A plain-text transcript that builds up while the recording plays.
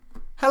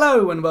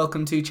Hello and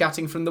welcome to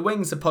Chatting from the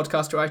Wings, a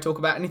podcast where I talk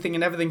about anything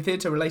and everything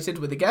theatre related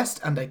with a guest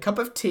and a cup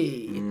of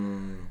tea.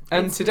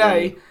 And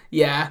today,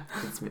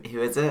 It's me.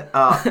 Who is it?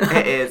 Oh,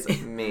 it is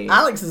me.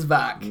 Alex is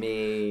back.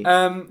 Me.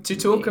 To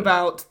talk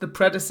about the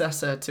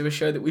predecessor to a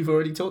show that we've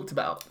already talked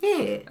about.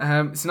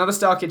 Yeah. It's another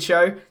Star Kid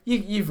show.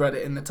 You've read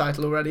it in the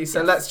title already,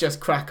 so let's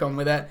just crack on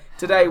with it.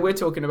 Today we're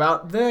talking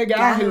about The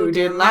Guy Who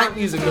Didn't Like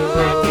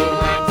Musicals.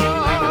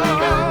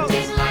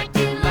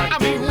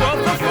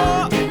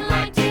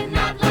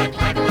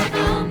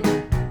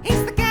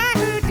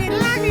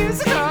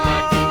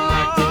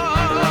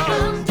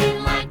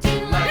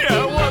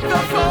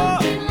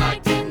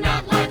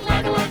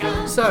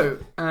 So,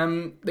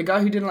 The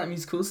Guy Who Didn't Like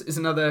Musicals is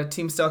another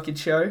Team Star Kid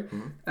show.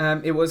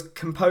 It was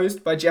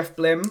composed by Jeff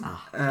Blim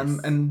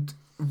and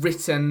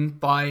written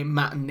by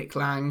Matt and Nick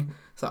Lang.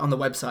 So on the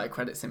website it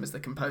credits him as the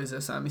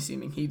composer, so I'm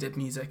assuming he did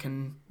music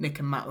and Nick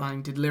and Matt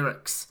Lang did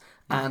lyrics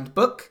and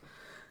book.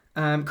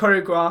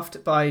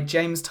 Choreographed by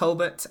James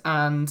Talbot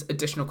and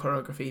additional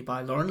choreography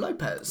by Lauren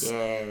Lopez.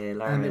 Yeah,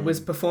 Lauren. It was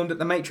performed at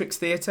the Matrix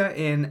Theatre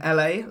in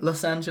LA,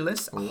 Los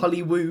Angeles,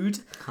 Hollywood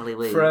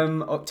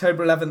from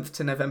October 11th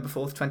to November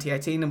 4th,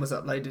 2018 and was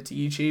uploaded to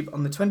YouTube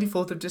on the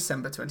 24th of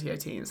December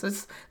 2018. So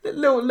it's a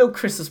little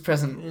Christmas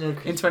present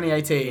in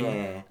 2018.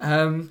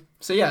 Yeah.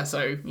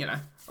 So,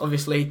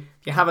 obviously,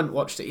 if you haven't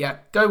watched it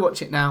yet, go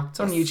watch it now. It's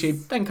on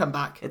YouTube, then come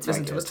back,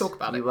 listen to us talk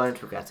about it. You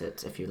won't regret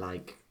it if you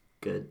like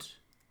good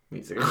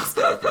musicals.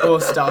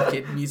 Or Star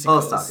Kid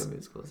musicals. Or Star Kid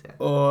musicals, yeah.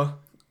 Or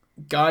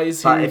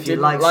guys who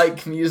didn't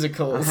like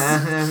musicals.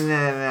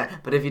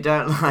 But if you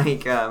don't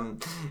like,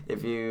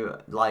 if you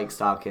like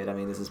Star Kid, I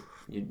mean, this is,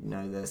 you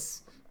know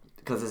this,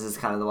 because this is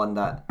kind of the one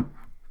that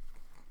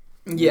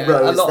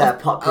rose their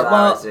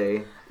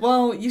popularity.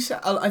 Well, you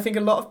said, I think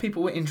a lot of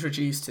people were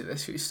introduced to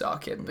this through Star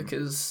Kid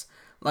because,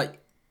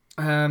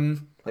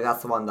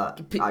 that's the one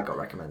that I got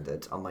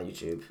recommended on my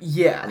YouTube.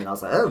 Yeah. And then I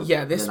was like, oh.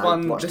 Yeah, this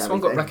one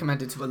got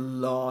recommended to a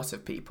lot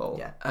of people.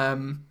 Yeah.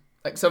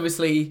 So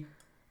obviously,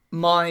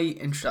 my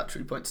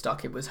introductory point to Star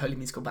Kid was Holy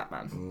Musical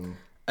Batman.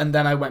 And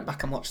then I went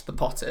back and watched The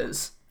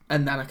Potters.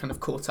 And then I kind of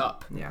caught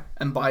up. Yeah.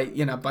 And by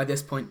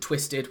this point,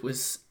 Twisted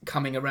was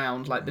coming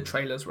around, the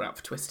trailers were out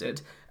for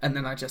Twisted. And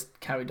then I just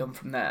carried on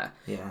from there.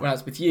 Yeah.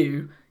 Whereas with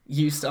you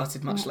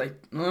started much late.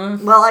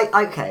 Well,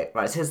 okay,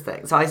 right, here's the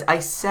thing. So I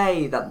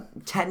say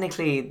that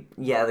technically,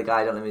 The Guy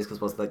Who Didn't Like Musicals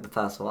was the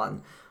first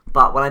one.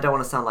 But when I don't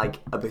want to sound like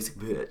a basic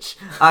bitch,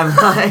 I'm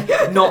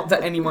like... Not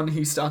that anyone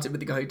who started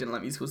with The Guy Who Didn't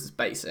Like Musicals is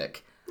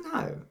basic.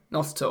 No.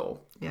 Not at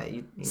all. Yeah,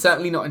 you...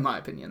 Certainly not in my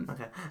opinion.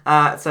 Okay.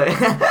 So...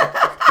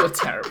 You're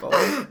terrible.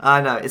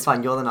 I know, it's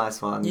fine, you're the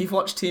nice one. You've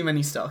watched too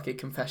many Star Kid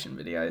confession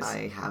videos.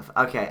 I have.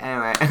 Okay,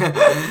 anyway.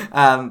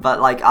 But,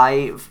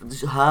 I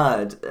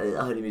heard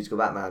Holy Musical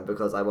Batman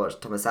because I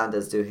watched Thomas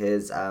Sanders do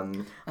his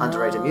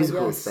underrated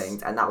musicals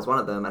things, and that was one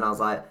of them, and I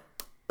was like,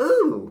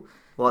 ooh,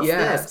 what's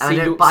this?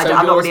 And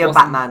I'm not really a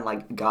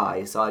Batman,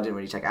 guy, so I didn't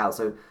really check it out,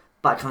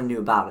 but I kind of knew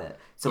about it.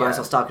 So when I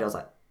saw Star Kid, I was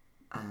like,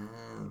 oh.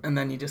 And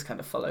then you just kind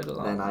of followed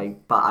along. I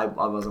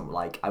wasn't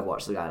I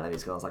watched The Guy Who Didn't Like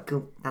Musicals, I was like,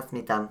 cool, that's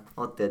me done.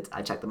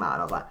 I checked them out,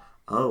 and I was like,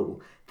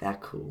 oh, they're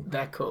cool.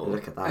 They're cool.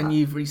 Look at that. And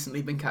you've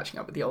recently been catching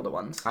up with the older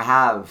ones. I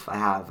have,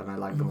 and I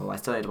like them all. I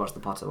still need to watch the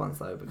Potter ones,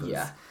 though,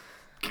 because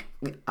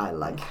I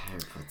like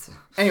Harry Potter.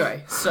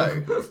 Anyway,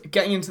 so,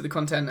 getting into the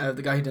content of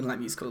The Guy Who Didn't Like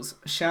Musicals,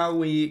 shall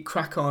we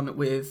crack on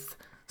with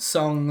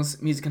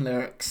songs, music and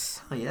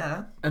lyrics? Oh,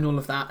 yeah. And all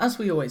of that, as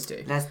we always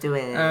do. Let's do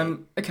it.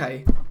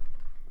 Okay.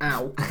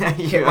 Ow.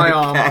 Hit my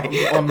arm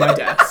on my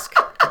desk.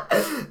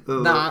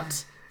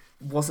 That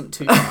wasn't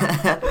too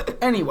bad.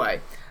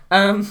 Anyway,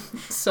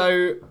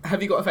 so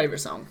have you got a favourite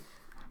song?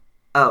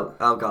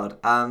 Oh God.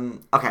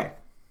 Okay.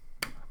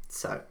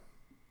 So,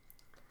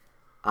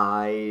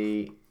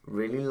 I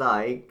really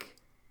like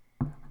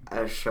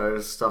a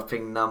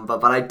show-stopping number,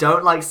 but I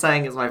don't like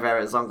saying it's my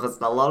favourite song because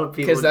a lot of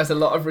people... Because there's a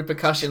lot of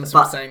repercussions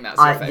from saying that's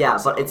your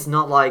favourite song. But it's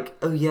not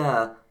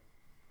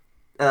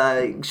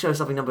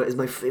show-stopping number is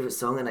my favourite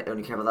song and I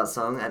only care about that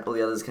song and all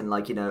the others can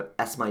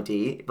S my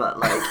D, but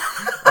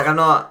I'm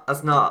not,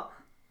 that's not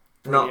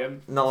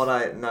what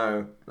I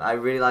know. I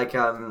really like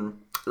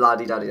La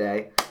Di Da Di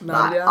Day. We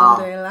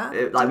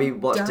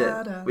watched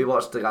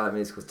The Guy Who Like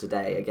Musicals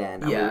today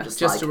again, and we were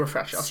just to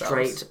refresh ourselves,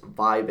 straight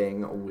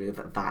vibing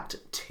with that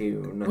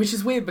tune. Which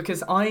is weird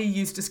because I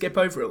used to skip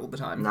over it all the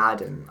time. Nah, I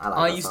didn't.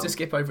 I used to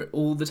skip over it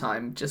all the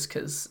time just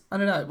because I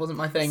don't know, it wasn't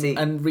my thing.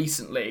 And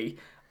recently,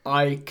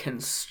 I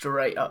can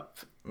straight up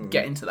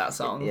get into that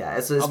song. Yeah,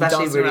 it's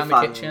especially really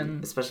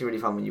fun. Especially really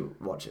fun when you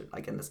watch it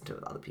and listen to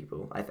it with other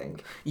people, I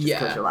think.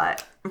 Because you're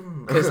like...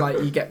 Because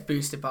you get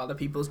boosted by other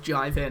people's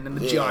jive in and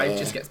the jive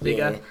just gets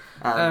bigger.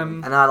 Yeah.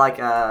 And I like...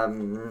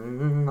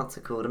 what's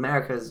it called?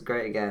 America's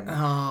Great Again.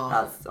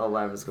 Or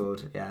whatever it's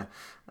called. Yeah.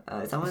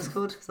 Is that what it's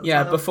called?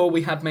 Before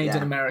we had Made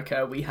in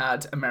America, we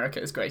had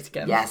America is Great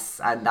Again. Yes,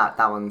 and that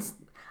one's...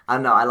 I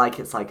don't know, I like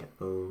it's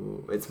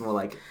more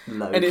low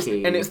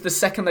key. And it's the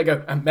second they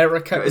go,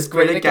 America is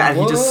great again. And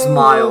he just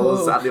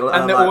smiles at the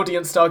audience. And the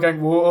audience start going,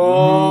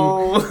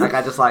 whoa.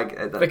 I just like...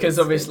 Because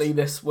obviously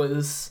this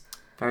was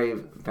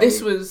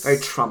this was very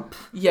Trump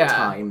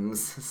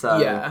times. So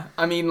yeah,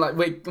 I mean, like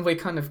we're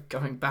kind of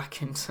going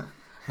back into.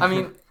 I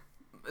mean,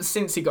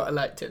 since he got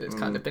elected, it's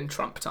kind of been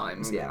Trump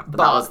times. Yeah, but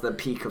that was the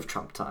peak of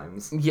Trump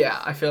times.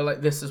 Yeah, I feel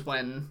like this is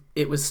when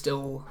it was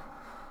still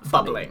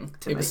bubbling.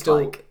 It was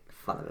still like,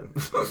 fun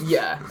of him.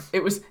 yeah,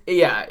 it was.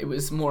 Yeah, it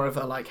was more of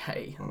a like,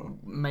 hey,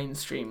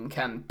 mainstream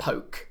can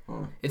poke.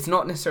 It's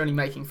not necessarily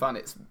making fun;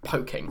 it's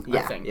poking.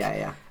 I think.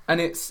 Yeah.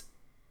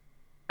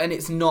 And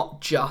it's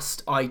not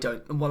just like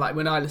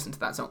when I listen to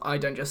that song, I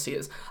don't just see it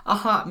as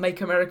aha,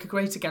 make America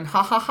great again,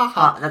 ha ha ha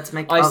ha. Let's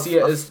make. I see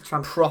it as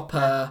Trump.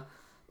 Proper,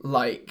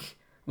 like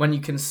when you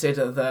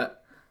consider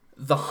that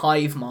the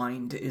hive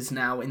mind is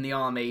now in the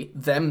army,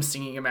 them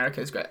singing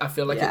America is great. I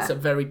feel like it's a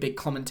very big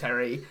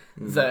commentary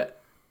that.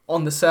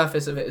 On the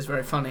surface of it is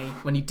very funny.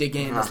 When you dig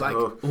in, it's like,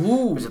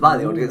 ooh. Which is why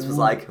the audience was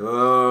like,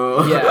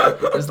 oh. Yeah,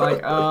 it's like,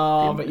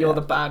 oh, but you're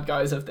the bad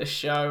guys of this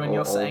show and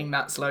you're saying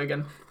that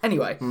slogan.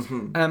 Anyway,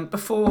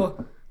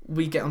 before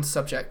we get on to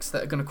subjects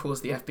that are going to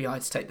cause the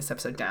FBI to take this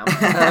episode down,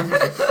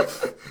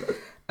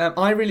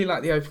 I really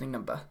like the opening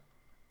number.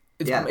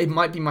 It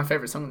might be my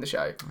favourite song in the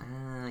show.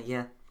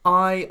 Yeah.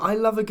 I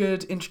love a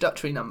good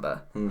introductory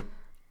number.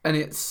 And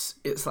it's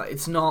like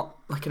it's not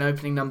like an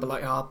opening number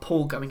like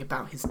Paul going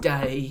about his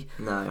day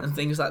and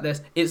things like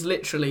this. It's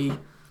literally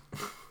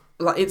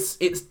like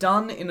it's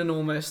done in an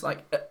almost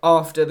like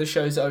after the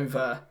show's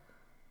over.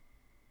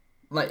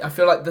 Like I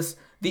feel like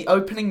the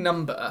opening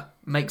number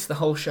makes the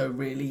whole show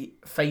really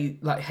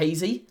like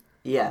hazy.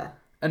 Yeah.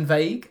 And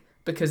vague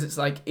because it's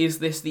like, is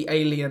this the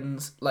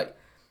aliens? Like,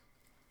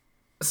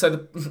 so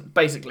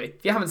basically,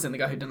 if you haven't seen The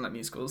Guy Who Didn't Like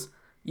Musicals.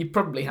 You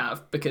probably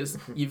have because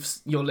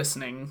you're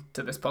listening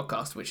to this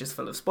podcast, which is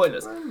full of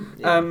spoilers.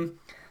 Yeah.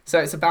 So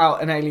it's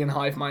about an alien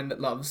hive mind that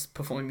loves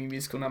performing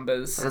musical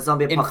numbers, like a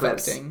zombie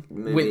apocalypse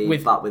movie,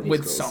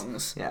 with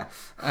songs. Yeah.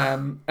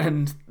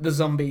 And the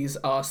zombies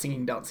are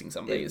singing, dancing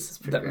zombies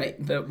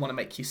that want to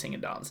make you sing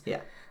and dance.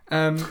 Yeah.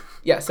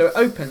 So it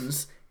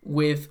opens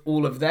with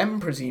all of them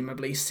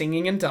presumably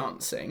singing and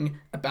dancing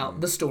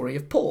about the story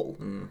of Paul,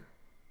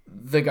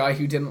 the guy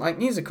who didn't like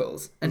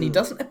musicals, and he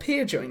doesn't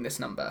appear during this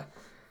number.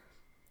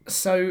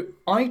 So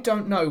I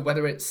don't know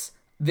whether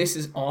this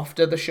is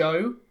after the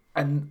show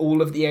and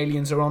all of the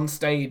aliens are on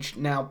stage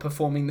now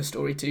performing the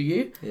story to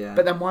you. Yeah.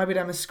 But then why would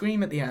Emma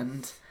scream at the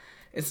end?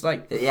 It's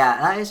like...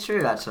 Yeah, that is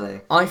true,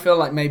 actually. I feel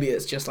like maybe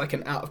it's just like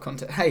an out of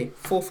context. Hey,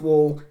 fourth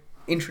wall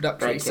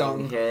introductory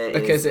song.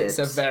 Because it's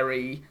a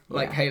very...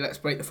 Like, hey, let's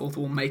break the fourth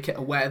wall, make it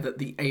aware that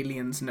the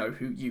aliens know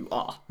who you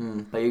are.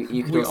 But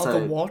you could also... We are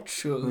the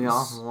Watchers. We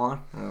are the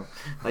Watchers. Oh.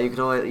 But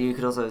you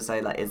could also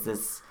say, like, is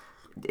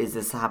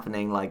this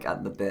happening like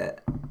at the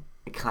bit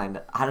kind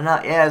of, I don't know,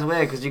 yeah, it's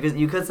weird because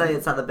you could say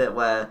it's at the bit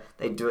where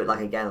they do it like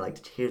again, like,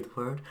 did you hear the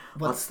word?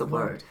 What's the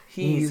word?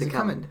 He's a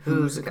coming.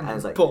 Who's a coming? And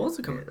it's like, Paul's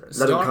a coming.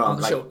 Let him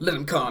come. Let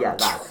him come. Yeah,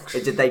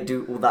 did they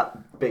do all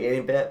that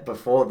beginning bit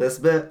before this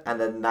bit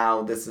and then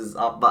now this is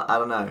up? But I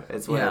don't know,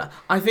 it's weird. Yeah,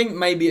 I think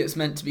maybe it's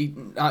meant to be,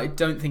 I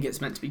don't think it's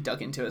meant to be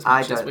dug into as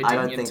much as we're digging into it. I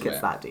don't think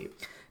it's that deep.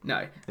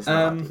 No. It's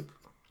not that deep.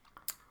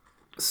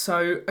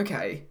 So,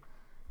 okay,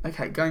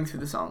 going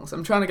through the songs.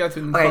 I'm trying to go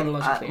through them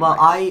chronologically.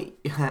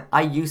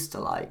 I used to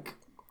like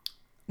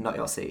Not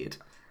Your Seed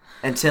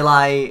until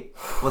I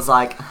was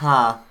like,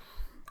 I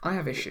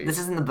have issues. This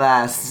isn't the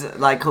best.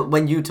 Like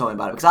when you told me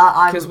about it,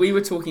 because we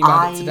were talking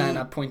about it today, and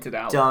I pointed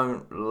out.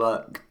 Don't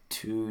look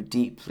too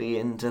deeply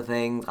into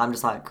things. I'm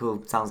just like,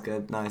 cool, sounds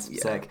good, nice,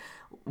 sick.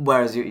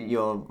 Whereas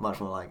you're much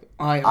more like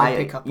I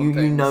pick up on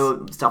things. You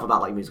know stuff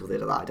about like musical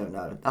theatre that I don't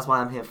know. That's why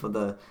I'm here for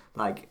the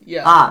like.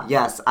 Yeah.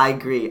 Yes, I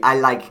agree. I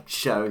like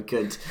show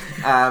good.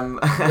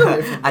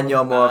 And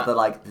you're more of the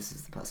like, this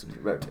is the person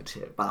who wrote it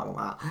here, blah blah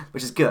blah,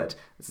 which is good.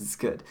 This is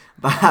good.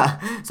 But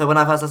so when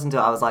I first listened to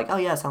it, I was like, oh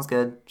yeah, sounds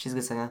good. She's a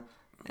good singer.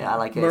 Yeah, I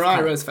like it.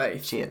 Mariah Rose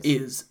Faith she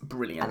is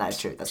brilliant. And that is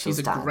true. She's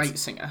a great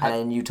singer. And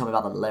then you told me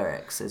about the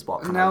lyrics is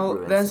what kind of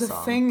ruins there's the a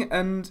song. thing,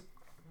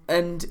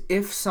 and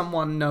if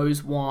someone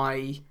knows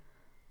why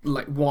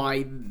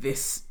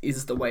this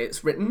is the way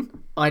it's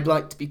written, I'd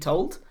like to be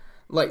told.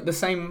 Like the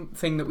same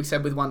thing that we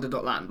said with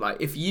Wonder.land. Like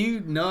if you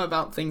know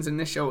about things in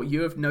this show, or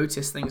you have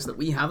noticed things that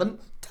we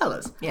haven't, tell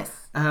us. Yes.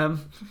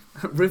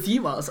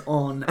 Review us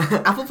on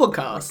Apple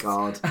Podcasts.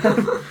 Oh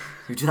God.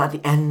 You do that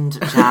at the end,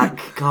 Jack.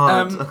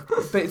 God.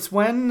 But it's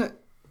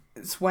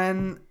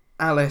when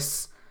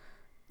Alice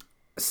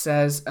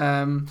says,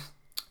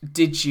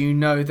 did you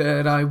know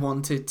that I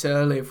wanted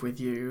to live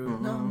with you?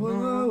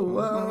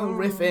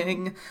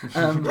 Riffing.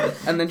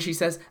 And then she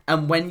says,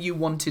 and when you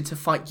wanted to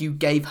fight, you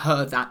gave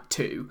her that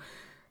too.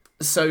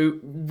 So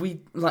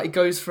it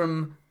goes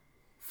from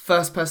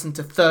first person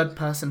to third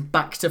person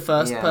back to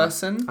first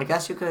person. I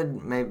guess you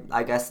could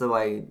the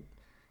way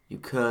you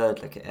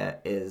could look at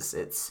it is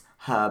it's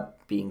her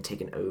being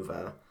taken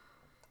over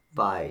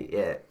by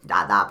it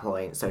at that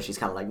point. So she's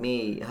kind of like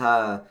me,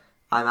 her.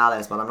 I'm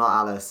Alice, but I'm not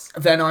Alice.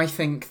 Then I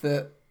think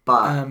that.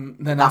 But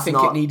I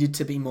think it needed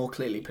to be more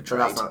clearly portrayed.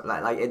 But that's not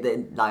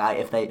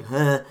if they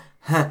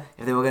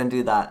were going to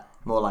do that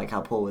more like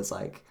how Paul was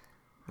like,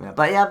 Yeah,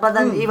 but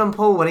then even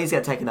Paul, when he's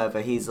get taken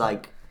over, he's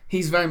like...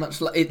 He's very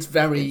much like... It's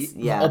very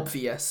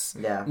obvious.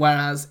 Yeah.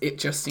 Whereas it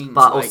just seems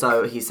But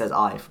also, he says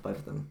I for both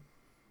of them.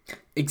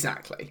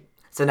 Exactly.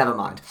 So never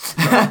mind.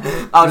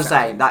 I was just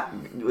saying, that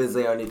was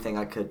the only thing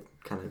I could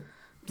kind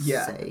of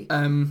say.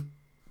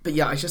 But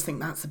yeah, I just think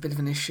that's a bit of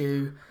an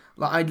issue.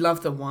 Like, I'd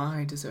love the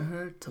why does it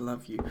hurt to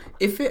love you?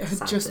 If it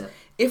had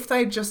if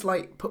they'd just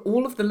like put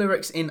all of the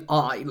lyrics in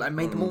I, like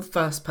made them all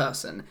first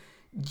person,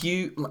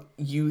 you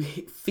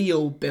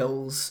feel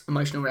Bill's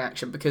emotional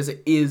reaction because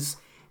it is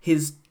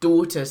his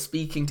daughter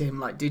speaking to him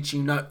like, did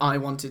you know I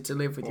wanted to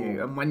live with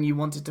you? And when you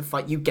wanted to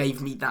fight, you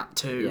gave me that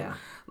too. Yeah.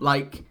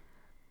 Like,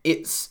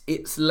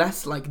 it's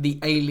less like the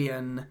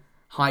alien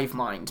hive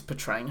mind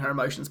portraying her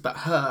emotions, but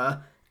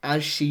her,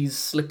 as she's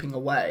slipping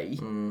away,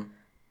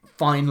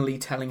 finally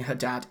telling her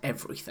dad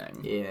everything.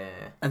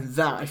 Yeah. And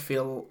that, I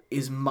feel,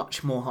 is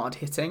much more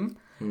hard-hitting.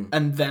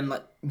 And then,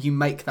 like, you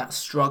make that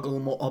struggle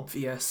more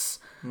obvious.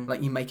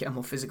 Like, you make it a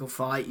more physical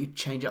fight. You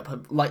change up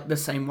her... Like, the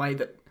same way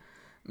that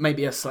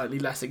maybe a slightly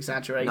less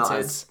exaggerated... Not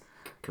as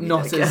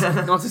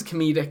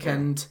comedic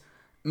and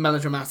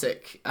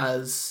melodramatic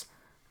as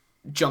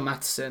John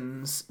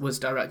Matheson's was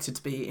directed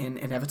to be in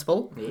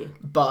Inevitable. Yeah.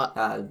 But...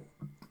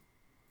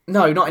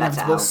 no, not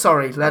Inevitable.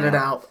 Sorry, Let It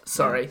Out.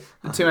 Sorry.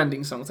 The two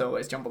ending songs, I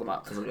always jumble them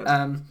up.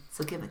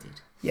 So give it,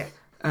 dude. Yeah.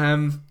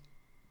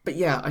 But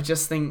yeah, I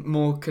just think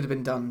more could have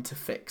been done to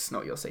fix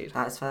Not Your Seed.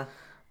 That is fair.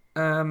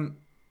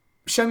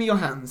 Show Me Your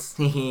Hands.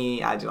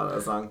 I do like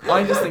that song.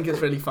 I just think it's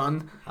really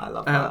fun. I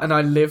love that. And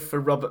I live for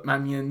Robert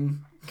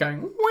Mannion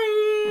going,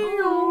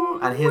 wee.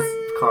 And his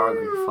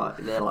choreography part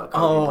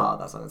of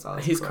that song as well.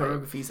 His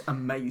choreography is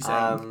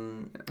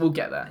amazing. We'll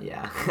get there.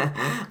 Yeah.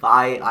 But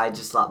I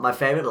just like, my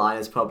favourite line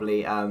is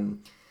probably,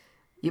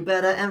 you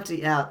better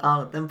empty out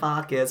all of them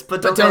pockets,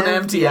 but don't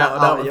empty out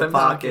all of them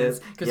pockets,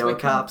 because we're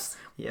cops.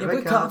 Yeah,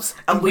 we're cops,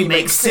 and we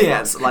make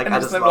sense. Like, I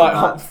just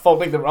love that.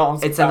 Folding their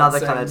arms. It's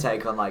another kind of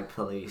take on like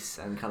police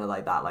and kind of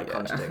like that like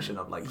contradiction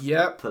of like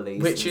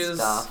police which and is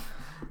stuff.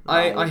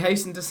 I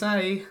hasten to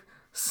say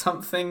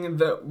something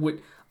that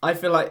would, I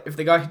feel like if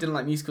The Guy Who Didn't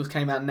Like Musicals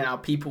came out now,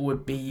 people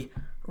would be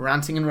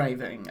ranting and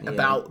raving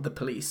about the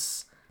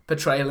police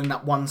portrayal in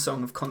that one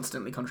song of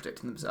constantly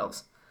contradicting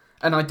themselves.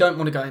 And I don't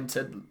want to go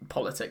into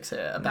politics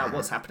here about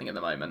what's happening at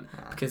the moment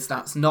because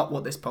that's not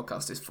what this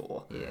podcast is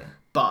for. Yeah.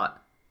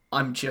 But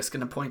I'm just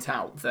going to point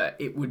out that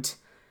it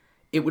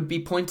would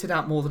be pointed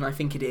out more than I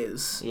think it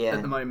is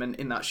at the moment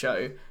in that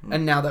show.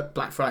 And now that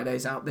Black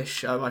Friday's out, this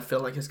show I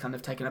feel like has kind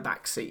of taken a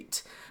back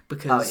seat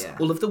because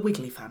all of the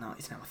Wiggly fan art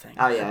is now a thing.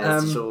 Oh yeah,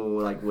 it's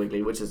all like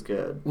Wiggly, which is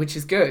good. Which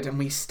is good, and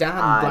we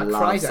stand Black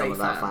Friday some of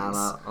that fans.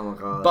 Fan art. Oh my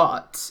god!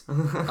 But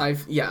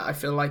I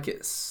feel like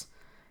it's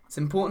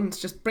important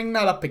to just bring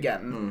that up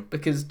again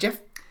because Jeff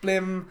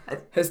Blim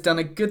has done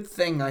a good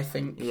thing, I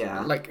think.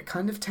 Yeah. Like,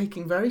 kind of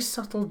taking very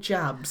subtle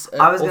jabs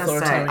at I was going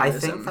to say, I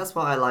think that's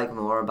what I like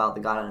more about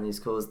The Guy Who Didn't Like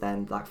Musicals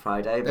than Black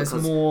Friday. Because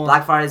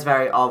Black Friday is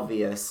very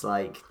obvious,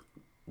 like,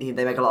 they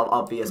make a lot of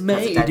obvious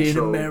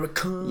presidential... Made in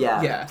America.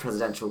 Yeah,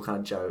 presidential kind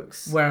of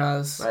jokes.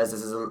 Whereas this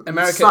is...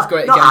 America's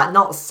great again.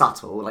 Not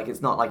subtle, like,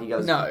 it's not like he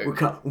goes, no.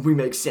 we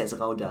make sense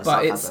of all that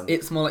sarcasm. But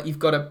it's more like you've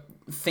got to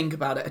think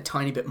about it a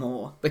tiny bit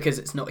more because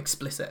it's not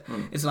explicit.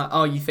 It's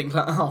like, you think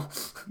like,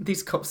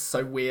 these cops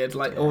are so weird,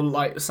 like, or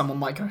like someone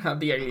might go,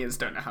 the aliens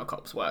don't know how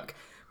cops work,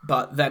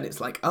 but then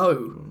it's like,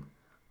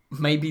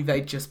 maybe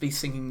they'd just be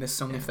singing this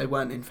song if they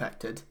weren't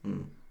infected.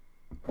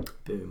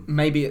 Boom.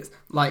 Maybe it's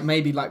like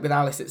with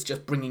Alice, it's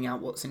just bringing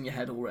out what's in your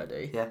head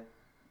already.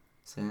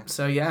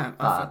 So yeah.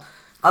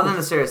 Other than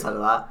the serious side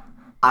of that,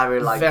 I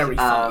really like. Very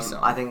funny song.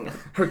 I think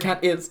her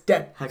cat is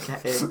dead. Her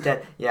cat is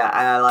dead. Yeah,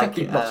 and I like.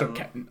 Lost her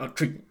cat in a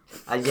tree.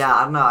 Yeah,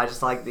 I don't know. I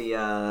just like the.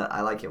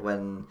 I like it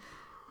when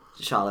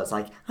Charlotte's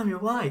like, "I'm your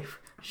wife,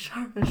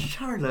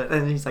 Charlotte,"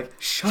 and he's like,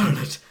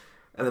 "Charlotte,"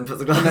 and then puts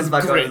the glasses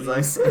back on. And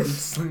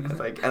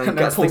then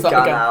gets the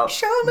gun out.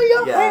 Show me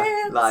your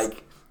hands.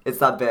 Like, it's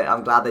that bit.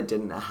 I'm glad they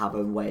didn't have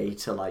a way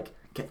to like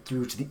get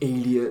through to the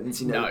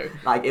aliens. You know, no.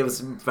 Like it was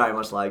very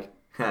much like,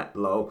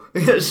 "Hello,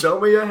 show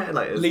me your hand."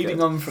 Like, leading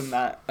on from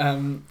that,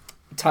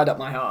 Tied Up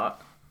My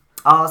Heart.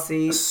 Oh,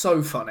 see,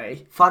 so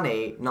funny.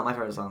 Funny, not my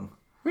favorite song.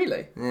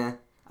 Really? Yeah.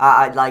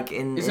 I like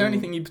in. Is there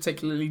anything you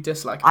particularly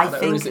dislike about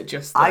it, or is it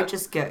just? I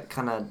just get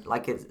kind of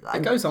like it.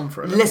 It goes on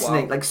for a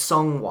listening, while. Like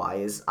song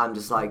wise, I'm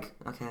just like,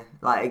 okay,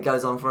 like it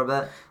goes on for a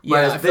bit. Yeah,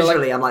 whereas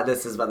visually, I'm like,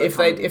 this is where the if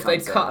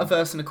they'd cut a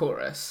verse and a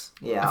chorus,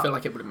 I feel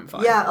like it would have been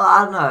fine. Yeah, well,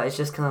 I don't know. It's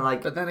just kind of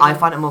like, but then again, I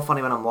find it more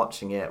funny when I'm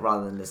watching it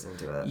rather than listening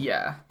to it.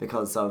 Yeah,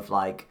 because of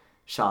like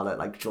Charlotte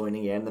like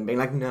joining in and then being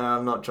like, no,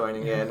 I'm not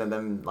joining in, and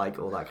then like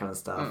all that kind of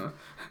stuff.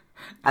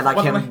 And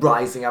like him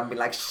rising up and being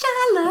like,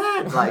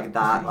 Charlotte! Like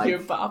that. Like, you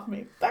brought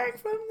me back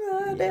from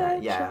the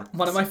dead. Yeah.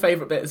 One of my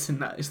favourite bits in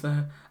that is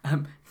the,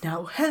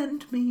 now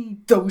hand me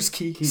those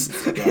keys.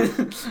 Yeah.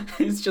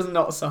 It's just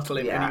not subtle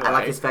in any way. And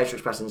like his facial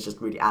expressions just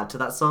really add to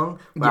that song.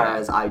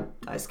 Whereas I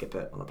skip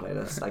it on the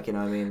playlist. Like, you know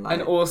what I mean? Like,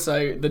 and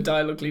also the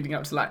dialogue leading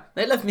up to like,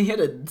 they left me here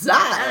to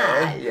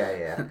die.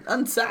 Yeah.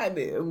 Untie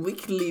me, we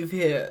can leave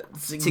here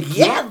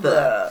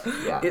together.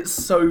 Yeah. It's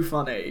so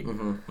funny.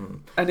 Mm-hmm.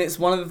 And it's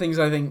one of the things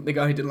I think the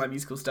guy who didn't like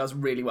musicals does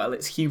really well.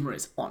 Its humour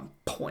is on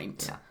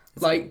point. Yeah.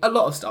 Like, a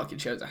lot of Star Kid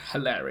shows are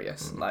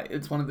hilarious. Like,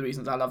 it's one of the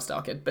reasons I love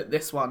Star Kid. But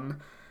this one,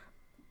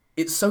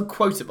 it's so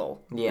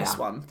quotable, this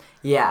one.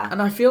 Yeah.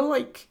 And I feel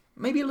like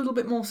maybe a little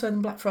bit more so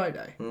than Black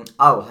Friday.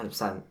 Oh,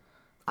 100%.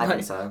 I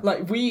think so.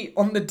 Like, we,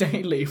 on the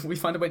daily, we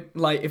find a way,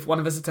 like, if one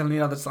of us is telling the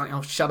other, it's like,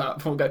 oh, shut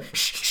up. We'll go,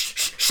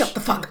 shh, shut the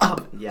fuck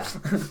up. Yeah.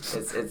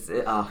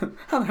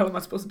 How the hell am I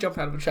supposed to jump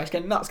out of a trash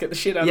can? Nuts, get the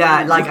shit out of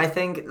Yeah, me. like, I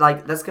think,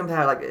 like, let's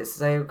compare, like,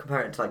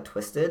 compare it to, like,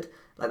 Twisted.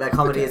 Like, their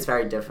comedy is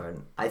very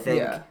different. I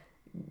think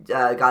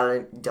the guy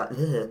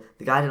who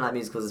didn't like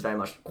musicals is very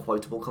much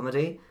quotable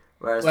comedy.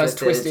 Whereas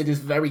Twisted is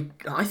very,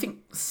 I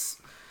think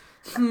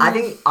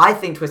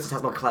Twisted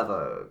has more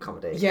clever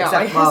comedy. Yeah,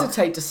 I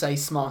hesitate to say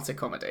smarter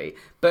comedy,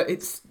 but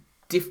it's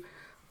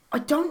I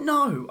don't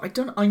know.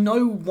 I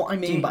know what I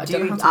mean, but I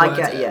don't know how to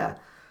word it. Yeah.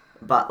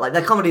 But like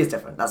their comedy is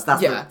different. That's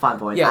the fine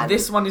point. Yeah,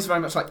 this one is very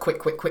much like quick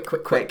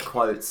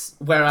quotes.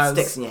 Whereas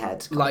sticks in your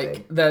head. Comedy.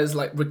 Like there's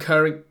like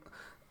recurring.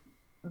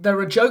 There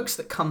are jokes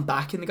that come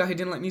back in The Guy Who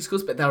Didn't Like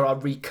Musicals, but there are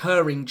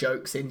recurring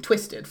jokes in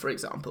Twisted, for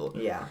example.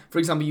 Yeah. For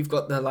example, you've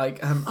got the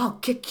like, I'll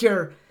kick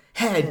your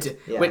head,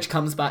 which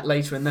comes back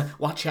later in the,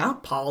 watch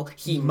out, Paul,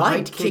 he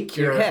might kick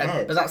your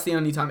head. But that's the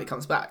only time it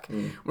comes back.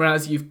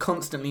 Whereas you've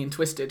constantly in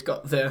Twisted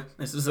got the,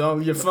 this is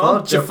all your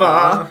fault,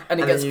 Jafar, and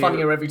it gets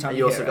funnier every time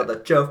you hear it. You also got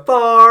the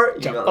Jafar,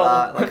 you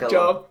got that, like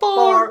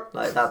Jafar.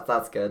 Like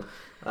that's good.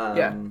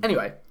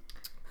 Anyway.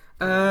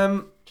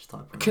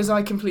 Because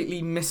I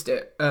completely missed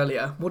it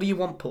earlier. What do you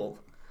want, Paul?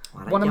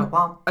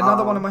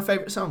 Another one of my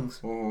favourite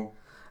songs. One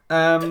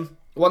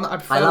that I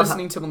prefer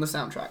listening to on the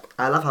soundtrack.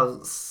 I love how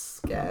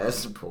scared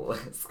Paul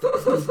is.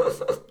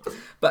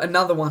 But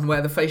another one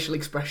where the facial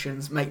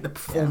expressions make the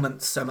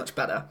performance so much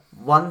better.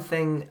 One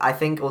thing, I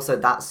think also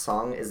that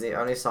song is the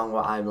only song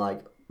where I'm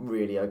like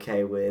really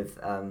okay with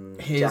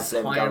his Jeff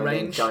Lynne higher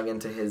range. Going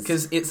into his...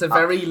 Because it's a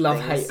very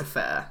love-hate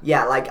affair.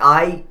 Yeah, like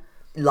I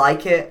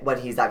like it when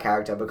he's that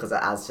character because it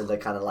adds to the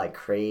kind of like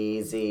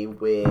crazy,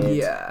 weird...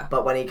 Yeah.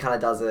 But when he kind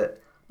of does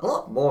it a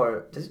lot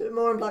more... Does he do it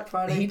more in Black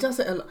Friday? He does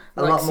it a lot.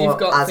 A lot more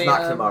as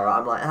McNamara.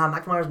 I'm like,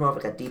 McNamara's more of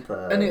like a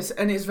deeper... And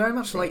it's very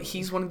much like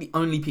he's one of the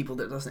only people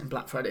that does it in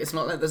Black Friday. It's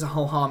not like there's a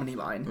whole harmony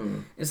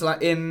line. It's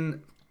like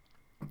in...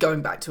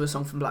 Going back to a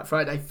song from Black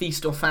Friday,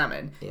 Feast or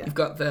Famine, you've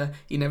got the,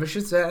 you never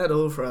should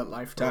settle for a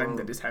lifetime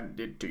that is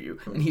handed to you.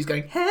 And he's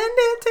going,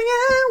 handed to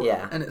you!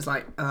 Yeah. And it's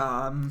like,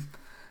 And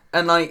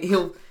like,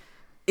 he'll...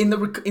 In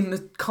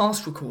the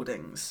cast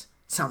recordings,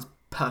 it sounds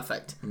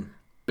perfect.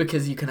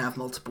 Because you can have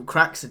multiple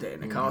cracks a day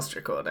in a cast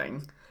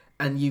recording.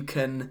 And you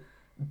can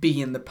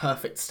be in the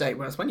perfect state.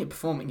 Whereas when you're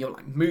performing, you're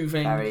like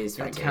moving,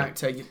 you're in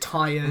character, you're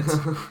tired.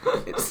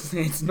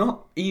 it's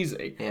not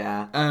easy.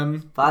 Yeah.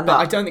 But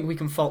I don't think we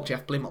can fault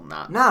Jeff Blim on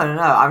that. No.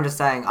 I'm just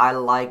saying I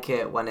like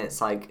it when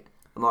it's like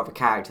more of a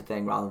character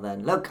thing rather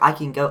than, look, I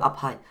can go up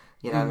high.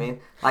 You know what I mean?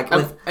 Like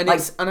with and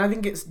I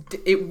think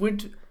it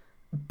would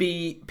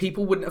be,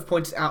 people wouldn't have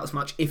pointed it out as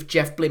much if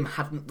Jeff Blim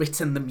hadn't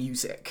written the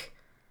music.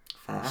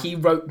 Fair. He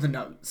wrote the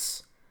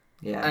notes.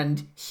 Yeah.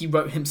 And he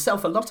wrote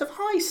himself a lot of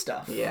high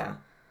stuff. Yeah.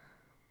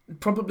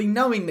 Probably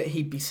knowing that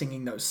he'd be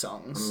singing those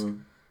songs.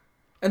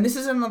 And this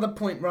is another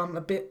point where I'm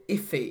a bit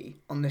iffy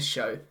on this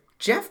show.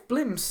 Jeff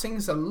Blim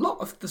sings a lot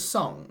of the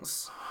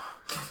songs.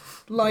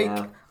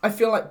 I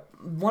feel like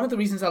one of the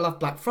reasons I love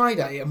Black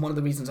Friday and one of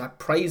the reasons I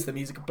praise the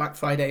music of Black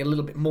Friday a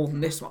little bit more than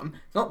this one,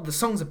 not that the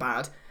songs are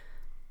bad,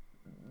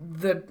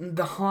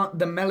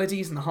 the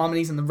melodies and the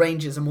harmonies and the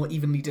ranges are more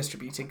evenly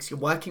distributed because you're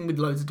working with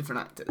loads of different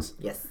actors.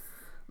 Yes.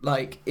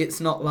 Like, it's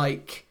not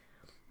like,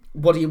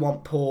 what do you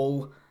want,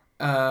 Paul?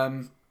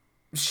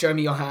 Show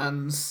me your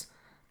hands.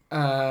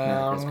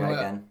 America's Great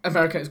Again.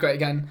 America is Great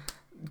Again.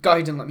 Guy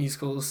Who Didn't Like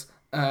Musicals.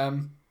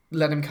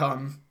 Let Him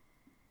Come.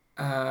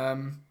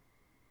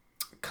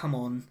 Come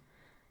on.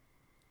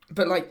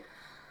 But like,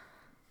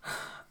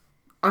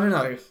 I don't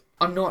know.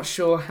 I'm not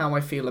sure how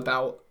I feel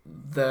about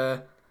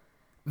the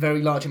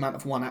very large amount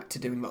of one actor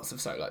doing lots of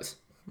solos.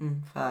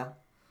 Fair.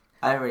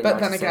 I don't really. But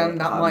then again,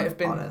 that might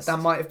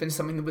have been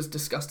something that was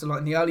discussed a lot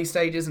in the early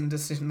stages and a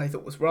decision they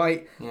thought was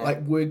right. Yeah.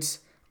 Like, would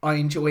I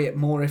enjoy it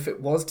more if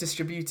it was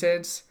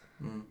distributed?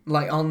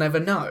 Like, I'll never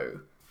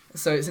know.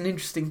 So it's an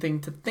interesting thing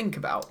to think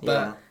about.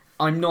 But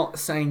I'm not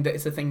saying that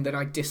it's a thing that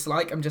I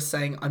dislike. I'm just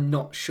saying I'm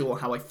not sure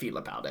how I feel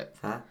about it.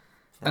 Fair.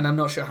 And I'm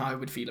not sure how I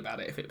would feel about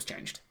it if it was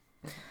changed.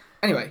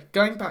 Anyway,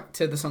 going back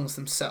to the songs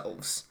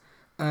themselves.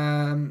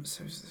 Come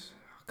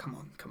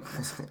on.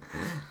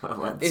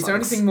 Is there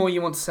anything more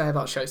you want to say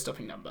about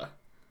Show-Stopping Number?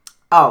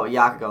 Oh,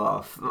 yeah, I could go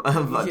off.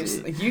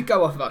 But You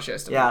go off about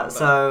Showstopping. Yeah,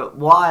 so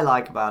what I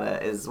like about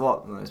it is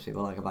what most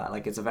people like about it.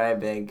 Like, it's a very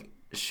big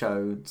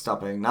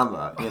show-stopping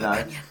number, you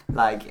know?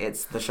 Like,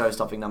 it's the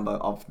show-stopping number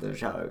of the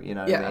show, you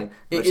know what I mean?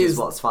 Which is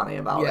what's funny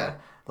about it.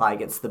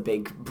 Like, it's the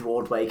big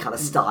Broadway kind of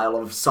style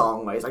of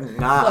song where he's like,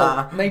 nah.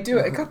 Well, they do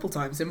it a couple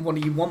times in What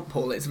Do You Want,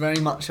 Paul? It's very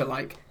much a,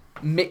 like,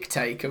 Mick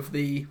take of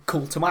the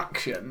call to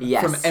action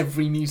from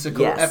every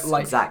musical. Yes,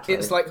 exactly.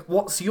 It's like,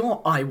 what's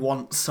your I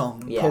Want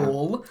song,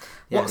 Paul?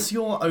 What's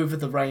your Over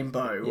the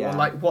Rainbow? Or,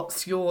 like,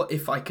 what's your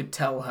If I Could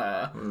Tell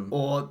Her?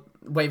 Or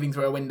Waving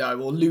Through a Window?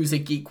 Or Lose a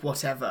Geek,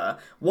 whatever.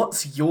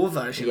 What's your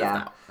version of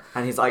that?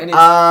 And he's like,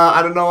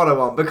 I don't know what I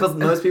want, because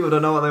most people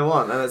don't know what they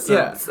want, and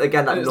it's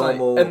again that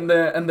normal. Like,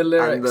 and the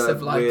lyrics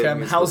of like,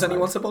 how's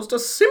anyone supposed to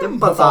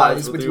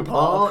sympathise with you,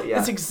 Paul?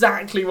 It's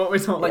exactly what we're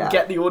talking. Like,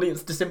 get the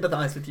audience to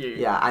sympathise with you.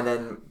 Yeah, and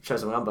then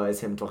Showstopping number is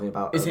him talking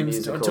about. Is him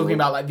talking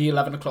about like the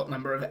 11 o'clock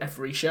number of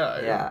every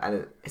show. Yeah,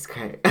 and it's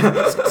great.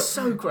 It's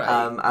so great.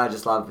 I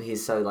just love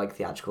he's so like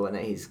theatrical in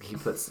it. He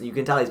puts, you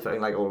can tell he's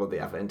putting like all of the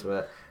effort into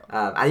it.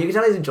 And you can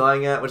tell he's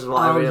enjoying it, which is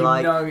what I really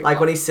like. Like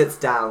when he sits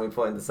down, we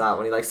pointed this out.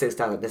 When he like sits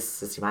down, like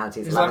this is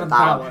humanity's 11th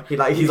hour.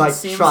 He's like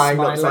trying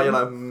not to say, you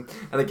know.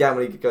 And again,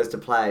 when he goes to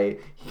play,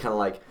 he kind of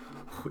like,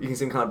 you can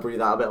see him kind of breathe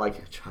out a bit,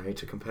 like try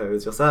to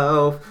compose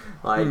yourself.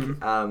 Like,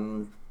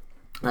 and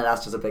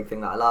that's just a big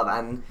thing that I love.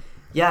 And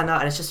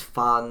and it's just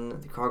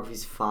fun. The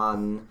choreography's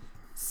fun.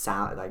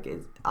 Sound like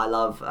it. I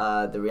love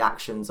the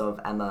reactions of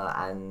Emma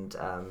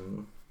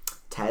and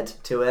Ted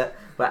to it,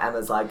 where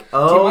Emma's like,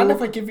 "Oh, do you mind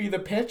if I give you the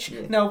pitch?"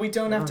 Yeah. No, we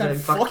don't have to.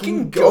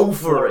 Fucking go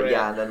for it.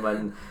 Yeah, and then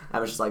when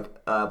Emma's just like,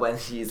 when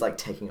he's like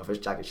taking off his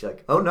jacket, she's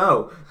like, "Oh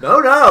no, no,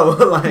 no!"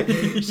 Like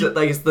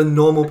it's the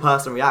normal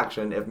person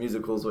reaction if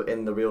musicals were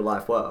in the real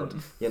life world.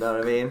 You know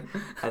what I mean?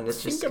 And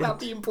it's just think about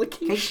the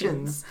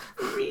implications.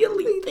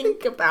 Really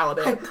think about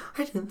it.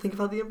 I didn't think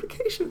about the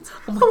implications.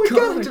 Oh my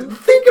god, I didn't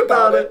think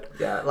about it.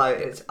 Yeah, like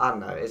it's, I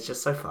don't know, it's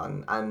just so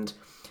fun. And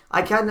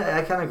I can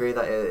agree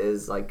that it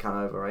is like kind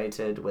of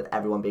overrated, with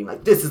everyone being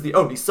like, this is the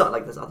only song.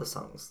 Like there's other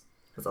songs.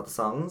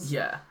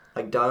 Yeah.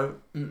 Like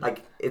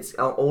like it's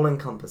all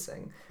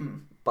encompassing.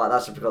 But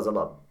that's just because it's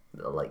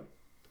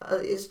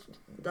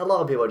a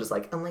lot of people are just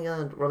like, oh my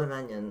god, Robert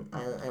Mannion,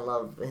 I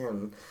love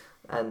him.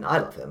 And I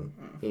love him.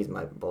 He's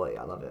my boy.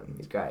 I love him.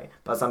 He's great.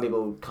 But some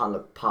people can't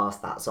look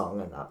past that song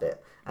and that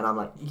bit. And I'm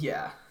like,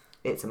 yeah,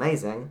 it's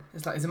amazing.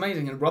 It's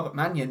amazing, and Robert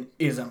Mannion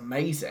is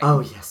amazing. Oh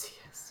yes, he is.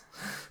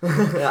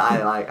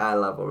 I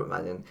love Robert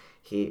Mannion.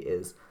 He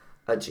is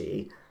a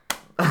G.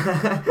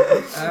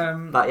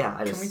 But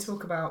yeah, can we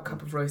talk about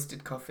Cup of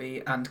Roasted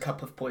Coffee and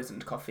Cup of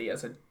Poisoned Coffee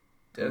as a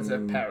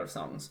pair of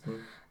songs?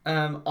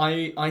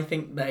 I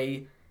think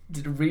they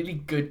did a really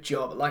good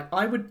job. Like,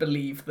 I would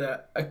believe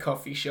that a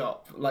coffee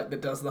shop like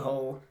that does the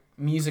whole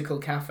musical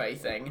cafe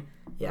thing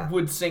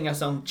would sing a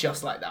song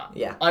just like that.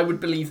 Yeah, I would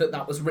believe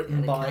that was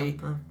written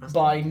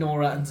by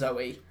Nora and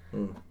Zoe,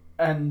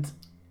 and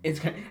it's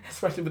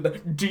especially with the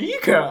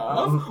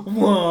decaf.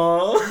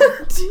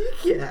 What?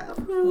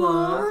 Decaf.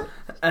 What?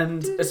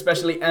 And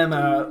especially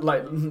Emma,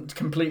 like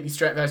completely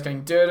straight face,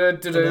 going da da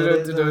da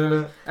da da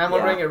da, and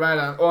we'll bring it right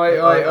down. Oi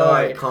oi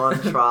oi.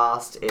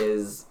 Contrast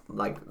is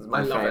like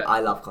my favorite. I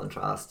love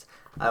Contrast.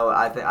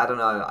 I think, I don't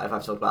know if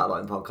I've talked about it a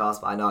lot in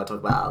podcasts, but I know I talk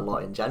about it a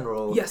lot in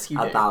general. Yes, you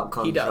do. About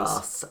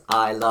contrast.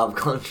 I love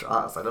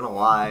contrast. I don't know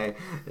why.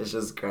 It's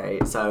just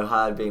great. So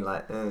her being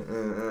like,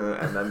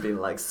 and then being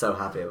like so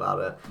happy about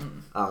it.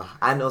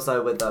 And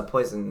also with the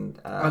Poison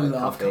I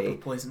love Coffee.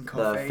 Poison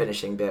Coffee. The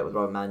finishing bit with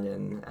Robert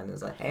Mannion, and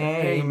it's like,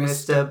 hey,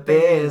 Mr.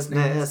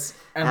 Business.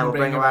 And we'll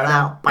bring it right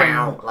out.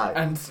 Bow. Like,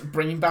 and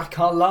bringing back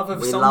our love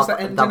of songs that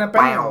end in a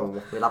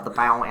bow. We love the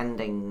bow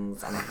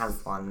endings, and it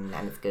has one,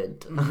 and it's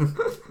good.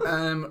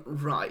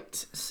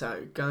 Right,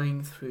 so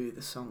going through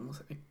the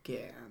songs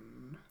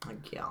again.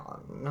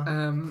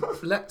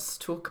 Let's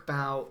talk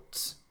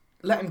about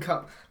Let Him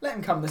Come. Let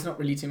Him Come, there's not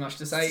really too much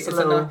to say.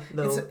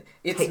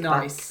 It's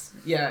nice.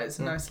 Yeah, it's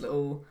a nice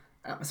little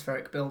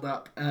atmospheric build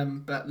up.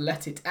 But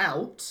Let It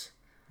Out.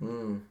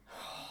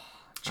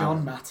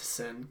 John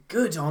Mattison,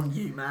 good on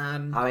you,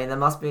 man. I mean, there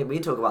must be, we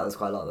talk about this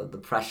quite a lot, the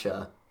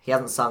pressure. He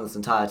hasn't sung this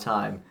entire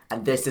time,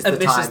 and this is the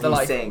time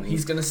he sings.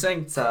 He's going to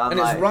sing. So I'm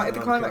it's right at the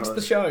climax of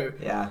the show.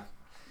 Yeah.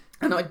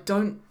 And I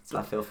don't... So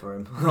I feel for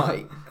him.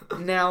 Right.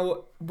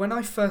 Now, when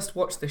I first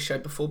watched this show,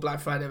 before Black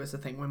Friday was a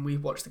thing, when we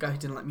watched The Guy Who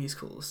Didn't Like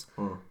Musicals,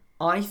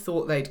 I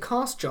thought they'd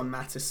cast John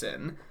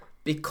Mattison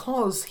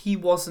because he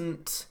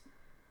wasn't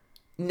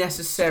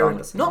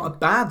necessarily... Not a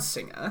bad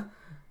singer,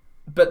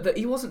 but that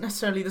he wasn't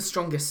necessarily the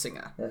strongest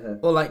singer.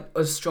 Or, like,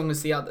 as strong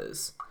as the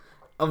others.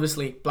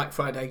 Obviously, Black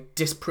Friday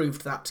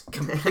disproved that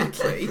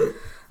completely.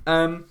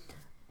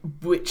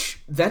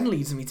 Which then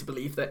leads me to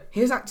believe that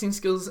his acting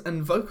skills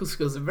and vocal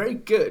skills are very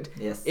good.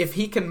 Yes. If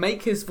he can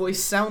make his voice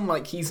sound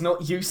like he's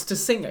not used to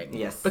singing.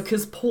 Yes.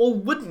 Because Paul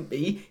wouldn't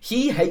be.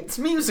 He hates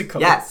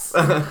musicals. Yes.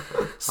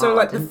 So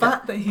the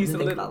fact that he's a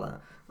little...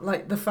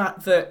 Like, the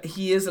fact that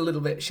he is a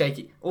little bit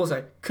shaky.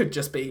 Also, could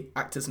just be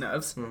actor's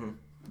nerves.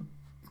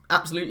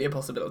 absolutely a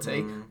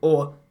possibility,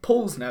 or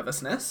Paul's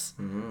nervousness,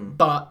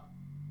 but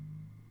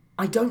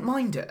I don't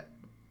mind it.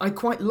 I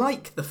quite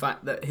like the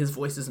fact that his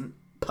voice isn't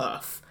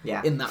perf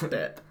in that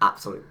bit.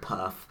 Absolute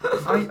perf.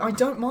 I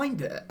don't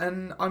mind it,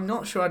 and I'm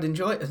not sure I'd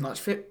enjoy it as much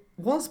if it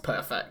was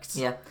perfect.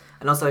 Yeah,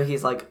 and also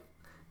he's like,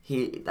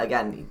 he's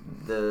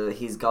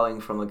going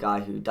from a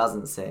guy who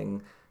doesn't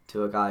sing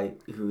to a guy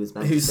who is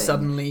meant to sing. Who's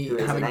suddenly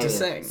having to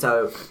sing.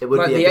 So it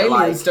would be a the bit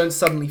aliens don't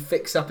suddenly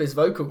fix up his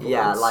vocal cords.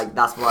 Yeah, like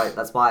that's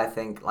why I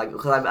think, like,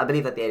 because I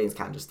believe that the aliens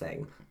can just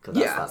sing,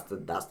 because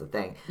that's the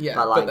thing. Yeah,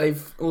 but, like, but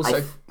they've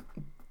also...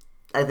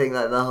 I think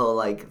that the whole,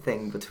 like,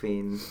 thing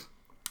between,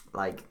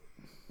 like,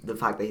 the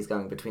fact that he's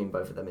going between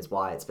both of them is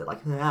why it's a bit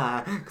like,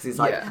 because he's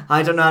like,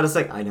 I don't know how to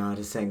sing. I know how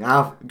to sing.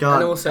 Oh, God.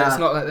 And also, it's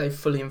not like they've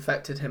fully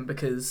infected him,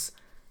 because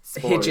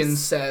Higgins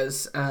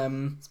says,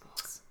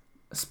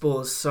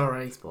 Spores,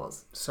 sorry.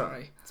 Spores.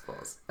 Sorry.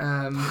 Spores.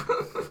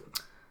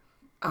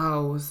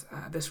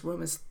 This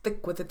room is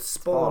thick with its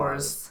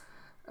spores.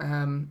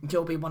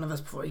 You'll be one of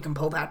us before you can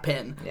pull that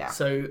pin. Yeah.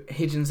 So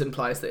Higgins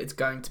implies that it's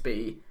going to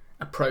be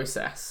a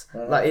process.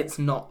 Like, it's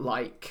not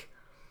like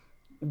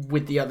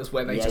with the others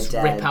where they just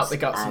rip out the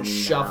guts and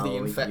shove the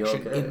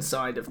infection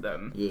inside of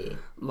them. Yeah.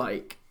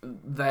 Like,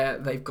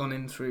 they've gone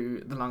in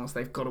through the lungs,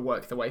 they've got to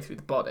work their way through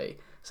the body.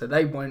 So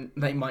they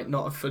might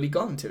not have fully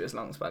gone to his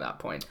lungs by that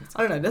point.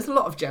 I don't know, there's a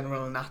lot of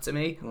general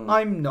anatomy.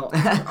 I'm not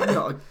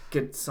a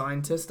good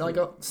scientist. I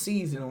got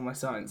C's in all my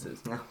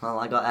sciences. Well,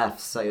 I got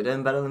F's, so you're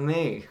doing better than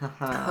me.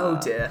 Oh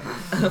dear.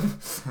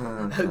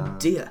 Oh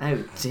dear.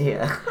 Oh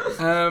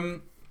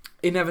dear.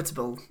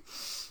 Inevitable.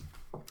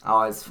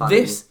 Oh, it's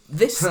funny.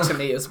 This to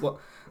me is what...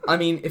 I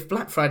mean, if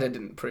Black Friday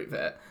didn't prove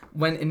it,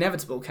 when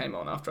Inevitable came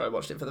on after I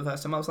watched it for the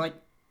first time, I was like,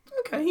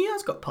 okay, he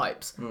has got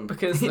pipes.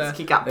 Because he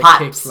got the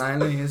pipes. kick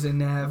line is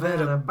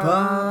inevitable.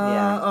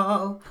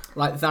 Yeah.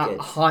 Like that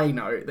high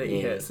note that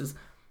he hits is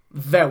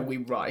very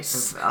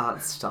Rice.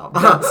 Stop.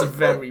 That's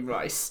very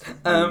Rice.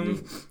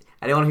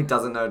 Anyone who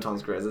doesn't know Tom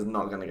Cruise is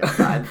not going to get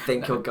that and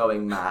think you're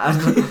going mad.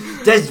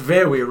 That's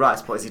very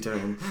Rice. What is he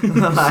doing?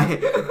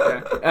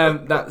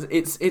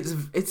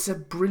 It's a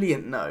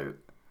brilliant note.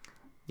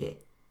 Yeah.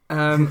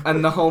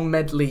 And the whole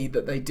medley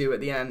that they do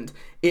at the end,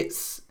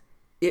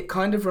 it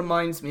kind of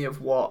reminds me of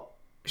what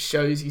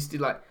shows used to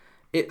do. Like,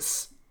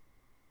 it's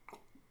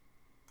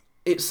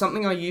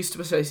something I used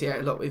to associate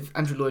a lot with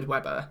Andrew Lloyd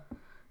Webber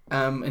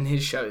and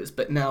his shows,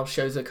 but now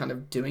shows are kind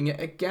of doing it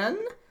again.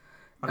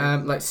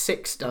 Like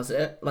Six does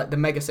it, like the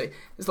Mega Six.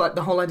 It's like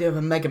the whole idea of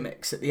a mega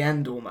mix at the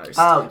end almost,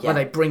 where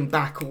they bring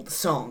back all the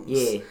songs.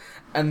 Yeah.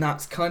 And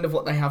that's kind of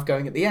what they have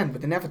going at the end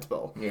with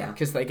Inevitable. Yeah.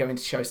 Because they go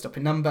into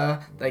Showstopping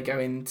Number, they go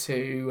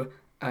into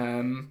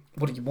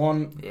What Do You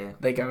Want? Yeah.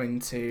 They go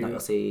into Not Your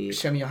Seed.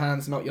 Show Me Your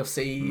Hands, Not Your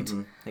Seed.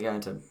 Mm-hmm. They go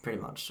into pretty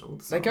much all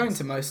the songs. They go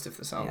into most of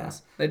the songs. Yeah.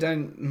 They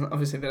don't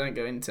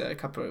go into a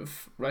cup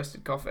of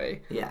roasted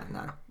coffee. Yeah,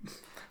 no.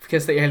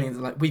 Because the aliens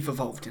are like, we've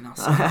evolved in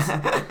ourselves.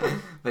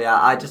 But yeah,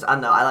 I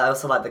know. I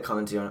also like the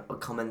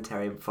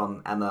commentary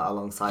from Emma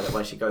alongside it,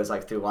 where she goes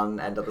like through one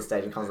end of the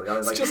stage and comes like the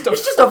other. It's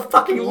just a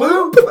fucking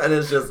loop, and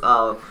it's just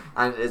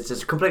and it's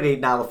just completely,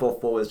 now the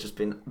 4/4 has just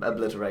been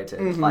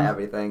obliterated by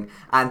everything.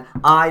 And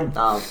I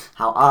love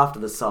how after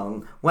the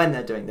song, when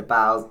they're doing the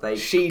bows,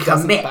 she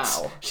commit.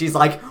 Doesn't bow. She's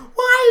like,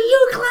 why are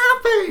you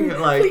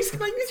clapping? Like, please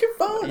can I use your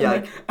phone?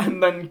 Yeah,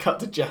 and then cut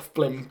to Jeff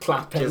Blim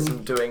clapping,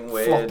 just doing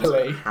weird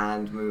floppily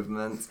hand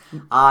movements.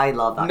 I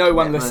love that. No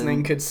one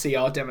listening could see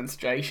our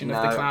demonstration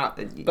of the clap,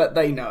 but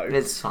they know.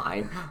 It's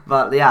fine.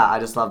 But yeah, I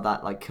just love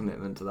that, like,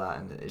 commitment to that,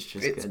 and it's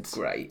just good. It's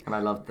great. And I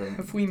love the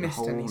Have we missed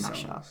whole any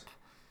mashup. songs?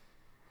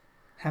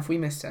 Have we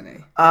missed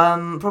any?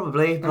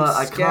 Probably, but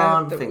I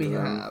can't that think we of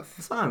them. have.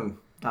 So I'm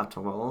not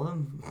talking about all of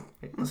them.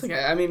 That's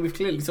okay. I mean, we've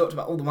clearly talked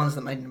about all the ones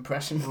that made an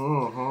impression.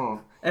 Uh-huh.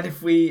 And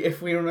if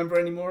we remember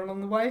any more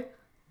along the way,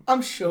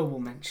 I'm sure we'll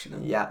mention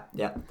them. Yeah.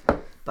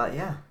 But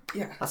yeah.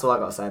 That's all I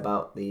got to say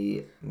about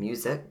the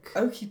music.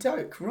 Okie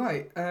doke.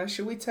 Right.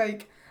 Shall we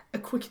take a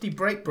quickity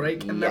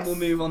break, and then we'll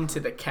move on to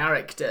the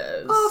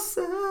characters.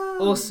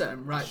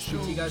 Awesome. Right.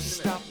 Speak to you guys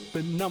in a minute.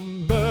 Showstopping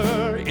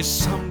number is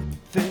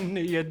something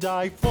you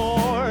die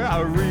for.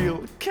 A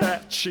real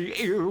catchy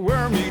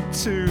earwormy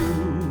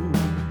tune.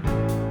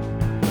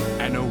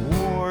 An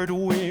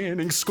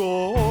award-winning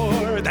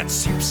score that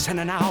seeps in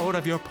and out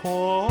of your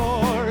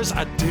pores.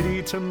 A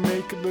ditty to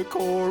make the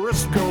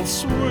chorus go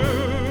swoon.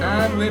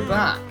 And we're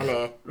back.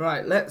 Hello.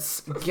 Right,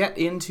 let's get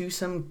into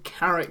some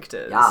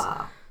characters.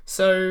 Yeah.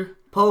 So...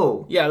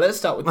 Paul. Yeah, let's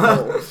start with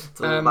Paul.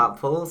 It's all about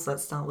Paul, so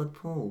let's start with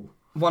Paul.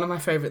 One of my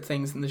favourite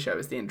things in the show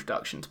is the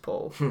introduction to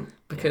Paul.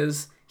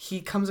 Because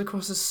he comes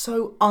across as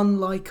so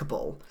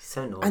unlikable.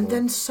 So normal. And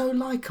then so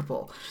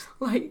likeable.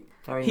 Like...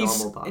 Very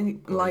normal,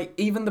 but... Like,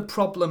 even the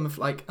problem of,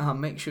 like,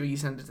 make sure you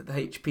send it to the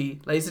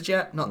HP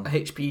LaserJet, not the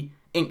HP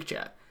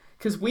Inkjet.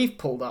 Because we've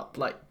pulled up,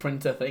 like,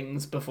 printer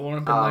things before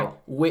and been like,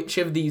 which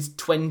of these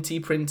 20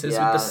 printers with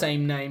the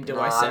same name do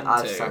I send to?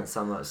 I've sent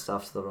so much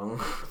stuff to the wrong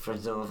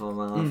printer before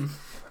my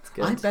life. It's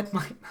good.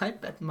 I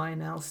bet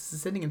mine else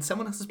is sitting in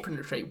someone else's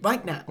printer tray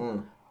right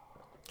now.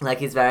 Like,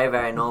 he's very,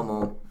 very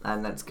normal,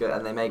 and that's good.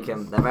 And they're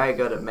very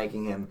good at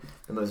making him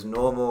the most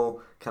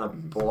normal, kind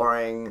of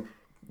boring,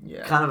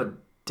 kind of a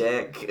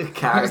dick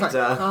character.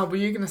 Like, oh, were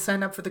you going to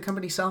sign up for the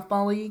company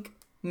softball league?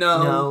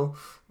 No.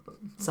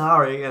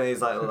 Sorry. And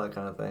he's like, all that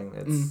kind of thing.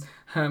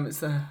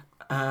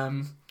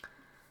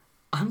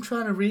 I'm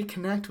trying to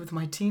reconnect with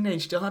my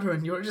teenage daughter,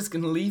 and you're just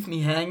going to leave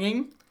me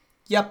hanging?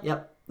 Yep.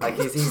 Like,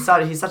 he's a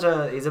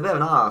bit of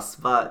an arse,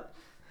 but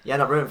you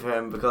end up rooting for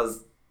him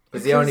because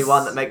he's the only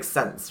one that makes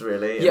sense,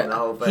 really, in the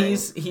whole thing.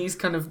 He's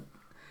kind of...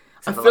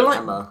 I feel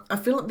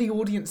like the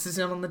audience is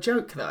in on the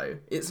joke, though.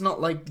 It's not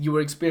like you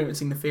were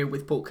experiencing the fear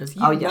with Paul, because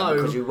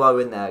because you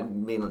were in there,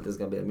 meaning like there's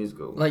going to be a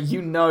musical. Like,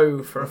 you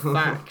know for a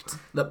fact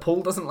that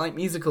Paul doesn't like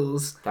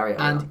musicals,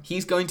 and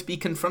he's going to be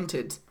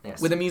confronted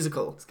with a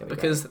musical,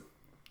 because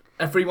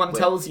everyone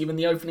tells you in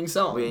the opening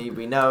song.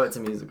 We know it's a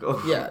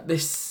musical. Yeah,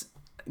 this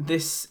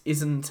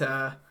isn't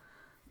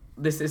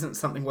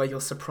something where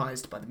you're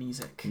surprised by the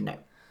music. No.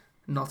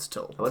 Not at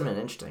all. It would have been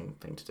an interesting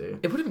thing to do.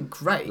 It would have been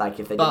great. Like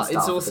if they but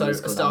didn't start it's also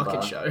with the a Star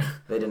Kid show.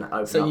 They didn't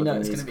open so up you know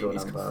with the it's musical going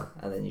to be a musical number,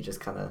 and then you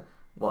just kind of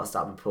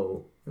start with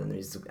Paul, and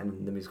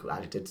then the musical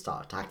actually did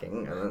start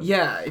attacking.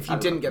 If you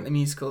didn't get the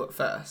musical at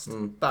first,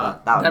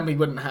 but then we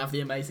wouldn't have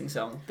the amazing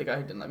song, The Guy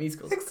Who Didn't Like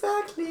Musicals.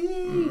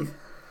 Exactly.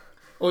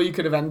 Or you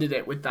could have ended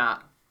it with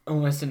that,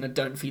 almost in a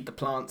Don't Feed the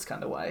Plants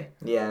kind of way.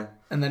 Yeah.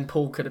 And then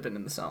Paul could have been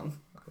in the song.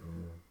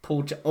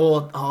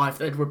 If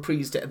they'd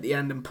reprised it at the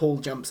end and Paul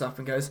jumps up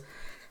and goes,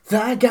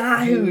 "The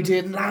guy who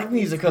didn't like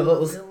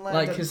musicals."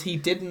 Like, because he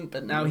didn't,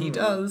 but now he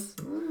does.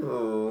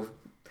 Ooh.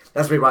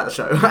 Let's rewrite the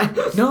show, right?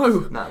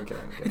 No! No, I'm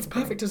kidding. It's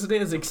perfect as it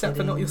is, except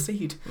for not your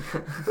seed.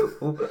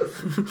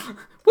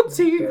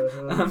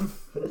 Whoopsie!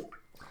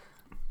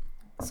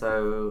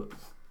 So...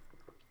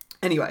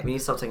 Anyway. We need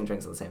to stop taking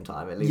drinks at the same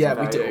time. It leads we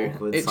very do.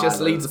 Awkward it silence.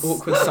 just leads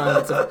awkward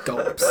silence of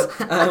gulps.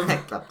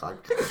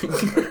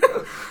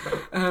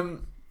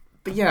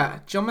 But yeah,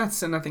 John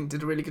Matheson, I think,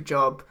 did a really good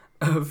job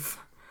of,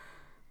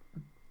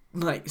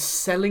 like,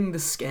 selling the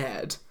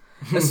scared.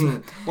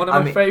 One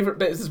of my favourite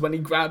bits is when he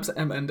grabs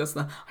Emma and does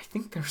the, "I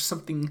think there's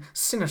something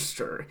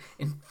sinister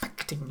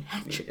infecting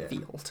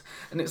Hatchetfield."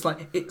 And it's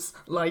like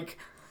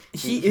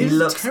he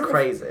looks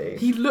crazy.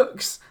 He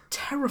looks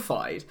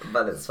terrified.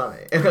 But it's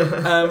funny.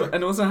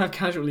 And also how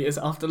casual he is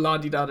after La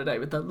Di Da Da Day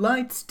with the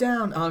lights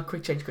down.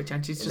 Quick change.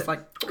 He's just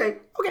like, okay.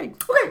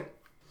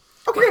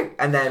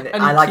 And then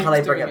I like how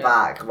they bring it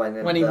back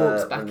when he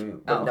walks back.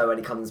 When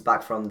he comes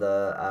back from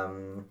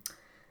the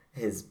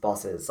his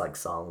boss's like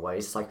song where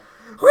he's just like,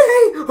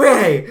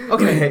 wait,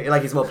 okay,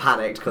 like he's more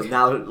panicked because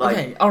now like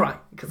okay, all right,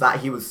 because that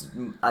he was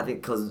I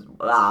think because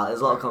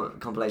there's a lot of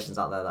compilations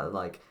out there that are,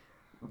 like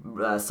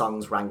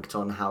songs ranked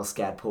on how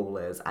scared Paul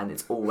is, and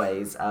it's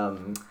always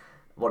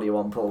 "What Do You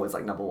Want, Paul" is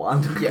like number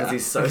one because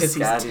he's so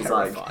scared. He's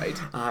like,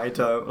 "I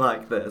don't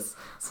like this,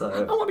 so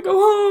I want to go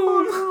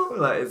home."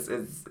 Like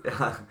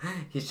I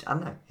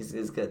don't know.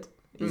 He's good.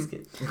 He's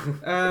good.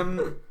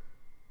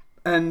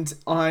 And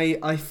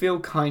I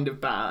feel kind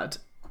of bad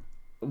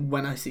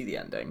when I see the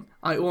ending.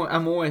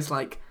 I'm always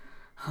like,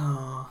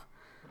 oh,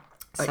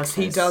 like cause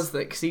he does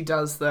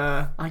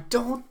the "I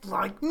don't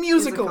like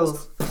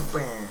musicals."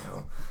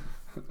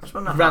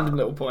 Random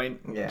little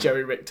point. Yeah.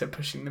 Joey Richter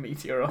pushing the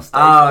meteor off stage.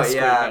 Oh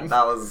yeah,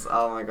 that was.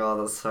 Oh my god,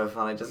 that's so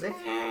funny. Just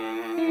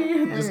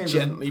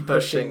gently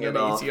pushing a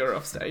meteor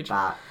off stage.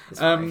 That is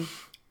funny.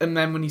 And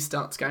then when he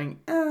starts going,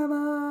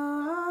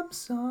 "Emma, I'm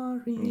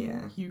sorry,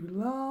 you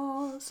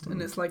lost,"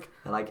 and it's like,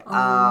 they're like,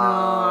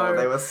 no.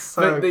 They were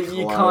so close.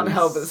 You can't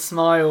help but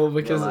smile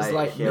because it's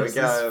like, here this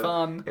is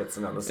fun. It's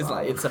another song. It's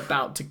like it's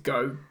about to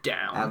go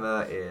down.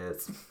 Emma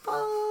is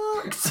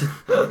fucked.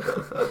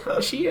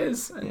 She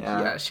is.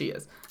 Yeah, she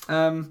is.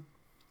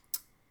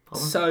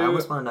 So I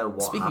almost want to know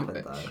what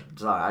happened though.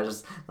 Sorry, I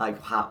just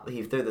like how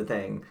he threw the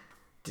thing.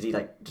 Did he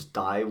like just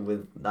die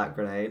with that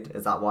grenade?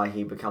 Is that why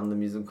he become the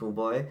musical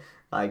boy?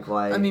 Like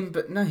why? I mean,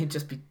 but no, he'd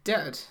just be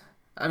dead.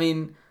 I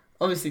mean,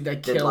 obviously they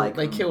kill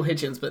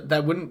Hitchens, but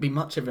there wouldn't be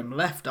much of him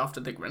left after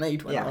the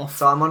grenade went off.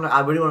 So I'm wondering.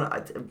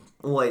 I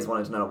always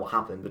wanted to know what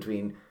happened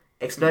between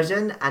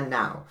explosion and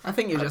now. I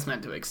think you're just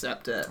meant to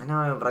accept it. I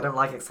know, but I don't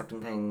like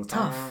accepting things.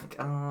 Tough.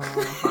 Oh,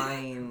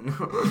 fine.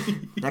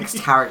 Next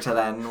character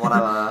then,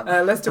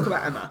 whatever. Let's talk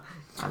about Emma.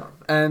 I love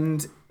it.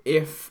 And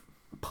if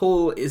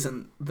Paul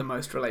isn't the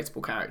most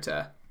relatable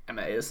character,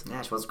 Emma is.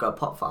 Yeah, she wants to go to a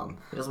pot farm.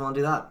 Who doesn't want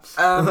to do that?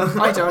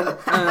 I don't.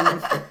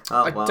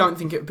 I don't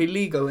think it would be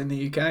legal in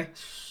the UK.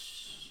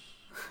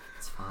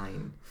 It's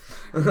fine.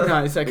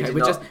 No, it's okay.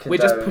 We're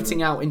just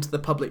putting out into the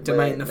public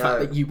domain the fact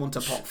that you want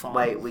a pot farm.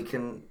 Wait, we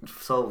can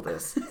solve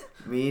this.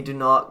 We do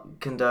not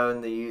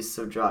condone the use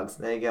of drugs.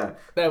 There you go.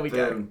 There we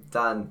go.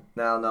 Done.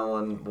 Now no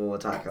one will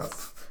attack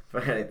us for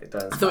anything.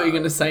 I thought you were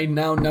going to say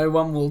now no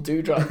one will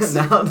do drugs.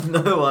 Now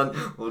no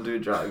one will do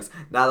drugs.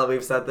 Now that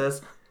we've said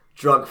this,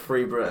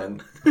 drug-free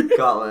Britain.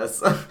 Got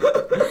this.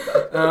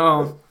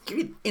 Oh,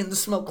 get in the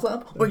smoke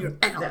club or you're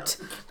out.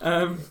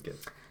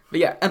 But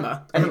yeah,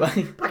 Emma.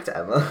 Anyway, back to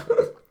Emma.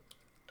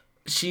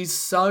 She's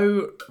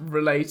so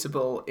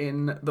relatable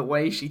in the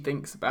way she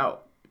thinks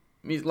about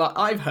Like,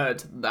 I've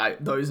heard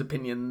those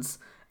opinions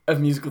of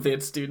musical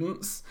theatre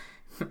students.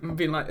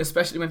 Being like,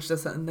 especially when she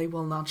does that, and they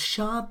will not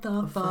shut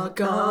the fuck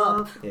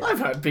up. Yeah. I've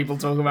heard people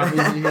talk about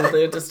musical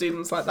theatre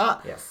students like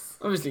that. Yes.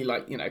 Obviously,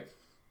 like, you know,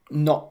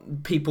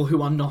 not people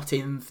who are not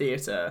in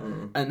theatre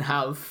and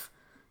have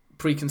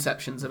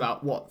preconceptions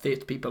about what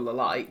theatre people are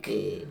like.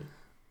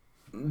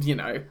 You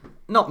know,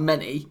 not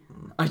many.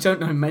 I don't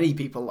know many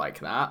people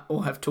like that,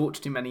 or have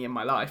talked to many in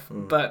my life,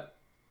 but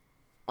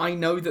I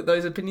know that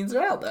those opinions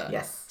are out there.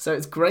 Yes. So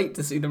it's great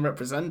to see them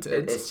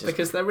represented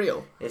because they're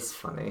real. It's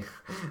funny.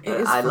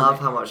 I love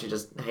how much she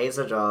just hates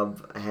her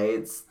job,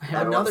 hates I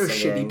have another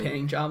shitty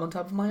paying job on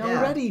top of my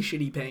already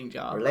shitty paying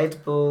job.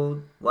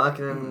 Relatable.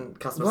 Working in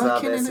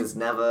customer service is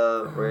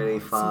never really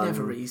fun. It's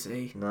never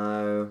easy.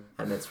 No.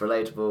 And it's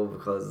relatable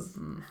because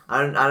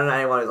I don't know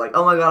anyone who's like,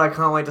 oh my god, I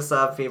can't wait to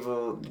serve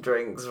people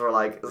drinks for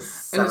like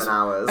 7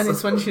 hours. And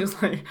it's when she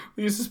was like,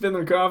 we used to spin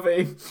the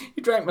coffee,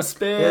 you drank my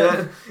spit.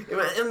 Yeah.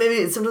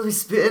 Maybe sometimes we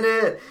spit in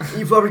it.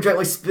 You probably drank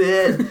my spit.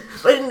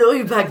 I didn't know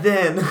you back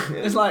then.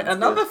 It's like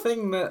another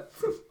thing that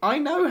I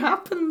know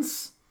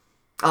happens.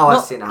 Oh,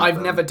 I've seen it happen.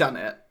 I've never done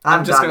it.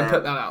 I'm just going to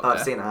put that out there.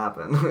 I've seen it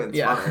happen. It's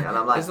funny. And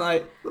I'm like... It's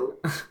like...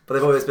 But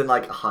they've always been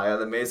like higher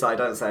than me, so I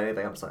don't say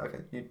anything. I'm just like,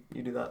 okay,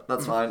 you do that.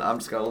 That's fine. I'm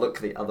just going to look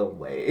the other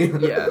way.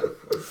 Yeah.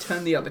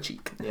 Turn the other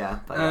cheek. Yeah.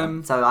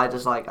 But so I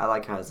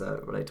like her as a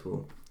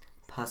relatable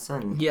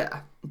person.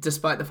 Yeah.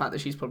 Despite the fact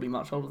that she's probably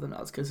much older than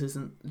us, because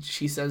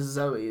she says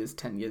Zoe is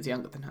 10 years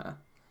younger than her.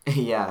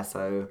 Yeah,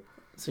 so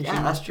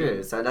yeah, that's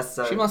true. So that's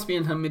she must be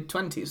in her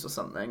mid-20s or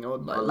something, or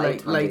like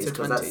late 20s, later 20s.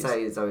 Because let's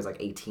say Zoe's like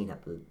 18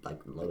 at the like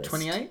lowest.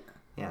 28?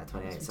 Yeah,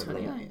 28. So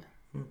 28.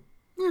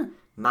 Yeah.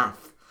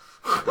 Math.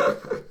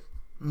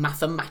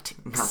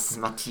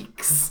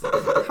 Mathematics.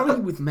 How are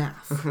you with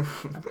math?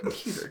 I'm a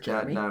computer,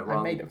 Jeremy. No, wrong,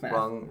 I'm made of math.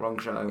 Wrong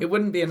show. It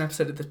wouldn't be an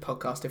episode of this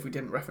podcast if we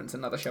didn't reference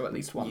another show at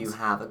least once. You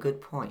have a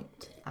good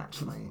point,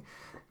 actually.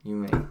 You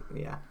may,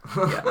 yeah.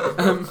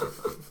 Yeah.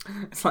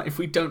 It's like, if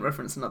we don't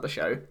reference another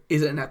show,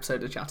 is it an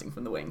episode of Chatting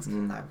from the Wings?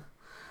 No.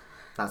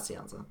 That's the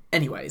answer.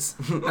 Anyways,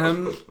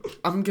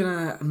 I'm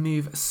gonna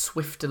move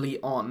swiftly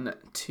on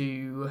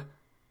to...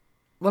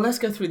 Well, let's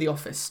go through the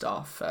office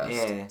staff first.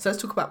 Yeah. So let's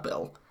talk about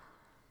Bill.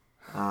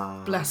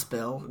 Bless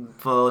Bill.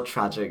 Poor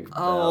tragic Bill.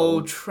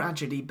 Oh,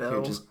 tragedy Bill.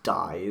 Who just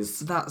dies.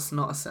 That's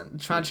not a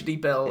sentence. Tragedy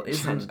Bill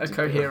isn't a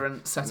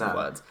coherent set of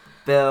words.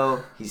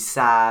 Bill, he's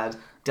sad,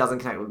 doesn't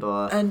connect with the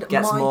door, and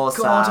gets more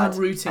sad, I'm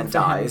rooting and for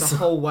dies. him the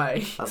whole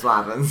way. That's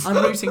what happens. I'm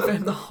rooting for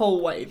him the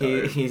whole way,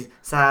 though. He's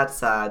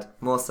sad,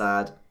 more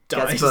sad,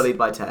 dies. Gets bullied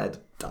by Ted,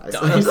 dies.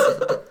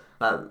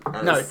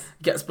 No,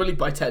 gets bullied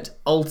by Ted,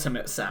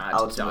 ultimate sad,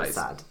 dies.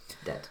 Sad,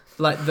 dead.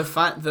 Like, the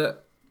fact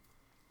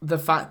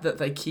that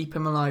they keep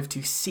him alive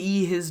to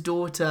see his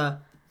daughter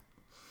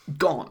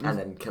gone, and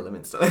then kill him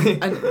instantly.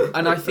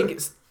 and I think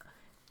it's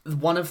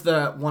one of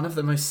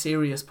the most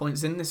serious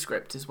points in this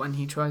script is when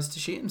he tries to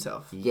shoot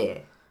himself. Yeah.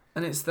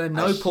 And it's the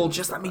no, Paul,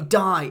 just let me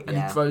die, and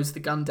he throws the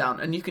gun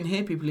down, and you can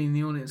hear people in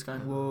the audience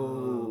going,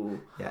 "Whoa!"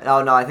 Yeah.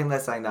 Oh no, I think they're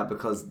saying that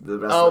because the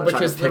rest of them are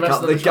trying to pick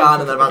up the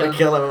gun and they're about to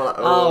kill him. Like,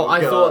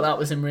 I thought that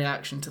was in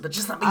reaction to the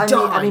just let me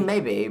die. I mean,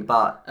 maybe,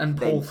 but and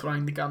Paul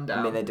throwing the gun down.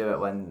 I mean, they do it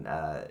when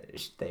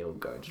they all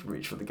go and just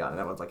reach for the gun, and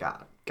everyone's like,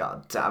 "Ah,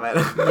 god damn it!"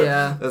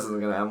 Yeah, this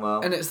isn't gonna end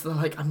well. And it's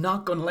like, I'm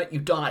not gonna let you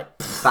die.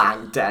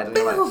 Bang, dead, and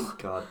you're like,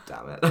 god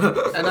damn it.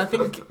 And I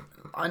think,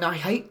 and I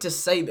hate to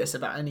say this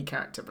about any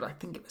character, but I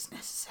think it was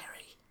necessary.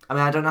 I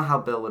mean, I don't know how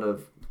Bill would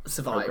have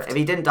survived. If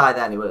he didn't die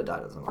then, he would have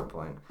died at some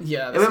point.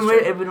 Yeah, it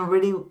would have been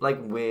really like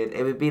weird.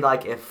 It would be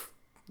like if,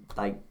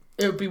 like,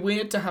 it would be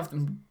weird to have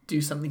them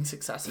do something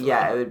successful.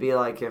 Yeah, it would be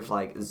like if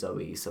like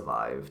Zoe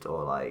survived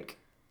or like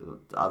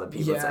other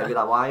people. Yeah. It'd be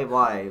like, why?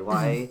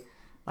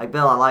 Like,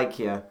 Bill, I like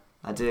you,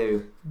 I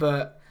do.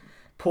 But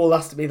Paul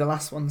has to be the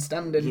last one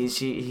standing.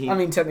 I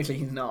mean, technically,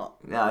 he's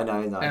not. No,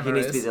 he's not. He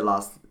needs to be the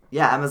last.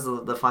 Yeah, Emma's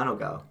the final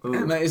girl. Ooh.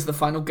 Emma is the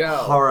final girl.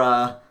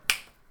 Horror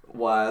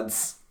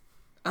words.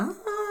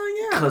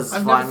 Oh, yeah.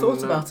 I've never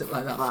thought about it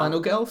like that. Final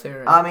girl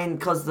theory. I mean,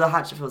 because the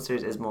Hatchetfield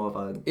series is more of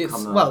a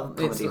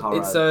comedy horror.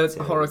 It's a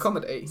series. Horror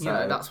comedy.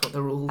 So, that's what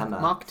they're all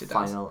marketed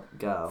final as.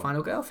 Girl.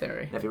 Final girl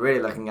theory. And if you're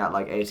really looking at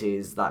like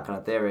 80s, that kind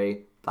of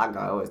theory, that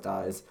guy always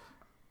dies.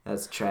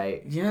 That's a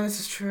trait. Yeah, this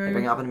is true. They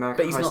bring it up in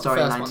American Horror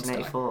Story in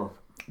 1984.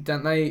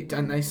 Don't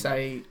they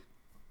say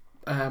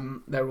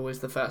they're always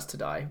the first to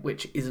die,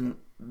 which isn't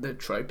the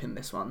trope in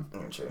this one.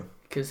 True.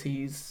 Because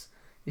he's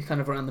kind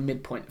of around the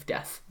midpoint of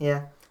death.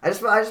 Yeah. I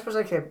just wish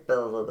I could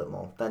Bill a little bit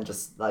more than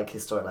just like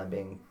his storyline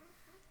being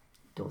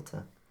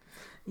daughter.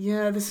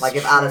 Yeah, this is like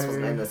if true. Alice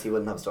wasn't in this, he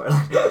wouldn't have a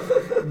storyline.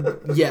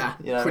 Yeah,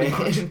 you know pretty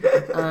much.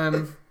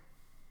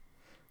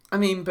 I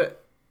mean,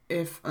 but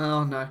if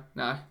no,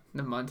 never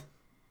mind.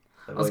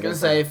 I was going to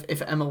say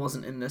if Emma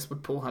wasn't in this,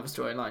 would Paul have a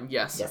storyline?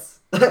 Yes.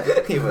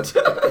 He would,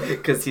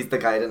 because he's the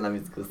guy who didn't have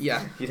musicals.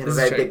 Yeah, he'd have a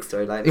very big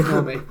storyline.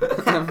 Ignore me.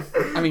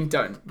 I mean,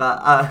 don't.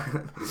 But I'll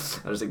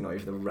just ignore you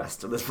for the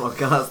rest of this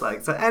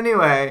podcast. So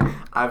anyway,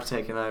 I've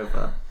taken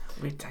over.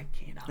 We're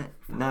taking it.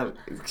 No,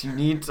 you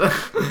need to.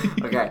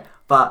 Okay,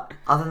 but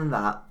other than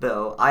that,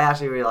 Bill, I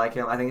actually really like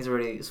him. I think he's a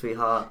really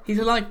sweetheart. He's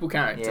a likable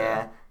character.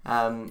 Yeah.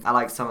 I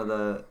like some of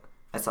the.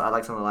 I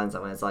like some of the lines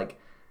that when it's like,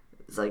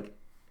 when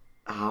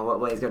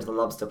he's going to the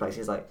lobster place,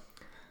 he's like,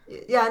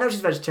 yeah, I know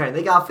she's vegetarian.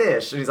 They got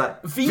fish, and he's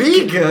like,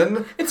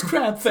 vegan? It's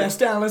crab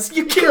fest, Alice.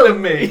 You're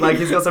killing me. Like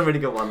he's got some really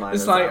good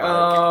one-liners. It's like,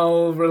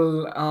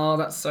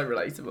 that's so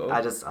relatable.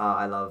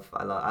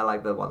 I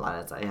like the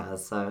one-liners that he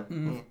has. So.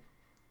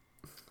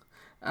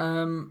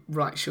 Yeah.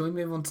 Right, shall we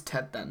move on to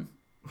Ted then?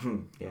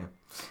 Yeah.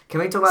 Can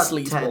we talk about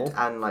Sleazeball. Ted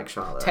and like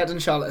Charlotte? Ted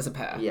and Charlotte as a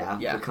pair. Yeah.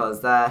 Yeah.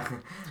 Because I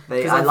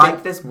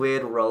like this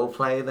weird role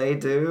play they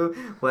do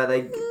where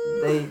they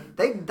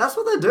that's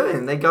what they're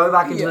doing. They go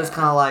back into this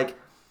kind of like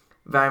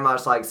very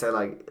much like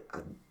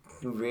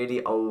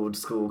really old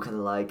school kind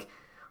of like,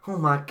 oh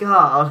my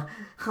god,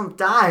 I'm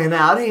dying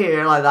out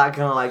here, like that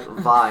kind of like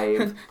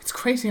vibe. It's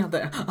crazy out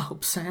there. I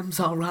hope Sam's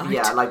alright.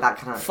 Yeah, like that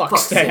kind of fuck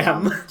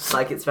Sam.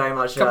 Like it's very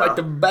much come back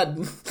to bed.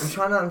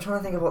 I'm trying to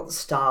think of what the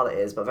style it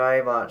is, but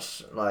very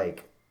much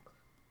like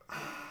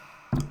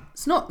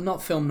it's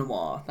not film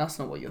noir. That's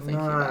not what you're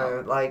thinking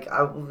about. Like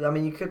I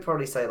mean, you could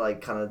probably say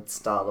like kind of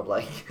style of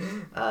like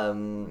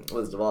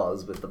Wizard of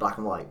Oz with the black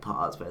and white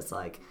parts, but it's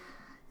like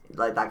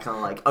that kind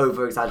of like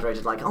over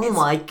exaggerated, like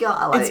my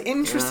god. Like, it's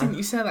interesting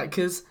you say that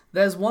because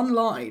there's one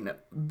line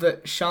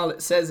that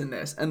Charlotte says in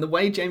this, and the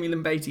way Jamie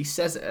Lynn Beatty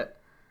says it,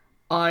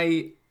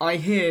 I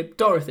hear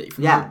Dorothy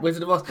from the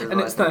Wizard of Oz, and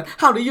it's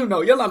how do you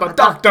know you're not a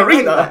doctor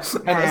either? And it's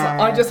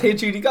I just hear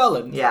Judy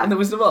Garland in the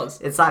Wizard of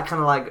Oz. It's that kind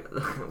of like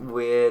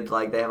weird,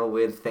 like they have a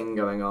weird thing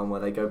going on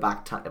where they go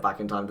back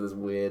in time to this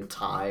weird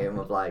time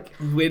of like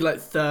weird like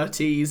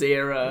 30s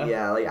era.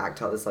 Yeah, like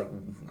act out this like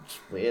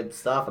weird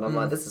stuff, and I'm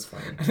like, this is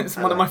funny. And it's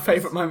one of my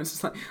favourite moments.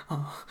 It's like,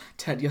 oh,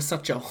 Ted, you're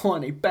such a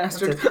horny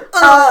bastard.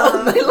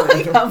 Oh, they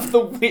like have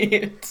the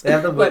weird,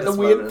 like the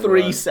weird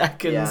 3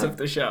 seconds of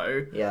the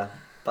show. Yeah.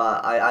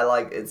 But I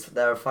like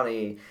they're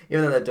funny,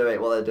 even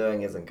though what they're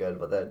doing isn't good,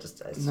 but they're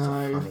just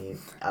funny.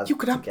 You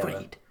could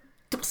upgrade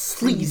to a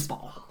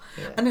sleazeball,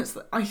 and it's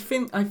I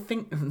think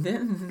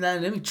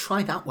let me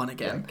try that one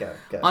again. Yeah,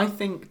 go. I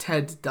think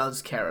Ted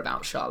does care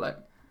about Charlotte,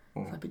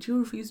 but you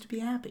refuse to be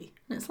happy,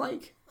 and it's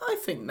like I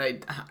think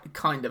they'd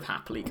kind of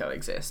happily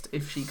coexist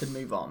if she could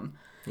move on.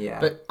 Yeah,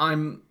 but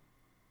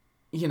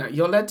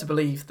you're led to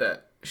believe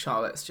that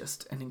Charlotte's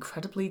just an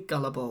incredibly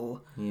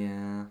gullible.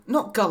 Yeah.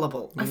 Not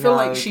gullible. I feel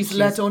like she's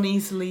led on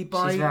easily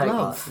by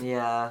love.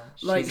 Yeah.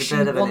 Like she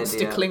wants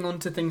to cling on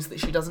to things that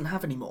she doesn't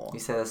have anymore.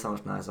 You say that so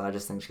much nicer. I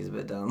just think she's a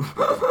bit dumb.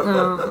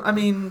 I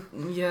mean,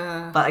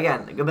 yeah. But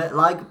again, a bit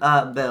like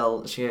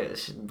Bill, she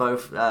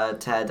both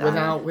Ted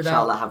and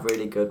Charlotte have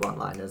really good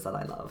one-liners that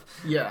I love.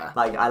 Yeah.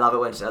 Like I love it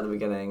when she's at the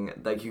beginning.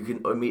 Like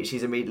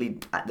she's immediately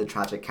at the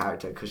tragic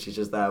character because she's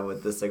just there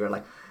with the cigarette.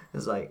 Like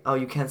it's like, oh,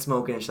 you can't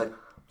smoke it, and she's like,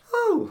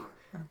 oh.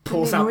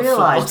 Pulls out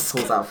flask.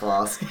 Pulls out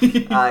flask.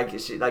 She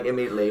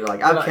immediately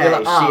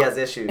okay, she has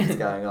issues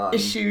going on.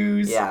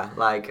 Issues. Yeah,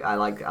 like I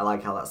like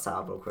how that's set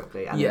up real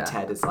quickly. And then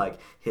Ted is like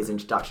his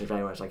introduction is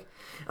very much like,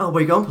 oh,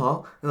 where you going,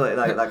 Paul? Like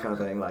that kind of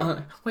thing. Like,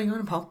 where you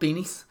going, Paul?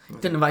 Beanies.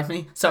 Didn't invite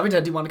me. Sorry,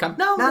 Dad. Do you want to come?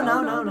 No.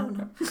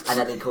 And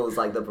then he calls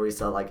like the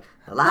barista like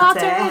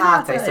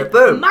latte. So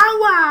boom,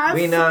 my wife.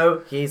 We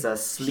know he's a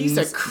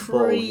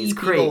sleazeball. He's a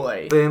creepy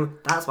boy. Boom.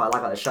 That's why I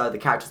like the show. The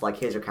characters like,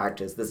 here's your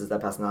characters. This is their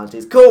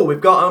personalities. Cool. We've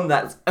got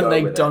them. And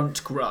they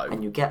don't grow.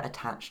 And you get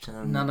attached to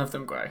them. None of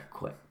them grow.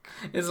 Quick.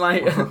 It's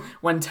like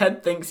when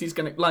Ted thinks he's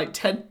gonna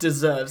Ted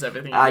deserves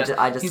everything.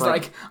 He's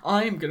like,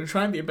 I'm gonna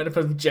try and be a better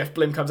person. Jeff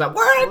Blim comes out,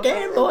 we're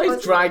again,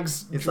 boys.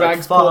 Drags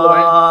Paul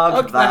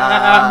away. Fuck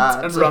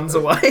that, and runs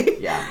away.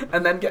 Yeah,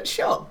 and then gets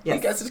shot. Yes.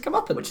 He gets his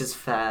comeuppance, which is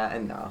fair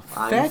enough.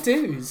 Fair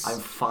dues. I'm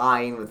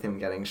fine with him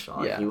getting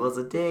shot. Yeah. He was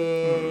a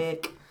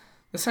dick.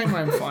 The same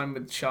way I'm fine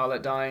with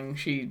Charlotte dying.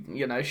 She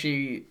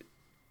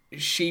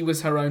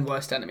was her own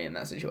worst enemy in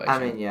that situation. I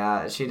mean,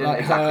 yeah, she didn't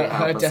exactly help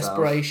herself. Her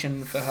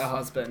desperation for her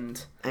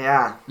husband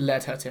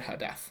led her to her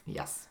death.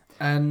 Yes.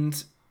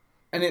 And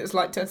it's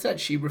like Ted said,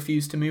 she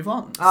refused to move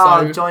on.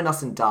 Oh, so, Join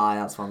Us and Die,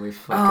 that's one we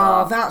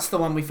forgot. Oh, that's the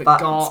one we forgot.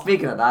 But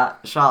speaking of that,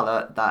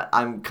 Charlotte,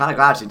 I'm kind of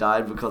glad she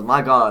died because,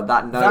 my God,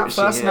 that note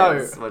she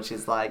hits, where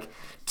she's like,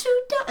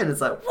 and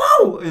it's like,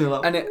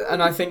 whoa!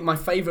 And I think my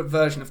favourite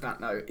version of that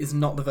note is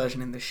not the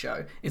version in this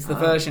show. It's the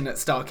version at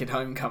Starkid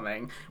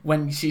Homecoming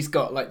when she's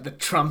got like the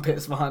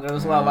trumpets behind her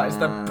as well. Like it's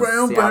the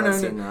brown,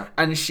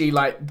 and she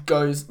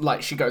goes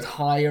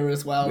higher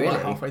as well. Really?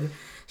 Like halfway through.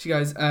 She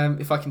goes,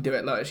 if I can do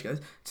it lower, she goes,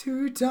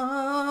 to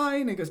die,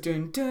 and it goes,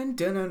 dun, dun,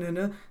 dun, dun,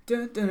 dun,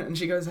 dun, dun, and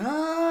she goes,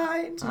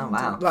 hi. Oh,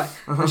 wow.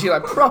 And she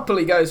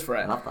properly goes for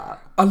it. I love that.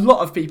 A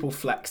lot of people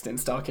flexed in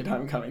Starkid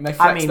Homecoming. They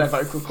flexed their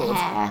vocal cords.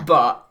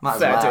 But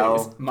fair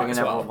dues. Might as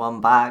well. One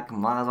back,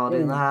 might as well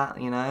do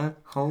that, you know?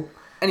 Cool.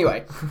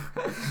 Anyway.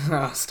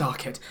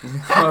 Starkid.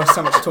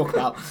 So much to talk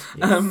about.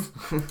 Yes.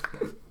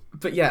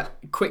 But yeah,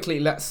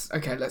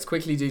 let's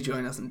quickly do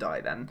Join Us and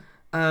Die then.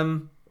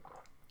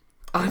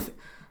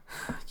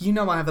 You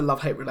know I have a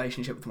love-hate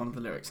relationship with one of the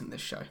lyrics in this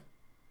show.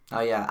 Oh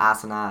yeah,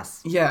 ass and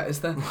ass. Yeah,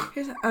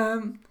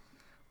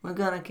 We're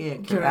gonna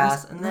kick your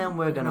ass, and then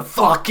we're gonna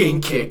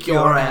fucking kick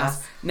your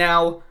ass.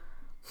 Now,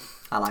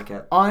 I like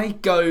it. I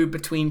go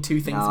between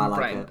two things in my like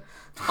brain. it.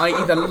 I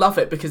either love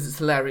it because it's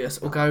hilarious,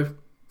 or go,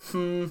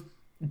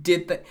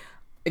 did they...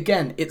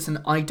 Again, it's an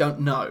I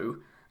don't know.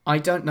 I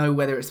don't know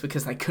whether it's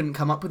because they couldn't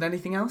come up with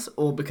anything else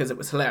or because it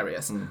was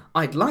hilarious.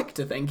 I'd like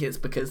to think it's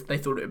because they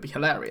thought it would be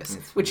hilarious,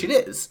 which it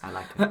is. I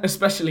like it.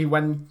 Especially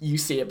when you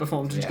see it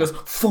performed and she goes,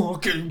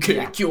 fucking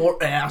kick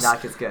your ass.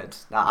 Like, it's good.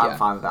 No, I'm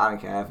fine with it. I don't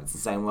care if it's the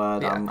same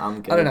word. Yeah.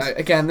 I'm good. I don't know.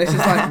 Again, this is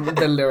like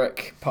the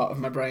lyric part of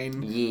my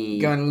brain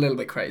Yeah. going a little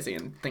bit crazy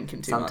and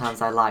thinking too much.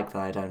 Sometimes I like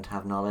that I don't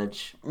have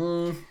knowledge.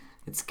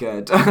 It's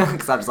good.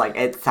 Because I'm just like,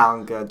 it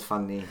sounds good,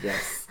 funny,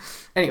 yes.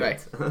 Anyway,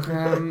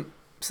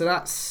 so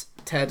that's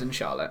Ted and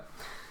Charlotte.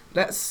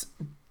 Let's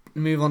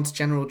move on to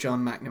General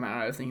John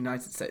McNamara of the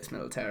United States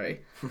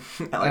Military.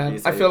 I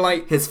feel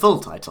like... His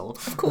full title.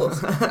 Of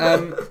course.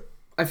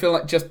 I feel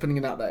like just putting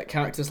it out there,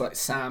 characters like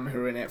Sam who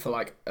are in it for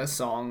like a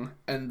song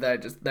and they're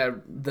just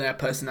their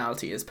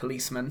personality is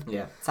policeman.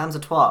 Yeah. Sam's a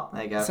twat.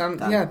 There you go. Sam,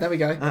 Done. yeah, there we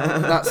go.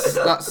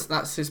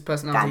 That's his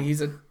personality.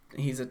 Done.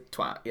 He's a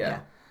twat, yeah.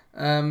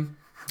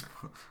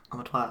 I'm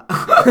a twat.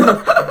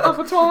 I'm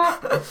a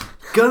twat.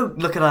 Go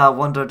look at our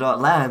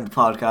Wonder.land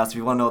podcast if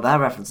you want to know where that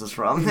reference is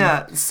from.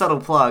 Yeah,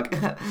 subtle plug.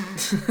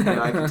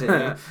 Anyway,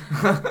 continue.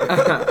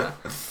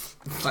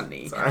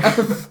 Funny. Sorry. I'm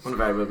in a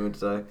very good mood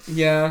today.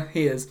 Yeah,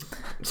 he is.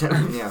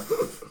 Yeah.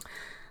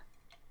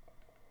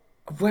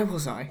 Where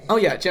was I? Oh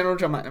yeah, General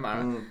John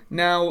McNamara.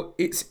 Now,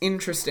 it's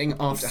interesting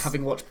after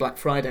having watched Black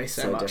Friday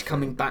so much, different.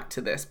 coming back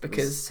to this,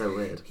 because It's so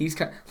weird. he's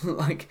kind of,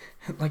 like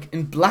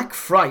in Black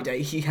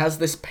Friday, he has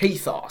this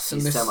pathos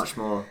and He's this so much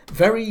more.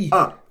 very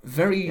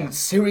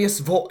serious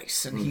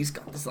voice, and he's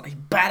got this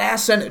like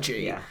badass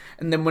energy. Yeah.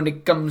 And then when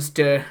it comes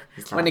to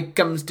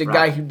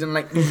guy who doesn't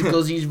like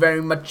musicals, he's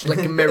very much like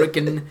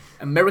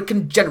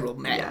American general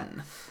man.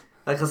 Yeah.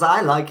 Because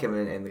I like him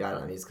in the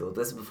Guideline Musical.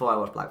 This is before I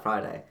watched Black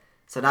Friday.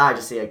 So now I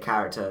just see a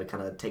character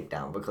kind of take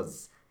down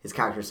because his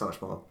character is so much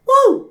more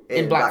woo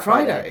in Black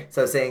Friday.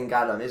 So seeing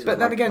Guideline Musical. But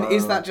then again,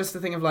 is that just the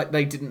thing of like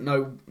they didn't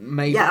know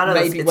maybe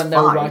it's when they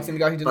were fine. writing the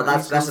guy who didn't But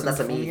like that's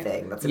a me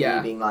thing. That's a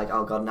me being like,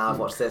 oh god, now I've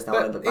watched this, now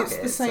I But look back it's at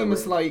it. the same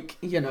as like,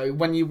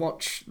 when you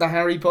watch the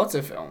Harry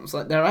Potter films,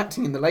 like their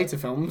acting in the later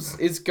films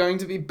is going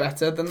to be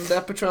better than their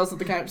portrayals of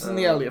the characters in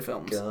the earlier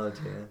films. God,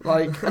 yeah.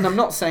 Like, and I'm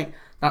not saying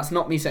that's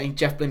not me saying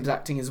Jeff Blim's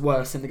acting is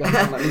worse in the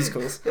Guideline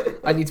Musicals.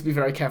 I need to be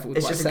very careful with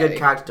It's what just I a say. good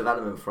character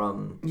development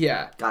from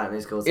Guideline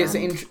Musicals. It's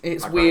and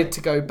it's Black weird Friday.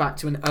 to go back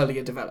to an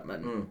earlier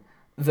development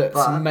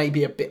that's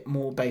maybe a bit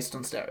more based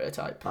on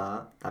stereotype.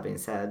 But that being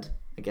said,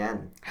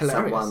 again,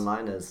 Hilarious. some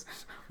one-liners.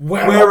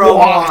 We're a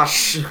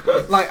wash.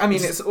 Like, I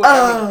mean, it's.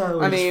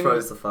 I mean,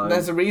 froze the phone.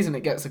 there's a reason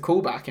it gets a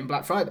callback in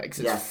Black Friday because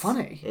it's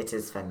funny. It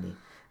is funny,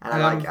 and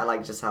I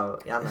like just how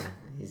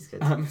he's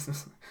good.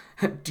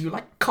 Do you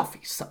like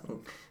coffee, son?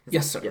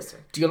 Yes, sir. Yes, sir.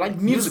 Do you like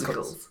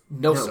musicals?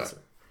 No, sir.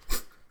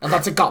 And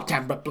that's a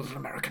goddamn blooded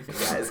American.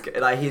 Yeah, it's good.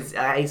 Like he's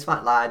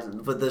fat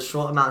lad. With the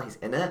short amount he's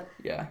in it,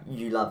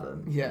 you love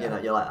him. Yeah.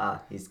 You're like,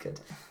 he's good.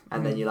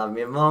 And then you love him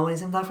even more when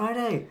he's in Black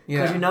Friday.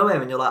 Yeah. Because you know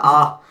him and you're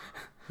like,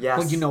 yes.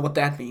 Well, you know what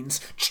that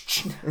means.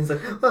 It's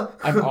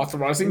like, I'm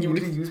authorizing you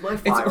to use my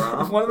It's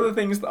firearm. one of the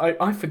things that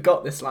I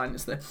forgot this line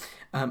is the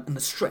and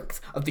the strength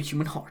of the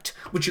human heart.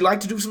 Would you like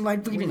to do some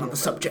light reading on the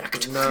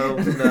subject? No,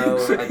 I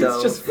don't.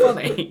 It's just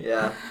funny.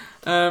 Yeah.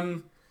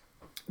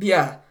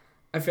 Yeah,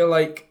 I feel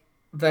like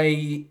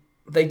they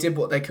did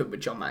what they could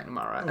with John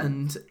McNamara,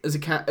 and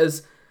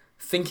as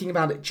thinking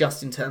about it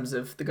just in terms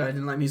of the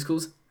Guideline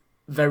Musicals,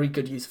 very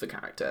good use for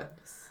character.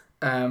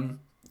 Kind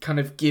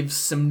of gives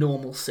some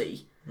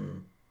normalcy,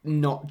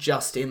 not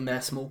just in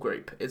their small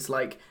group. It's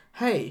like,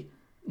 hey,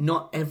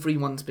 not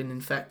everyone's been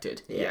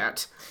infected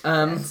yet.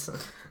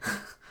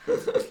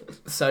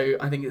 So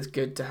I think it's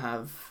good to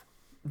have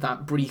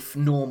that brief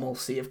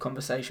normalcy of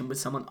conversation with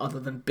someone other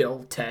than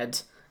Bill,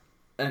 Ted,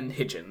 and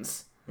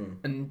Higgins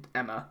and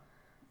Emma.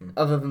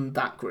 Other than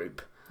that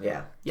group.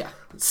 Yeah. Yeah.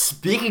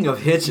 Speaking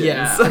of Higgins.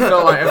 Yeah,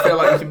 I feel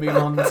like we can move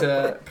on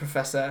to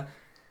Professor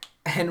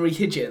Henry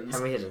Higgins.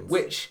 Henry Higgins.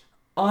 Which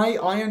I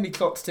only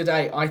clocked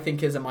today, I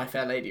think is a My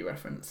Fair Lady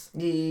reference.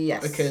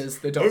 Yes. Because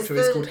the Doctor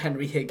is called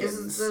Henry Higgins.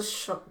 Is the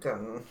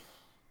shotgun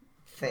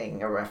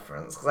thing a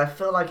reference? Because I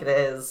feel like it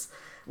is.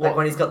 Like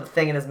when he's got the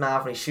thing in his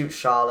mouth and he shoots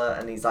Charlotte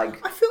and he's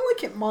like... I feel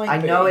like it might be. I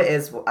know it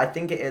is. I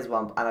think it is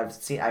one. And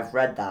I've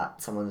read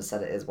that. Someone has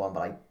said it is one,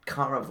 but I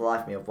can't remember for the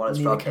life of me of what it's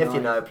from. If you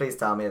know, please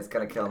tell me. It's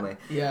going to kill me.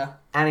 Yeah.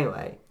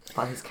 Anyway,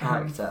 by his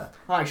character.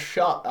 I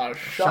shot a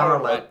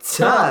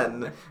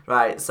Charlatan.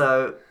 Right,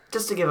 so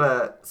just to give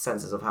a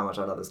sense of how much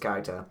I love this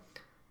character.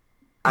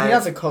 He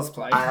has a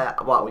cosplay.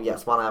 Well,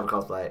 yes, one, I have a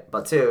cosplay.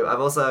 But two,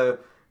 I've also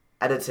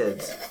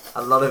edited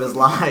a lot of his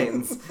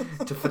lines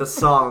to fit a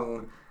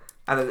song.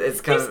 And it's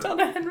kind He's done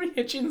a Henry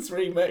Higgins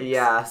remix.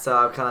 Yeah, so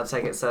I've kind of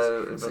taken it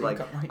so like,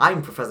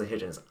 I'm Professor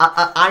Higgins.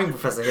 I'm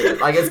Professor Higgins.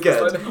 Like, it's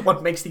good. Like,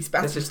 what makes these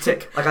bastards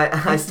tick? Like,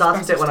 I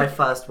started it when I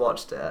first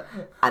watched it,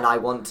 and I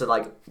want to,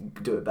 like,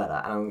 do it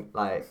better. And I'm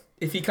like,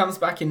 if he comes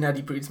back in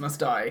Nerdy Prudes Must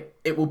Die,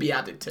 it will be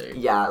added to.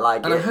 Yeah,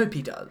 like... And I hope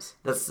he does.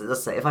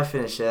 Let's say, if I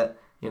finish it,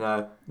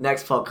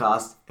 next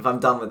podcast, if I'm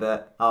done with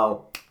it,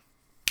 I'll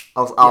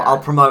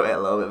promote it a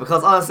little bit,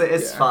 because honestly,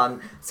 it's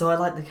fun. So I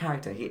like the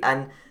character.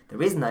 And the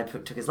reason I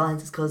took his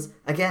lines is because,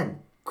 again,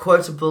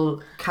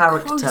 quotable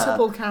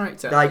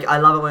character. Like, I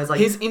love it when it's like...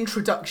 His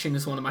introduction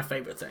is one of my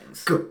favourite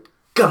things. Good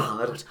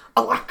God.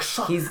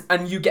 Alexa!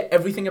 And you get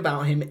everything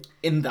about him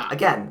in that.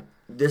 Again,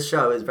 this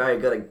show is very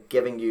good at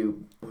giving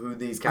you who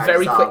these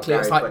characters very quickly.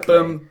 It's like,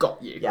 boom,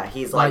 got you. Yeah,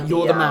 he's like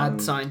you're the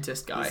mad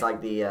scientist guy. He's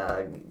like the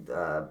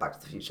Back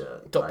to the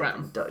Future. Doc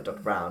Brown. Dr.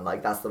 Brown.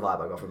 Like, that's the vibe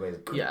I got from him.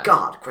 Good Yeah.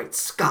 God, great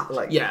Scott.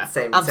 Like,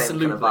 same kind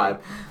of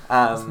vibe.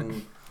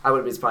 I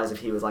wouldn't be surprised if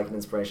he was like an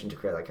inspiration to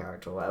create that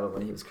character or whatever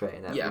when he was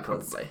creating it. Yeah,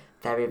 because probably.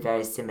 Very,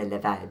 very similar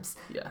vibes.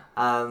 Yeah.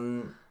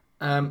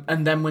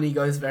 And then when he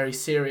goes very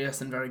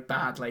serious and very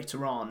bad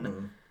later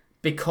on,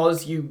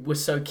 because you were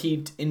so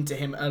keyed into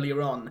him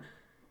earlier on,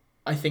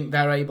 I think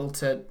they're able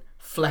to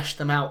flesh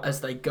them out as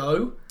they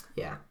go.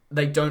 Yeah.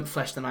 They don't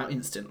flesh them out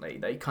instantly.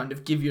 They kind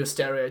of give you a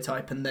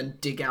stereotype and then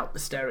dig out the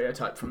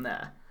stereotype from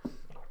there.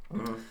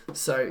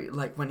 So,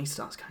 like, when he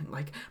starts going,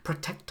 like,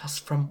 protect us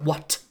from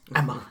what,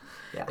 Emma?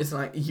 Yeah. It's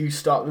like, you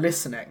start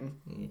listening.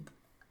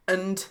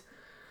 And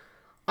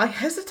I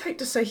hesitate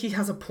to say he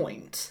has a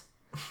point.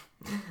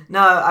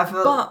 No, I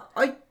feel... But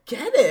I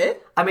get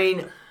it. I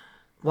mean,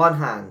 one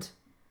hand,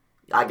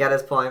 I get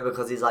his point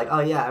because he's like, oh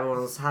yeah,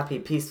 everyone's happy,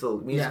 peaceful,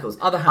 musicals.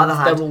 Yeah. Other hand,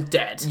 they're all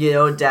dead.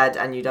 You're dead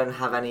and you don't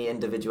have any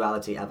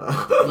individuality ever.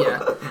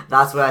 Yeah.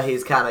 That's where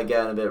he's kind of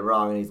going a bit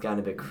wrong and he's going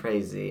a bit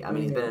crazy. I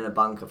mean, he's been in a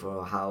bunker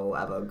for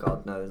however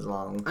God knows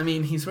long. I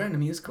mean, he's written a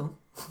musical.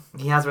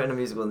 He has written a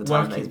musical in the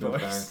time that he's been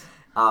preparing.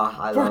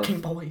 I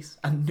Working love Boys,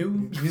 a new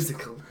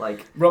musical.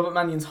 Like, Robert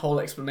Mannion's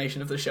whole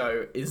explanation of the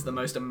show is the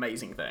most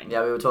amazing thing.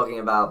 Yeah, we were talking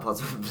about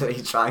possibly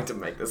trying to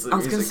make this a musical. I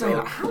was going to say,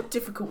 like, how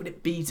difficult would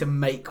it be to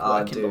make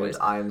Working Boys?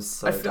 I am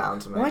so down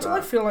to make Why that. do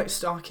I feel like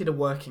StarKid are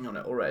working on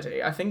it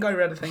already? I think I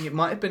read a thing, it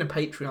might have been a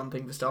Patreon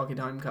thing for StarKid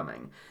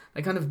Homecoming.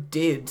 They kind of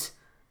did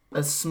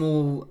a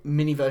small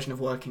mini version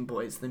of Working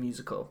Boys, the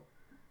musical.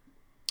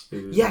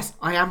 Ooh. Yes,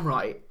 I am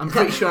right. I'm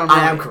pretty sure I'm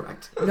right. I am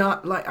correct.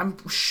 No, like, I'm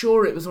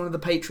sure it was one of the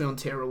Patreon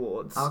tier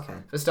awards. Okay.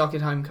 For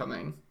StarKid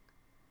Homecoming.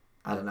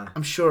 I don't know.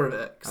 I'm sure of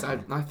it, because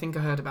Okay. I think I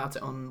heard about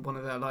it on one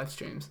of their live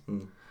streams.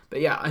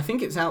 But yeah, I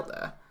think it's out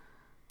there.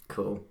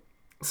 Cool.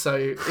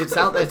 So, it's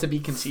out there to be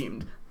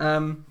consumed. I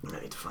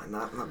need to find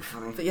that. That'd be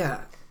funny. But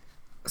yeah,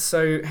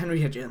 so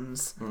Henry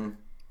Higgins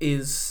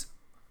is...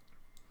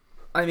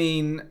 I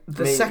mean,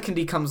 second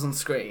he comes on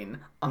screen,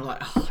 I'm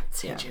like, oh,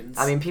 it's Higgins.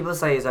 I mean, people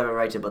say he's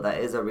overrated, but there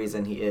is a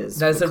reason he is.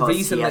 There's a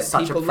reason he that has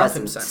such people a love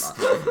him presence.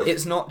 so much.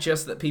 It's not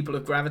just that people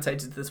have gravitated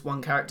to this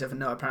one character for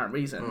no apparent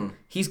reason.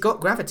 He's got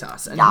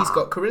gravitas, and he's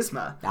got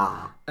charisma.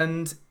 Yeah.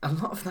 And a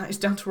lot of that is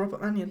down to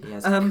Robert Mannion. He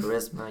has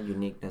charisma,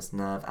 uniqueness,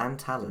 nerve, and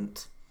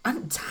talent.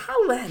 And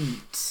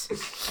talent!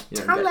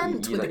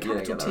 Talent with a capital You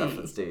don't get that T.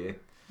 reference, do you?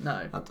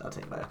 No. I'll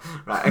take that.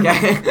 Right,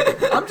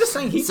 okay. I'm just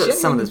saying he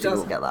genuinely some of those does.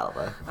 people get that,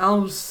 though.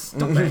 Oh,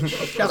 stop it.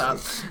 Shut up.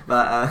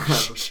 But,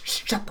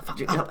 Shut the fuck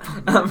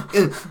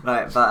up.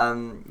 right, but,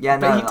 yeah,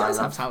 no. But he does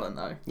have talent,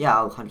 though.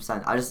 Yeah,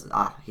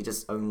 100%. He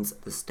just owns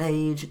the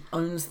stage.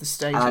 Owns the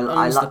stage, And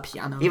owns the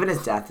piano. Even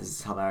his death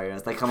is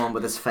hilarious. They come on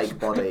with this fake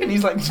body. And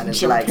he's like, and his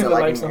jumping legs the are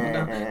like, legs up and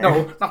down.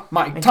 No, not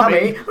my tummy.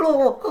 tummy.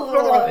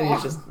 And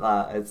he's just,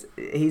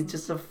 he's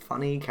just a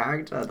funny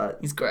character. That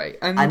He's great.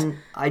 And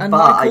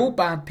like all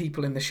bad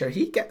people in the show,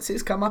 he gets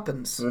his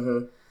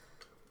comeuppance.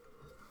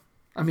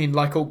 I mean,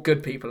 like all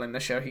good people in the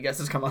show, he gets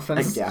his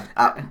comeuppance.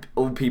 Yeah,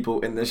 all people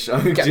in the show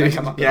get do. their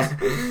comeuppance. Yeah,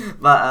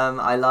 but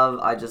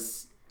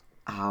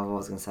what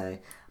was I gonna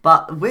say?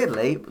 But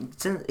weirdly,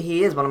 since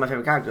he is one of my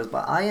favorite characters,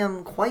 but I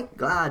am quite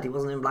glad he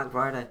wasn't in Black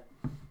Friday.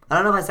 I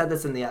don't know if I said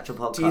this in the actual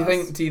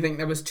podcast. Do you think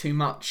there was too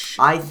much?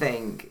 I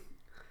think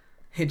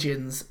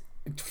Higgins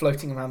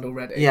floating around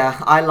already.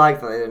 Yeah, I like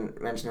that they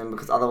didn't mention him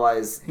because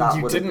otherwise that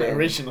you would didn't have been...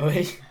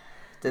 originally.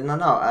 Didn't I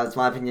not? Has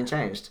my opinion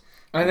changed?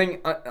 I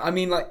think. I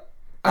mean, like.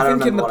 I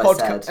think in the what I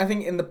podcast. said. I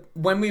think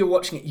when we were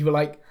watching it, you were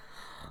like.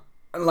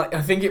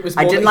 I think it was.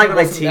 I More didn't that like he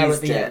when they wasn't there at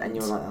teased the it, end. and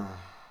you were like, oh.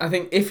 I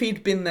think if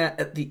he'd been there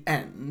at the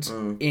end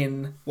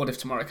in What If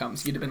Tomorrow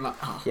Comes, you'd have been like,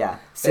 oh. Yeah.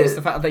 So it's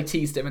the fact that they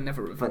teased him and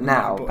never. But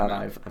now that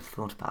I've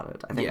thought about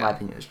it, I think my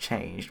opinion has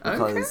changed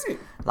because,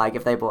 like,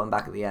 if they brought him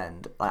back at the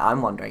end, like,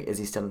 I'm wondering, is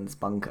he still in this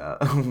bunker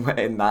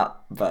in that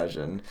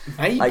version?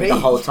 Maybe. Like the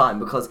whole time,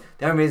 because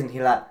the only reason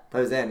he let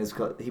those in is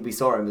because we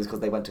saw him is because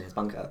they went to his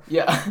bunker.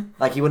 Yeah.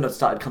 Like, he wouldn't have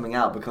started coming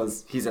out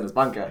because he's in his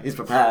bunker. He's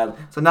prepared.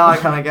 So now I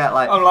kind of get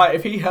like. I'm like,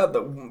 if he heard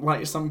that,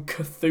 like, some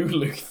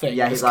Cthulhu thing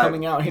was like,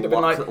 coming out, he'd have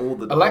been like, all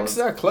the doors.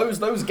 Alexa, close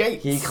those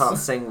gates. He can't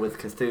sing with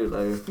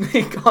Cthulhu.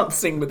 He can't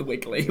sing with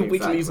Wiggly. Exactly.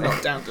 Wiggly's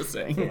not down to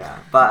sing. Yeah,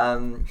 but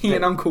he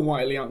and Uncle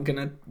Wiley aren't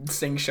gonna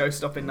sing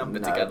Show-Stopping Number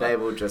together. They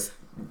will just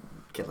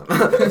kill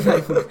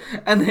him.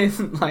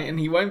 and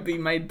he won't be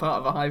made part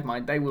of a hive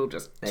mind. They will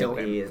just kill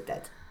him. He is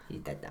dead. He's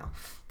dead now.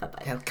 Bye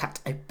bye. They'll cut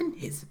open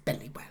his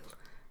belly well.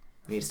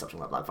 We need to stop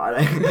talking about Black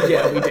Friday.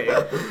 Yeah, we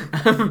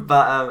do.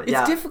 But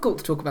It's difficult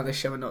to talk about this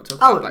show and not talk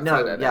about Black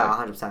Friday.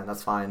 Yeah, 100%.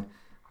 That's fine.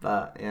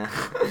 But yeah,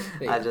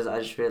 I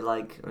just really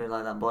like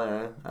that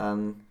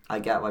boyo. I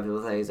get why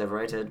people say he's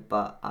overrated,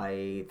 but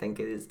I think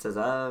it's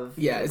deserved.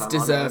 Yeah, it's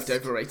deserved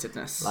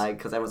overratedness. Like,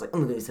 because everyone's like, oh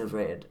my god, he's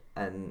overrated,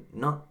 and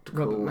not to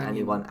call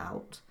anyone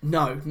out.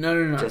 No,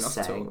 just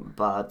not saying. at all.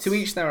 But to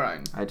each their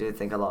own. I do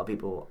think a lot of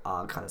people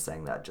are kind of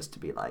saying that just to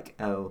be like,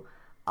 oh,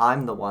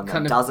 I'm the one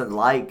that doesn't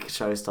like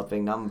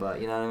show-stopping number,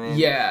 you know what I mean?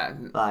 Yeah.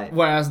 Like,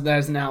 whereas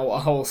there's now a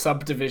whole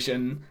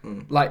subdivision,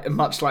 like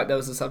much like there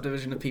was a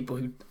subdivision of people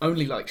who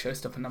only like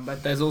show-stopping number.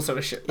 There's also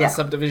a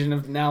subdivision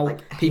of now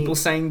like, people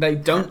saying they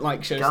don't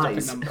like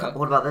show-stopping number.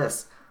 What about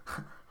this?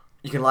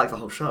 You can like the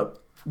whole show.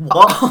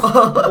 What?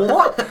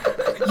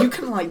 What? You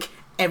can like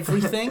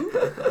everything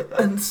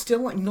and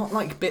still like not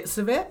like bits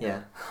of it?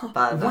 Yeah.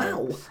 But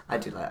wow. I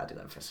do like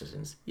Professor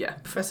Hinton's. Yeah,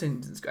 Professor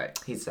Hinton's great.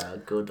 He's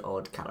a good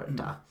odd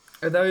character.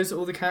 Are those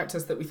all the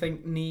characters that we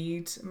think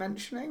need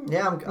mentioning?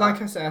 Yeah,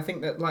 I say, I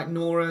think that like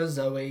Nora,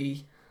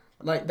 Zoe,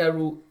 like they're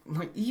all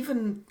like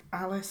even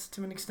Alice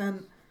to an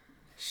extent.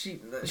 She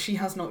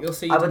has not your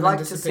seed. I would like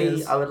to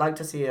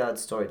see a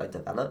story like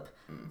develop,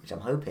 which I'm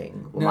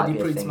hoping might be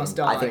a thing. Must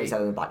die. I think we said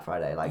it on Black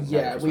Friday. Like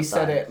we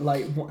said it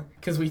like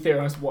because we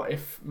theorized what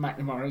if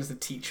McNamara is a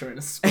teacher in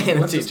a school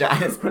and a teacher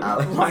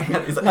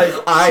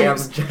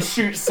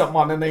shoot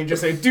someone and they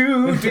just say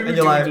do and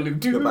you're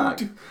like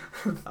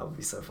that would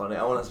be so funny.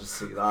 I want us to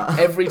see that.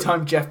 Every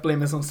time Jeff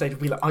Blim is on stage,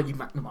 we'll be like, "Are you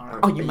McNamara?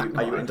 Are you McNamara?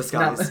 Are you in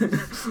disguise?"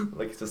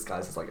 Like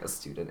disguised as like a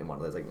student in one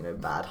of those like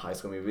bad high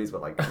school movies,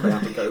 but like they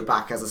have to go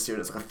back as a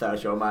student. It's like a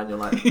 30-year-old man. You're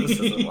like, this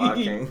isn't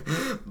working.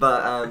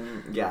 But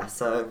yeah,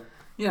 so.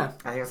 Yeah.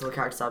 I think that's all the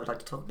characters I would like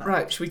to talk about.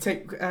 Right, should we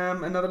take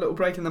another little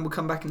break and then we'll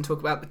come back and talk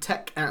about the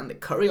tech and the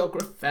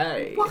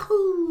choreography?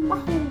 Wahoo!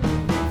 Wahoo! Do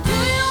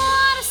you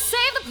want to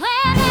save the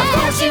planet? Of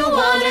course you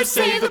want to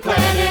save the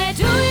planet.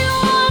 Do you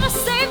want to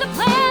save the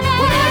planet?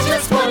 Well, there's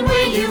just one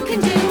way you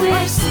can do it.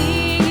 By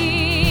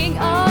singing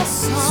a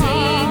song.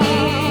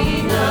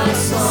 Singing a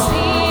song.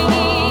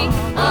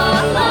 Singing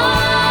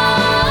along.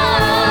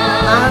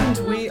 And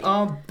we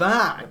are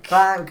back.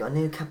 Got a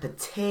new cup of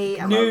tea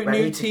and we're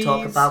ready to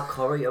talk about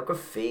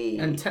choreography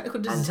and technical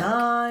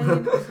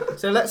design.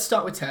 So let's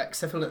start with tech.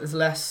 So I feel like there's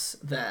less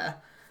there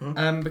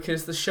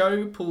because the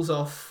show pulls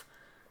off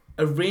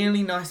a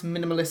really nice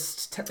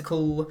minimalist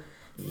technical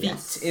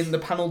feat in the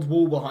panelled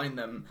wall behind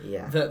them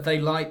that they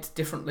light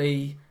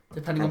differently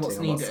depending on what's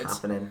needed. What's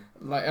happening.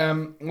 Like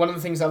one of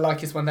the things I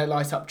like is when they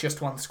light up just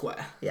one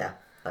square. Yeah,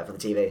 like for the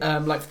TV.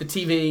 Like for the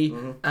TV.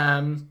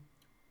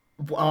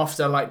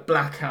 After like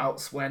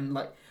blackouts, when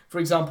like for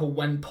example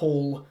when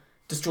Paul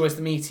destroys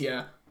the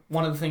meteor,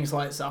 one of the things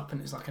lights up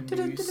and it's like a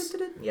news.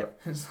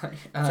 Yep. It's like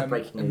it's a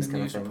breaking news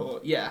kind of thing.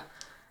 Report. Yeah.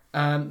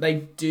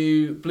 They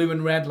do blue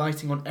and red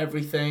lighting on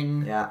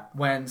everything. Yeah.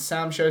 When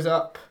Sam shows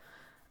up.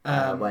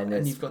 When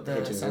and you've got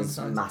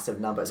the massive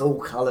number. It's all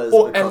colours.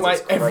 And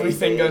like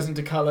everything goes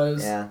into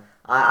colours. Yeah.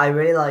 I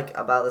really like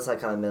about this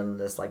like kind of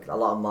minimalist, like a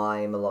lot of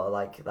mime, a lot of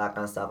like that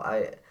kind of stuff.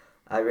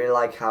 I really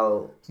like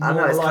how I don't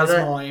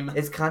know.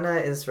 It's kind of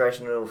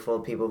inspirational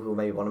for people who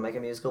maybe want to make a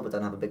musical but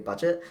don't have a big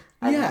budget.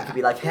 And you could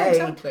be like,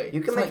 hey,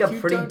 you can make a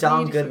pretty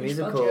darn good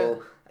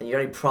musical, and you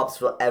don't need props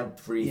for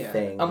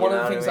everything. Yeah. And one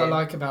of the things I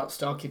like about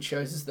Star Kids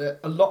shows is that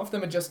a lot of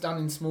them are just done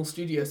in small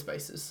studio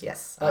spaces.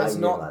 Yes, it's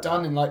not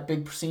done in like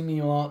big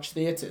proscenium arch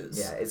theatres.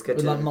 Yeah, it's good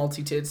with like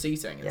multi-tiered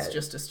seating. It's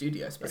just a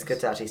studio space. It's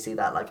good to actually see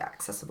that like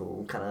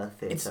accessible kind of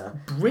theatre.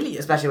 It's brilliant,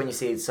 especially when you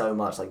see so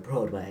much like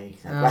Broadway,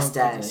 West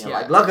End. And you're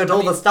like, look at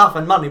all the stuff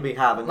and money we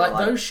have. And like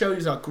those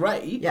shows are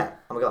great. Yeah,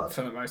 oh my god,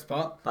 for the most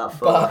part. But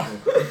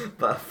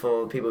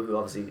for people who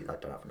obviously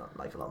like don't have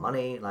like a lot of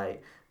money,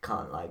 like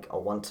can't like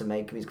or want to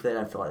make music, they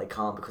don't feel like they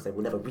can't because they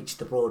will never reach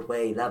the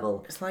Broadway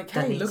level. It's like,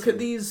 hey, look at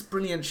these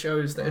brilliant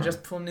shows that are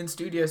just performed in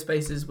studio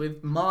spaces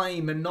with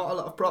mime and not a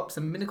lot of props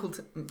and minimal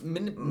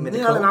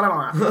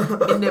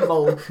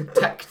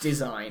tech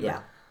design.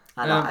 Yeah,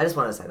 and I just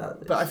want to say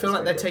that. But I feel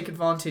like they take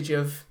advantage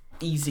of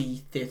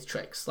easy theatre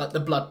tricks, like the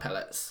blood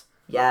pellets.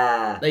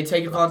 Yeah, they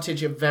take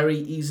advantage of very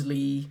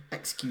easily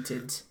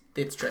executed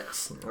theatre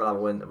tricks. Well, I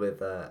went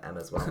with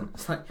Emma's one.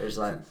 It's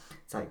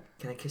like,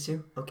 can I kiss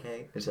you?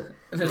 Okay.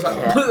 And there's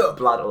like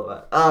blood all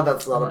over. Oh,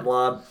 that's a lot of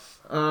blood.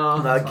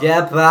 Now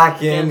get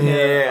back in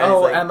here.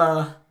 Oh, like,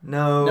 Emma.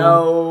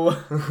 No.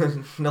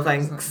 No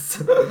thanks.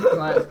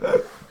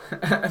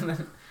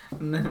 and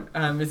then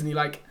isn't he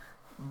like,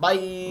 bye?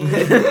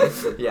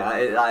 Yeah,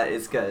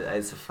 it's good.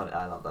 It's fun.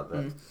 I love that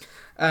bit.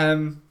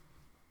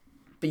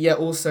 But yeah,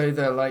 also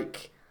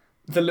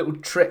the little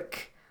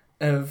trick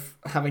of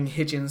having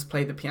Higgins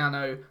play the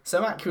piano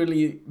so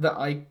accurately that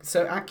I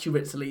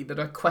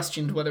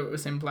questioned whether it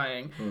was him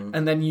playing,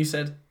 and then you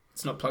said,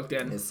 It's not plugged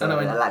in. It's an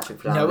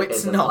electric piano. No, it's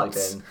isn't not. Plugged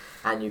in,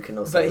 and you can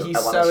also. But he's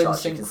at one so of the in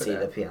shots, sync you can with see it.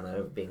 the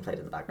piano being played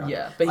in the background.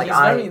 Yeah, but like, he's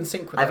very in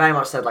sync with I it. very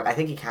much said like I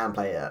think he can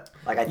play it.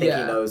 Like I think he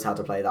Yeah. knows how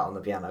to play that on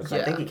the piano. Because I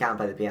Yeah. think he can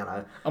play the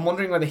piano. I'm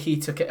wondering whether he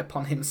took it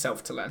upon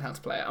himself to learn how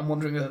to play it. I'm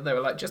wondering whether they were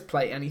like, just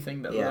play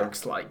anything that Yeah.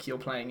 looks like you're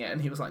playing it, and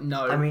he was like,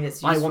 no, I mean,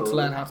 it's I want to useful.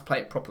 learn how to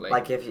play it properly.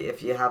 Like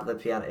if you have the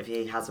piano, if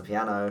he has a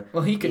piano.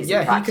 well, he could, easy he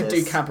could do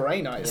practice,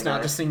 cabaret nights you now,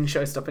 know. just sing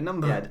Showstopping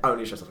Number. Yeah,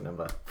 only show something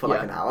number for like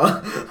Yeah. an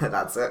hour.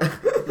 That's it.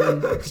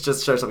 It's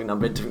just show something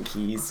number in different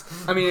keys.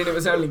 I mean, it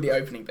was only the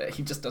opening bit.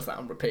 He just does that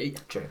on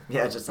repeat. True.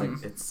 Yeah, just like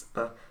it's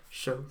a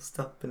show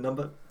stopping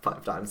number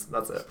 5 times.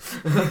 That's it.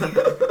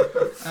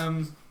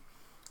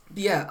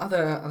 Yeah,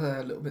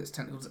 other little bits of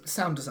technical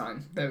sound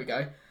design. There we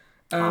go.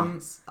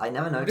 I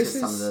never noticed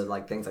this some of is- the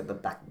like things like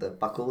the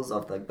buckles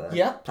of like the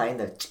Yeah. playing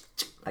the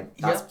like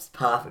that's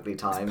perfectly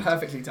timed.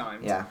 Perfectly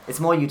timed. Yeah, it's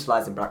more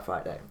utilised in Black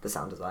Friday, the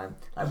sound design,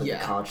 like with Yeah.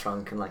 the car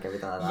trunk and like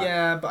everything like that.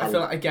 Yeah, but I And-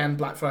 feel like again,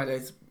 Black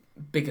Friday's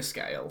bigger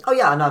scale. Oh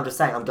yeah, I know. I'm just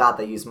saying. I'm glad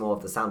they use more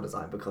of the sound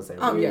design because they're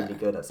Oh, really yeah.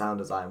 good at sound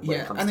design when it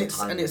Yeah, comes and to it's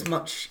timing. and it's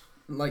much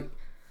like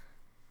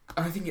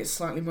I think it's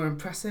slightly more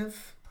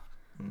impressive.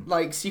 Hmm.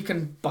 Like, so you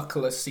can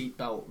buckle a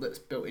seatbelt that's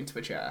built into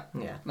a chair.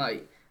 Yeah.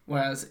 Like,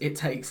 whereas it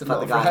takes a But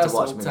lot the of guy has to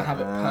watch rehearsal me to like, have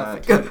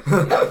it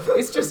perfect. Yeah,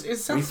 it's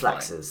satisfying.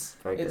 Reflexes,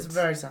 very good. It's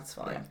very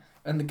satisfying,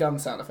 Yeah. and the gun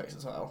sound effects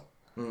as well.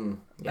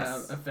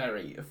 Yes. Are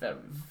very, very,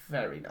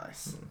 very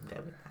nice.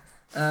 Very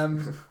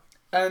nice.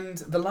 And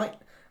the light,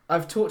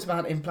 I've talked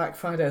about in Black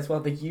Friday as well,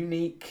 the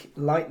unique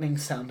lightning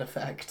sound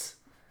effect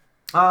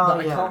Oh that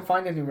I yeah. can't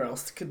find anywhere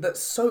else. That's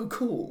so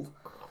cool.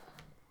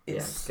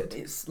 It's good.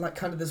 It's like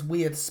kind of this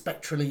weird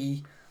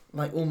spectrally,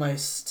 like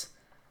almost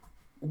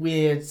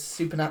weird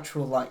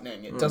supernatural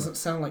lightning. It doesn't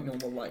sound like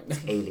normal lightning.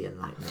 Alien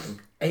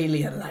lightning.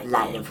 Alien lightning.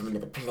 Lightning from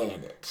another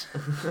planet.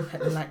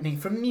 Lightning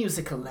from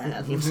musical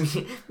land.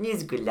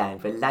 Musical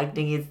land, but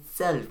lightning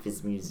itself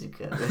is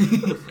musical.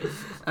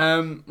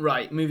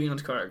 Right, moving on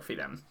to choreography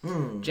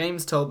then.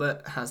 James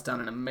Talbot has done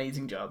an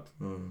amazing job.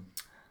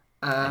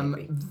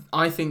 agree.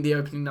 I think the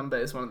opening number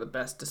is one of the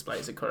best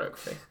displays of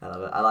choreography. I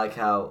love it. I like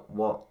how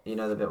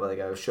the bit where they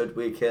go, "Should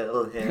we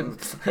kill him?"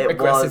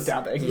 Aggressive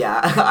dabbing.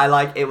 Yeah, I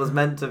like it was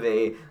meant to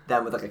be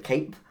them with like a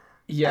cape.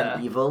 Yeah.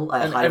 And evil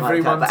and, And high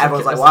everyone but took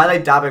everyone's it like, as why are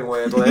they dabbing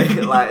weirdly?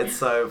 Like, it's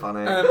so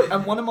funny.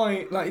 And one of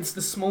my it's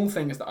the small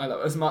things that I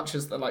love as much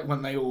as the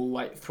when they all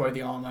like throw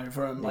the arm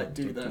over and like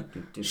do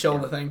the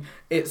shoulder thing.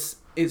 It's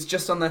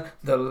just on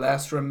the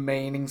last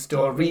remaining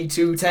story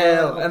to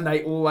tell, and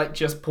they all like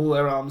just pull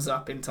their arms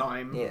up in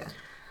time. Yeah.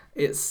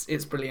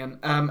 It's brilliant.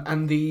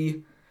 And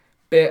the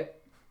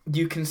bit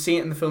you can see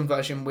it in the film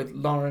version with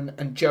Lauren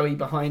and Joey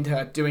behind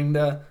her doing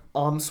the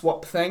arm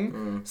swap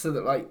thing, so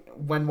that like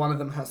when one of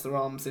them has their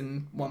arms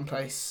in one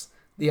place,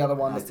 the other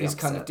one Has the is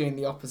kind of opposite. doing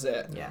the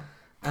opposite. Yeah.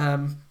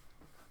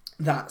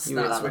 That's You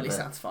really like really that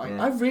bit? satisfying.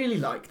 Yeah. I really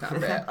like that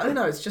bit. I don't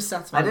know, it's just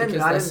satisfying. I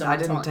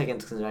didn't take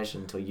into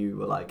consideration until you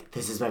were like,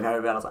 "This is my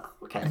favorite bit." I was like,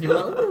 oh, "Okay." And you're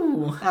like,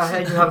 ooh. Oh,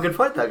 hey, you have a good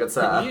point there, good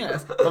sir.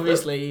 Yes,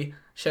 obviously,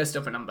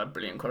 Showstopper Number,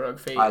 brilliant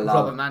choreography. I love-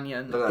 Robert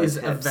Mannion look at those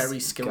is a hips very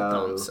skilled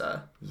go.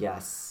 dancer.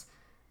 Yes.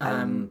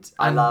 And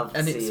I and love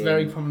and seeing, it's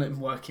very prominent in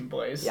Working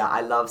Boys. Yeah,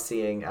 I love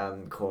seeing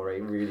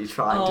Corey really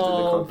trying to do the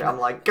Oh, choreography. I'm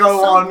like,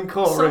 go on,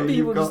 Corey, Some people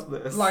you've got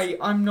just, this. like,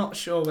 I'm not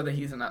sure whether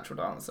he's a natural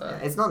dancer.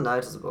 Yeah, it's not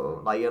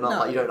noticeable. Like you're not No.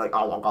 like you don't like,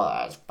 oh my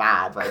god, that's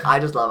bad. But I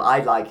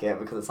like it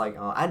because it's like,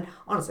 oh, and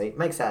honestly, it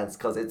makes sense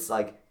because it's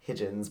like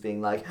Higgins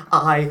being like,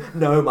 I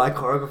know my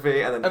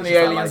choreography, and then And the she's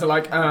aliens are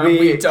like, we,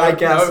 we don't I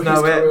guess,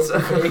 know his know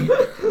it.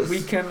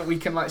 choreography. we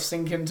can like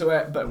sink into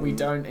it, but we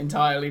don't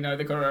entirely know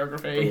the But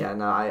choreography. yeah,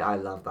 no, I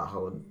love that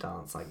whole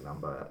dance like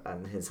number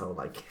and his whole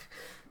like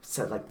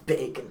so like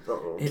big and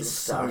bold. It's and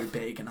so stuff.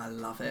 big, and I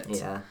love it.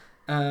 Yeah,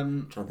 Um,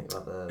 I'm trying to think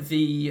about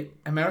the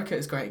America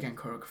is Great Again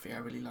choreography. I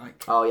really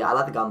like. Oh yeah, I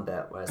like the gun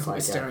bit where it's We're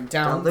like staring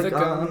down the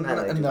gun, then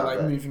they and do they're that like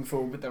bit. moving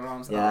forward with their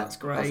arms. Yeah, That's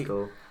great. That's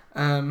cool.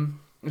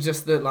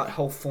 Just the like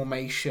whole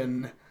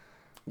formation,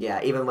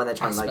 Yeah, even when they're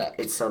trying like Aspect.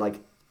 it's so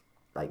like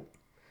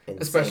in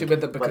especially sync,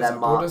 with the when because they're our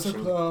borders are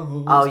marching.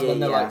 closed. Oh, yeah, when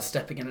they're yeah. like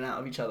stepping in and out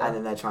of each other. And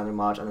then they're trying to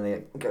march, and then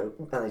they go,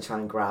 and they try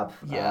and grab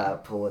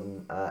Paul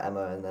and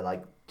Emma, and they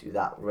like do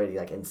that really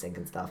like in sync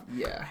and stuff.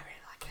 Yeah. I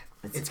really like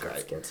it. It's great.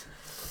 It's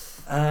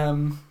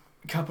good.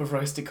 Cup of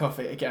roasted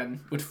coffee again.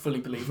 Would fully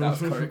believe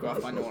that was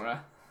choreographed by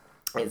Nora.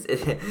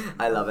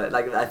 I love it.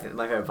 Like I think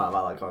my favorite part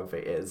about that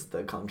choreography is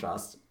the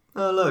contrast.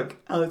 Oh look,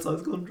 Alex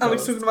likes contrast.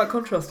 Alex talking about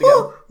contrast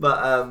again.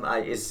 But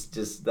it's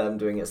just them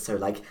doing it so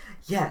like,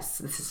 yes,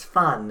 this is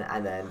fun,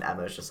 and then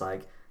Emma's just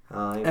like,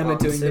 Emma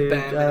doing the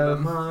bare go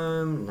minimum.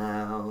 home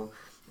now,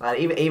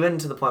 and even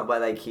to the point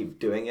where they keep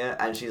doing it,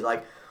 and she's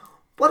like,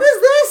 what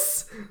is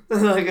this?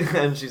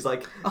 And she's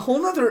like, A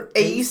whole other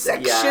A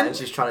section. yeah, and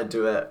she's trying to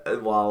do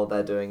it while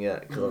they're doing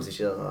it because obviously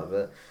she doesn't have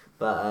it,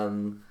 but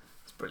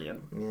It's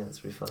brilliant. yeah,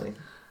 it's really funny.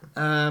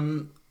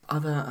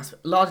 Other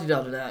aspect, La Di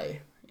Da Da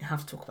Day. You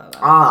have to talk about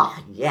that.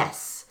 Ah,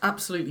 yes.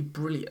 Absolutely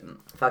brilliant.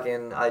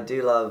 Fucking, I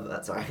do love.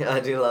 I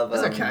do love.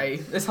 It's okay.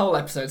 This whole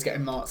episode's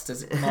getting marked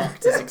as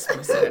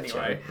explicit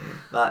anyway.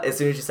 But as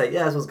soon as you say,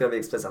 yeah, this one's going to be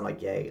explicit, I'm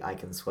like, yay, I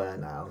can swear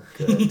now.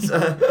 Good.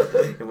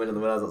 In Wind of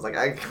the Willows, I was like,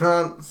 I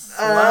can't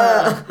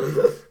swear.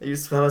 You're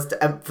supposed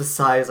to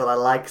emphasize that I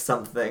like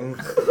something.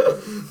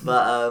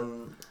 But,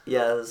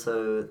 yeah,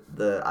 so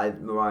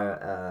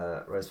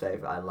Mariah Rose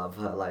Faith, I love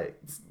her, like...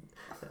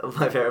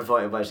 My favourite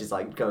point where she's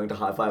like going to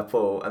high five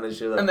Paul and then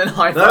she like,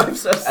 high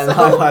fives herself. And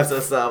high fives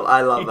herself.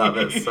 I love that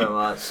bit so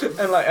much.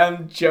 And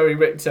like Joey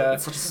Richter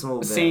Such a small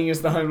bit. seeing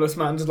as the homeless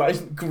man just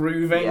like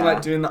grooving,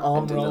 like doing the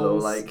arm and doing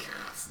rolls. the little, like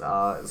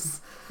stars.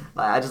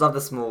 Like, I just love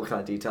the small kind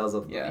of details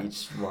of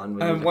each one.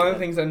 One of the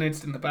things I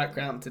noticed in the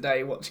background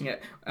today watching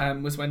it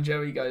was when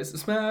Joey goes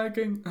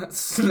snacking, not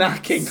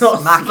smacking.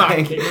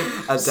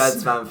 A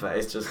dead man's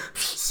face, just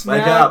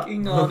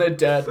smacking on a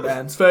dead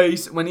man's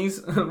face. When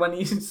he's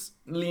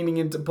leaning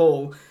into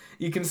Paul,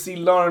 you can see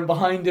Lauren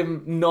behind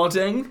him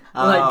nodding,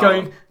 like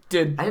going. I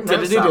didn't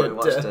notice that when we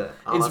watched it.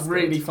 It's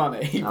really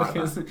funny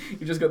because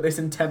you've just got this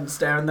intense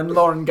stare and then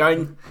Lauren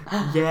going,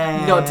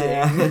 nodding.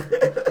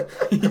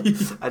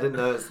 I didn't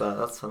notice that.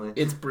 That's funny.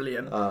 It's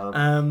brilliant.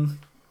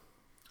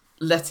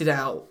 Let It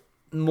Out,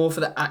 more for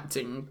the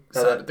acting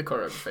side of the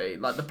choreography,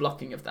 like the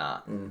blocking of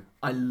that.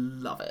 I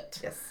love it.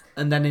 Yes.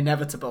 And then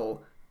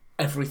Inevitable,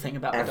 everything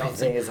about the dancing.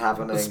 Everything is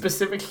happening.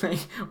 Specifically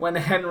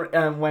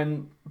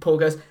when Paul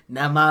goes,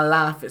 now my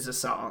life is a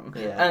song.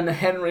 Yeah. And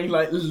Henry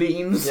like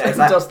leans and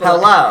like, does the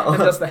hello. and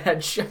does the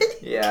head shake.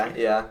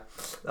 Yeah.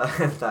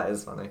 That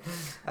is funny.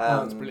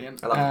 That's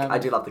brilliant. I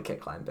do love the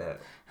kick line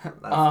bit.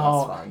 That's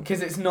fun.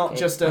 Because it's not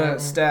just a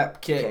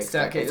step, kick,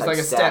 step, kick. It's like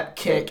a step,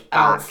 kick,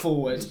 out,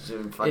 forward.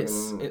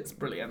 It's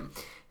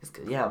brilliant. It's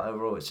good. Yeah,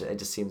 overall, it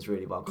just seems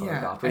really well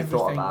choreographed. Yeah, We've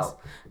thought about...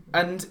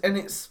 And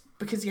it's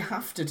because you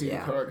have to do the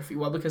choreography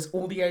well because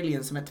all the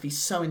aliens are meant to be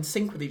so in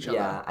sync with each other.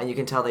 Yeah, and you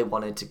can tell they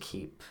wanted to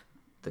keep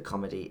the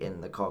comedy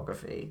in the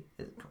choreography.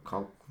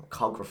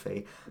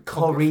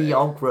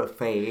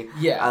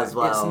 Yeah, as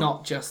well. It's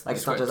not just like,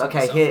 it's not just,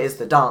 okay, here is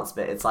the dance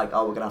bit. It's like,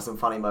 oh, we're going to have some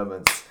funny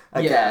moments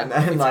again.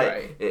 Yeah, and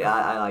like,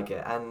 I like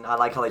it. And I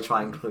like how they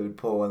try and include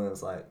Paul and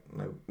it's like,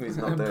 no, he's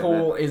not doing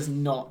Paul it. is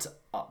not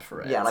up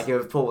for it. Yeah, like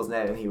if Paul was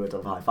near him, he would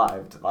have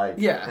high-fived. Like,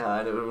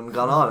 and it would have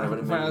gone on. It would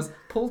have been... Whereas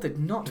Paul did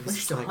not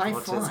wish to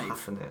high-five. What is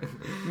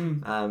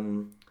happening?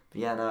 But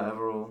yeah, no,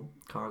 overall,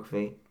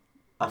 choreography,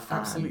 a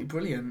fan. Absolutely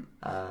brilliant.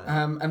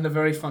 And the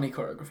very funny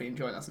choreography in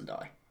Join Us and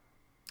Die.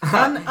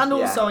 And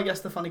also, I guess,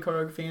 the funny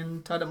choreography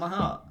in Tied Up My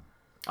Heart.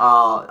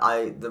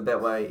 The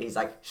bit where he's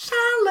like,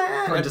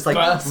 Shaolin, and just like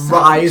bursts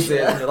rising,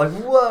 and you're like,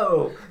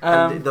 whoa.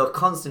 And the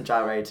constant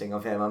gyrating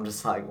of him, I'm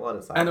just like, what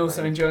is that? And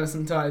also in Join Us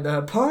and Die,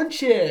 the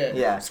punch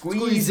it,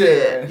 squeeze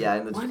it. Yeah,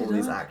 and all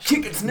these actions.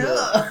 Kick its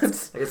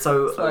nuts. Like, it's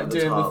so it's like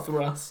doing the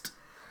thrust.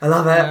 I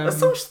love it. There's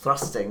so much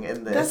thrusting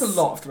in this. There's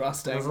a lot of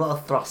thrusting. There's a lot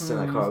of thrust in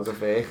that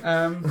choreography.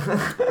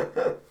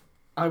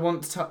 I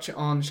want to touch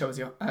on Show Me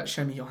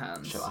Your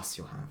Hands. Show us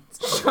your hands.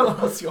 Show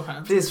us your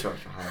hands. Please show us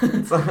your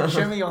hands.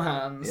 Show Me Your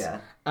Hands. Yeah.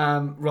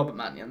 Robert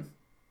Mannion.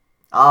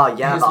 Oh,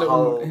 yeah,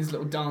 his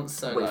little dance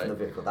solo. Away from the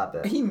vehicle, that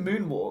bit. He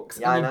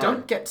moonwalks, and you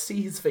don't get to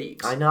see his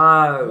feet. I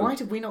know. Why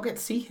did we not get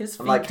to see his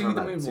feet like, do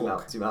the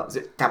moonwalk? Zoom out.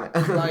 Damn it.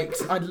 Like,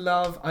 I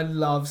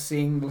love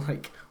seeing,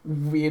 like,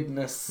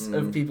 weirdness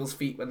of people's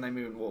feet when they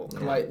moonwalk.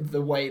 Yeah. Like,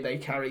 the way they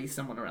carry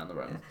someone around the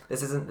room. Yeah.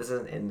 This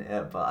isn't in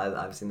it, but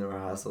I've seen the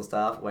rehearsal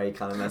stuff where he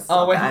kind of messes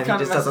up. And he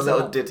just does a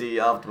little ditty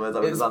afterwards.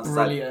 It's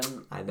brilliant.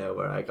 Like, I know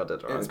where I got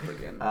it wrong. It's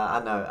brilliant.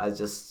 I know.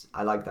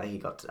 I like that he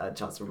got a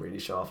chance to really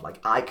show off. Like,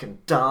 I can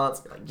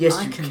dance. Like,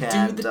 yes, you can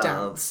do the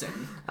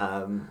dancing.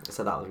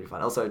 So that was really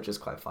fun. Also,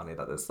 just quite funny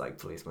that this like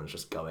policeman's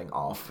just going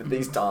off with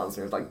these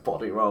dancers, like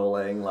body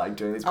rolling, like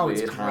doing these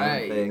weird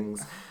hand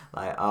things.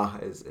 Like,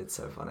 it's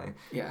so funny.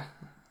 Yeah.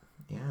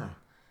 Yeah.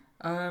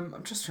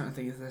 I'm just trying to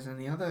think if there's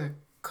any other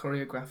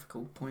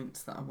choreographical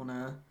points that I want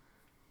to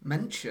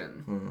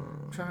mention.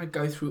 I'm trying to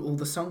go through all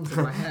the songs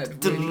in my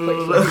head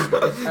really quickly.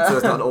 So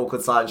it's not an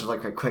awkward silence, just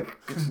like a quick,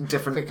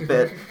 different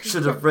bit.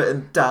 Should have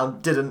written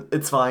down, didn't.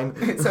 It's fine.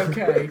 It's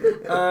okay.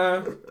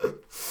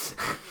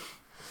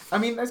 I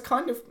mean, there's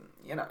kind of,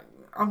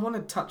 I want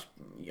to touch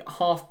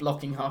half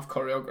blocking, half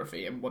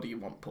choreography, and What Do You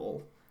Want,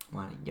 Paul?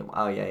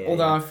 Oh, yeah.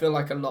 Although I feel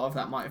like a lot of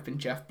that might have been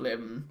Jeff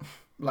Blim,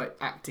 like,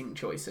 acting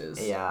choices.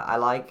 Yeah, I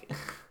like...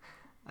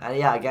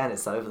 again,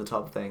 it's the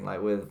over-the-top thing,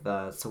 like with,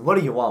 so what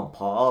do you want,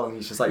 Paul? And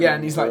he's just like,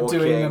 and he's like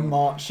doing the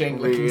marching,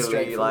 really, looking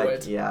straight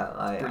forward.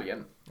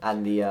 Brilliant.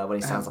 And when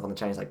he stands up on the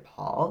chain, he's like,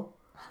 Paul?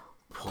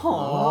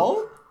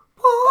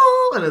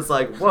 And it's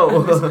like,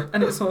 whoa.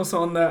 And it's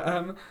also on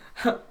the,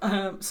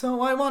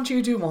 so I want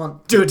you to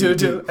want,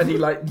 do. And he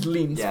like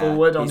leans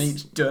forward on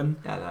each done.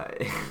 Yeah, no,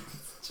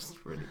 it's just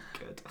really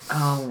good.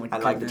 Oh my god.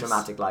 And like the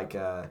dramatic, like,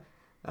 do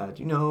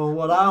you know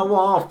what I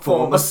want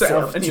for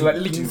myself? And he like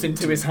leans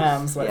into his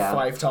hands like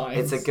 5 times.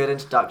 It's a good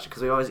introduction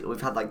because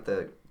we've had like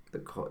the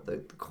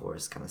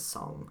chorus kind of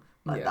song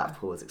like Yeah. that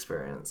Paul's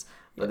experience.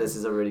 But this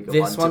is a really good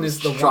This one one to is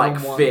the strike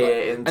one-on-one, fear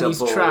like, into and he's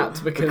Paul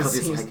trapped because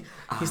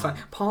he's like,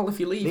 Paul, if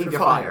you leave, you're you're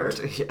fired.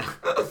 fired. Yeah.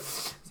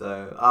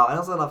 So I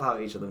also love how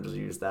each of them just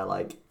use their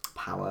like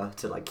power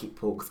to like keep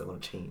Paul because they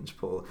want to change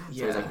Paul. So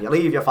he's like, if you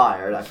leave, you're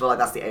fired. I feel like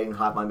that's the alien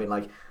hive mind being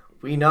like,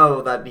 we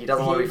know that he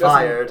doesn't want to be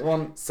fired,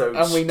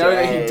 and we know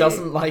that he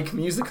doesn't like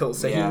musicals.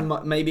 So Yeah.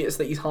 maybe it's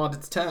that he's harder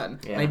to turn.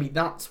 Yeah. Maybe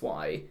that's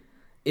why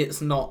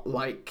it's not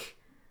like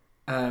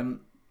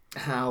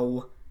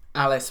how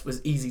Alice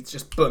was easy to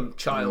just boom,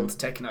 child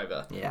taken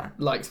over. Yeah.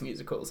 Likes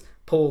musicals.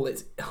 Paul,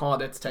 it's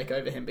harder to take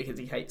over him because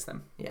he hates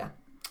them. Yeah.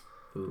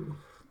 Ooh.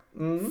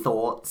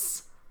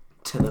 Thoughts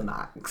to the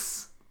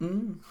max. I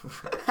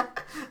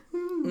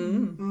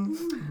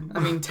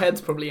mean,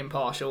 Ted's probably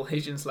impartial.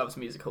 Higgins loves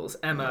musicals.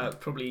 Emma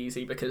probably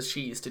easy because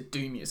she used to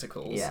do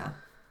musicals. Yeah.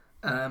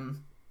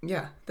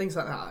 Yeah, things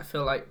like that. I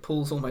feel like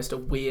Paul's almost a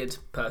weird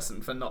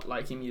person for not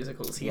liking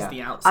musicals. He's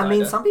the outsider. I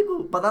mean, some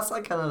people, but that's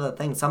like kind of the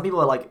thing. Some people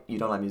are like, you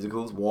don't like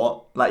musicals?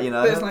 What? Like, you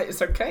know? But it's like,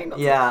 it's okay not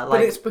to. Yeah, But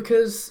like- it's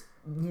because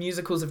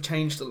musicals have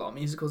changed a lot.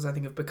 Musicals, I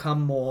think, have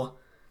become more...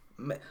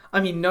 I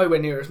mean, nowhere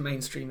near as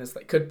mainstream as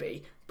they could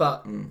be.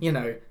 But, you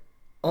know,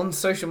 on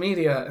social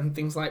media and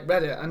things like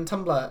Reddit and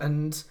Tumblr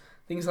and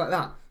things like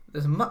that,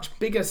 there's a much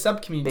bigger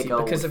sub-community Big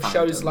old because of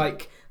shows fandom.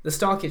 like the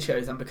Star Kid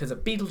shows and because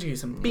of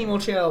Beetlejuice and Be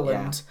More Chill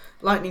and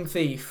Lightning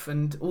Thief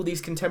and all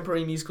these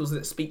contemporary musicals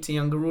that speak to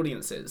younger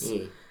audiences.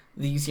 Yeah.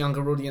 These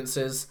younger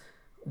audiences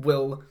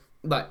will...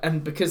 Like,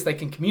 and because they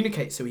can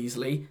communicate so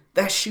easily,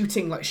 they're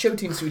shooting like show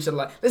tunes to each other.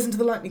 Like, listen to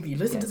the Lightning Thief,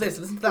 listen to this,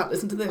 listen to that,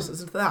 listen to this,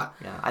 listen to that.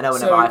 Yeah, I know.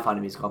 Whenever So- I find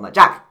a musical, I'm like,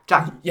 Jack,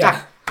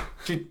 Yeah.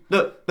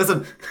 look,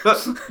 listen, look,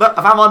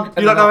 I found one.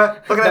 You don't know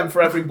it. Look Then at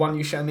for every one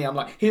you show me, I'm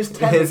like, here's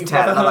 10 Here's that you've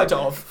 10, never I'm heard like,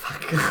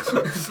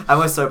 of. I'm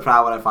always so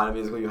proud when I find a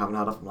musical you haven't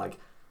heard of. I'm like,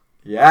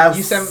 yes.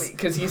 You sent me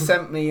because you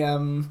sent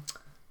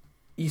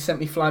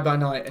me Fly By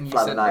Night and you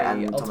Fly the sent Night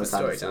me and Ultimate Thomas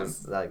Storytime.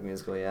 Anderson's like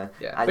musical, yeah.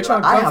 Yeah, And which you're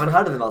like, I I haven't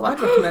heard of them. I was like,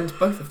 I'd recommend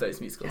both of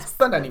those musicals. yes,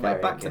 But anyway,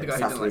 very back to good. the guy who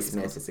didn't Cecily like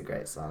Smith musicals. is a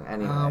great song.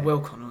 Anyway,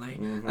 Will Connolly.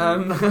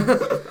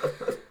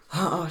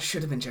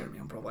 Should have been Jeremy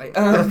on Broadway.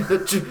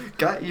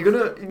 You're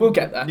gonna. We'll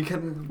get there. You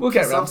can. We'll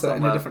get around yourself to that in a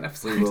somewhere. different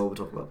episode. We will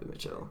talk about Big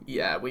Mitchell.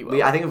 Yeah, we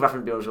will. I think we've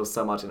referenced Big Mitchell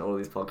so much in all of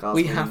these podcasts.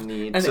 We have,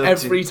 need and to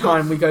every do-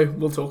 time we go,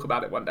 we'll talk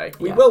about it one day.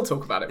 We Yeah. will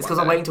talk about it. It's one because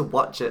I'm day. waiting to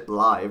watch it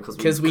live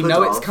Because we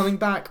know it's coming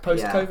back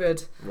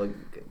post-COVID. We'll go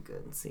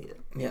and see it.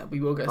 Yeah,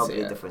 we will go Probably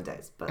see it. different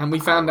days. But And we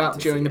I found want out to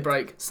during see the it.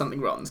 break, Something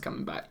Rotten's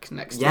coming back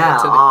next Yeah,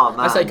 year. oh,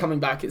 I say man. coming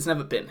back, it's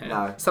never been here.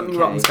 No, Something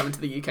UK. Rotten's coming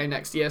to the UK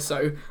next year,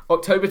 so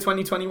October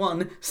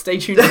 2021, stay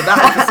tuned for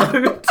that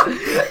episode.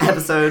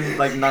 Episode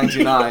like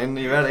 99.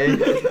 You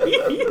ready?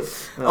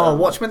 Oh,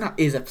 watch when that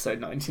is episode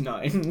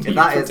 99. If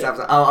that is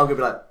episode, I'm gonna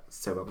be like,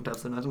 so welcome to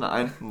episode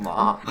 99.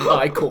 Ma.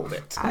 I called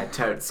it. I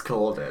totes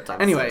called it. I'm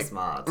Anyway, so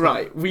smart.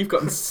 right, we've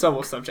gotten so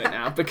off subject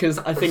now because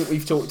I think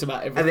we've talked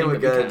about I everything think we're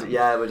that we good. can.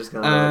 Yeah, we're just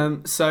gonna.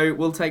 So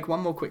we'll take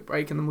one more quick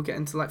break and then we'll get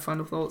into like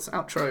final thoughts,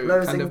 outro,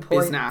 Closing kind of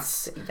points.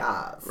 business.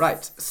 Yes.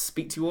 Right,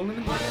 speak to you all in a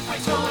minute. I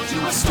told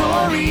you a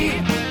story,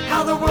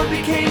 how the world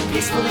became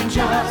peaceful and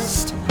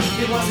just.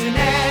 It was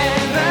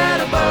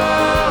inevitable,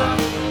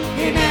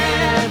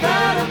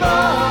 inevitable.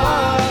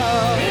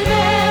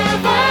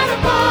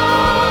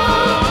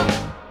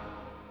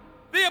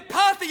 The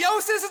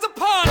apotheosis is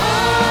upon us!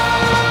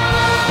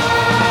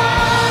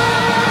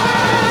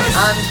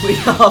 And we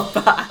are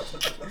back.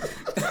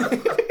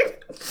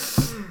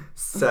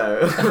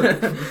 So.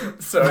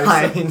 Sorry.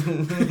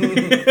 Fine.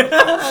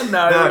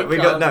 No, we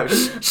got no.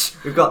 Shh,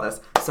 we've got this.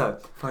 So,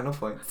 final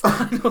points.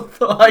 I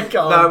can't.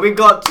 No, we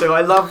got to.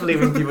 I love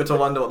leaving people to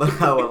wonder what the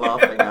hell we're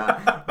laughing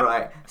at.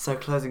 Right. So,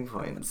 closing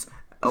points.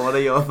 What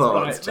are your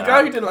thoughts? Right, the Jack?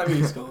 guy who didn't like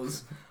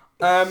musicals.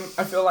 I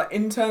feel like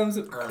in terms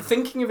of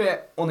thinking of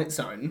it on its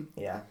own,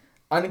 Yeah.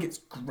 I think it's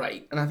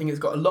great, and I think it's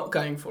got a lot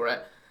going for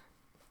it.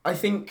 I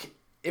think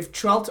if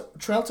Trail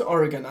to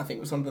Oregon, I think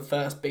was one of the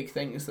first big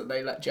things that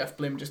they let Jeff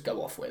Blim just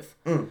go off with,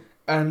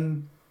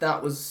 and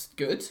that was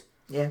good.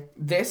 Yeah.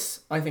 This,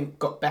 I think,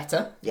 got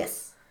better,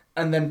 Yes.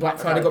 and then Black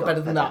Friday Friday got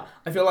better than better.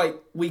 that. I feel like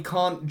we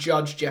can't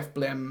judge Jeff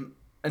Blim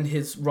and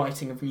his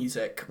writing of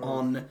music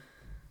on...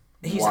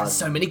 He's One. had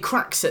so many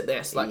cracks at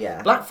this. Like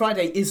Yeah. Black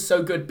Friday is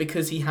so good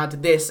because he had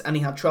this and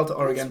he had Trail to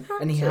Oregon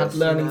and he had practice,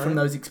 learning you know? from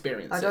those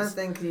experiences. I don't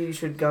think you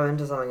should go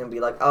into something and be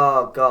like,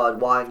 oh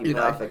god, why aren't you, You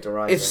know, perfect at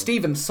writing? If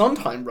Stephen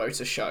Sondheim wrote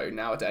a show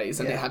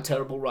nowadays and it Yeah. had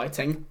terrible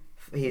writing,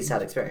 He's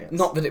had experience.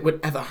 not that it would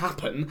ever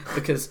happen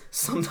because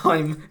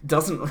Sondheim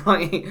doesn't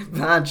write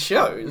bad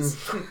shows.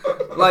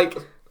 Like,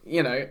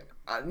 you know,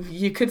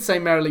 you could say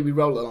Merrily We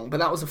Roll Along,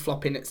 but that was a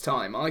flop in its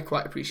time. I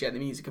quite appreciate the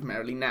music of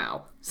Merrily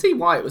now. See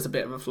why it was a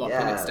bit of a flop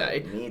in its Yeah,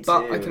 day, me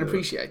but I can too.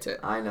 appreciate it.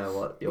 I know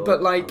what you're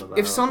But like, on if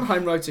about.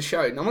 Sondheim wrote a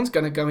show, no one's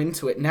going to go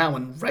into it now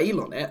and rail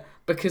on it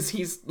because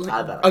he's like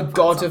I bet I a can find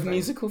god of something.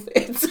 musical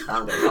theatre.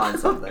 I'm gonna find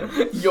something.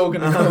 You're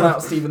going to call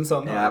out Stephen Yeah,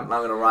 Sondheim. I'm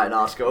gonna write an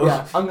article.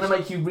 Yeah, I'm going to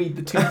make you read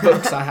the 2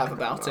 books I have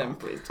about Oh, him.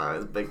 please tell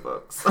us big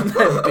books.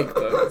 They're big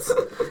books.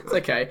 It's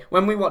okay.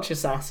 When we watch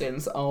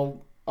Assassins,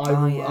 I'll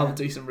I'll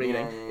do some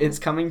reading. Yeah. It's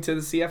coming to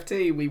the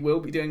CFT. We will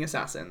be doing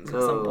Assassins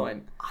at some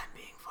point. I'm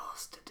being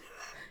forced to do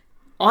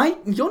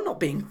it. You're not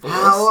being forced.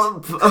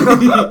 How?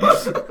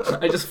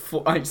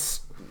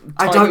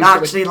 I don't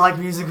actually like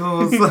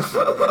musicals.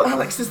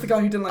 Alex is the guy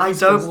who didn't like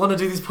musicals. I don't want to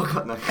do this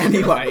podcast. No.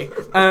 Anyway,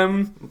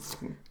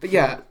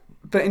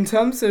 but in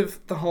terms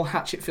of the whole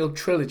Hatchetfield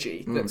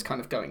trilogy that's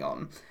kind of going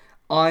on,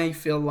 I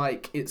feel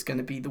like it's going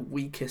to be the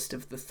weakest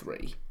of the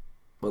three.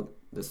 Well,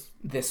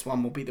 this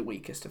one will be the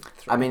weakest of the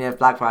three. I mean, if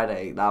Black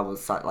Friday, that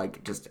was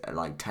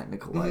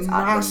technical ways,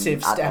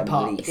 massive step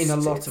up in a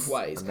lot of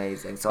ways.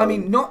 Amazing. So I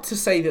mean, not to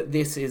say that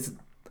this is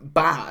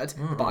bad,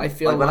 but I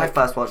feel when I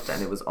first watched it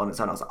and it was on its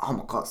own, I was like, oh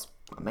my god, it's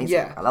amazing.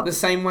 Yeah, I love the it.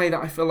 same way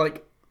that I feel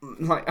like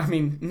I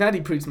mean,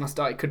 Nerdy Prudes Must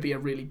Die could be a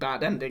really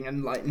bad ending,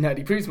 and like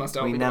Nerdy Prudes Must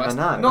Die. We will be never the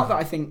know. Not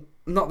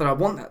that I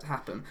want that to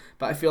happen,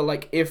 but I feel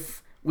like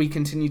if we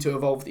continue to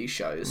evolve these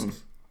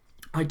shows.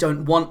 I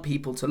don't want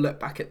people to look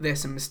back at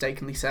this and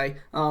mistakenly say,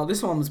 "Oh,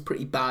 this one was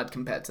pretty bad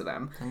compared to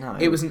them." No.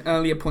 It was an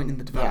earlier point in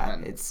the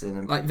development. Yeah, it's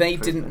an like they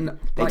didn't.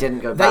 They didn't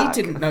go back.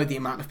 They didn't know the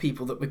amount of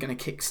people that were going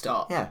to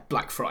kickstart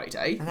Black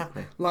Friday.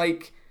 Exactly.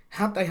 Like,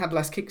 had they had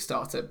less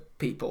Kickstarter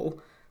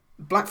people,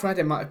 Black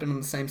Friday might have been on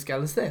the same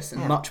scale as this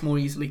and much more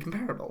easily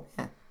comparable.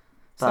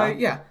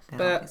 Yeah.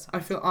 But I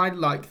feel I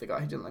like The Guy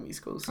Who Didn't Like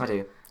Musicals. I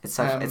do. It's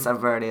a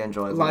very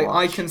enjoyable like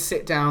watch. I can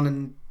sit down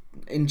and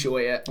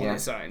enjoy it on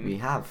its own. We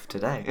have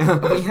today.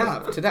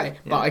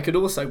 But I could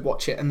also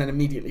watch it and then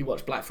immediately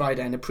watch Black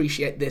Friday and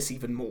appreciate this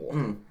even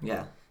more.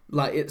 Yeah.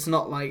 Like, it's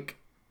not like,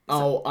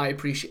 I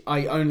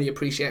only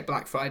appreciate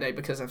Black Friday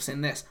because I've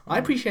seen this. I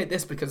appreciate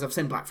this because I've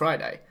seen Black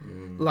Friday.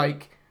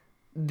 Like,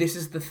 this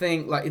is the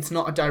thing, like, it's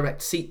not a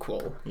direct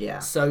sequel. Yeah.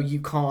 So you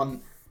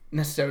can't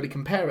necessarily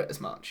compare it as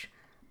much.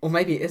 Or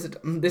maybe it is.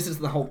 This is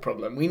the whole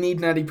problem. We need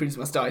Nerdy Prudes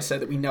Must Die so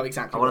that we know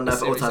exactly. I want to know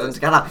if it all ties in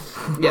together.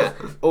 Yeah,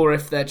 or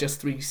if they're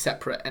just three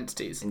separate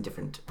entities in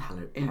different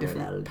parallel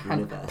universes.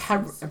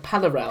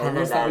 Parallel.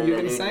 Is that what you were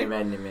going to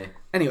say?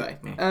 Anyway,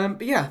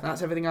 but yeah,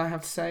 that's everything I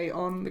have to say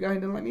on The Guy Who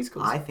Didn't Like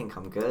Musicals. I think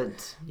I'm good.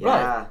 Yeah.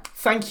 Right.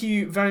 Thank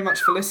you very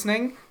much for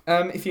listening.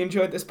 If you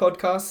enjoyed this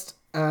podcast.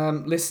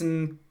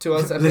 Listen to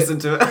us. Listen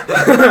to it.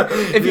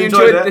 If you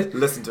enjoyed it,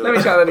 listen to it. Let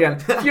me try that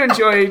again. If you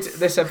enjoyed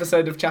this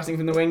episode of Chatting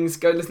from the Wings,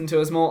 go listen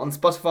to us more on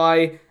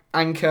Spotify,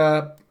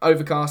 Anchor,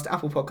 Overcast,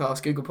 Apple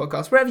Podcasts, Google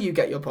Podcasts, wherever you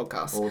get your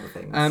podcasts. All the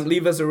things.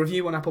 Leave us a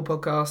review on Apple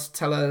Podcasts.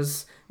 Tell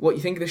us what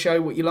you think of the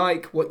show, what you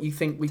like, what you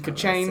think we could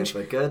change. If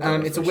we're good,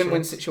 it's a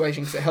win-win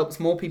situation because it helps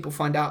more people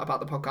find out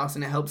about the podcast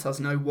and it helps us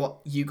know what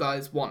you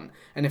guys want.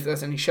 And if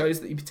there's any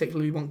shows that you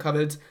particularly want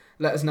covered,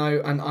 let us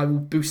know and I will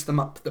boost them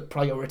up the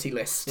priority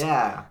list.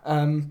 Yeah.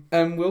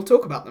 And we'll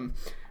talk about them.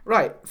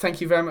 Right.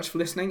 Thank you very much for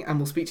listening and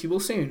we'll speak to you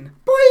all soon.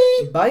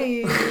 Bye.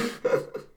 Bye.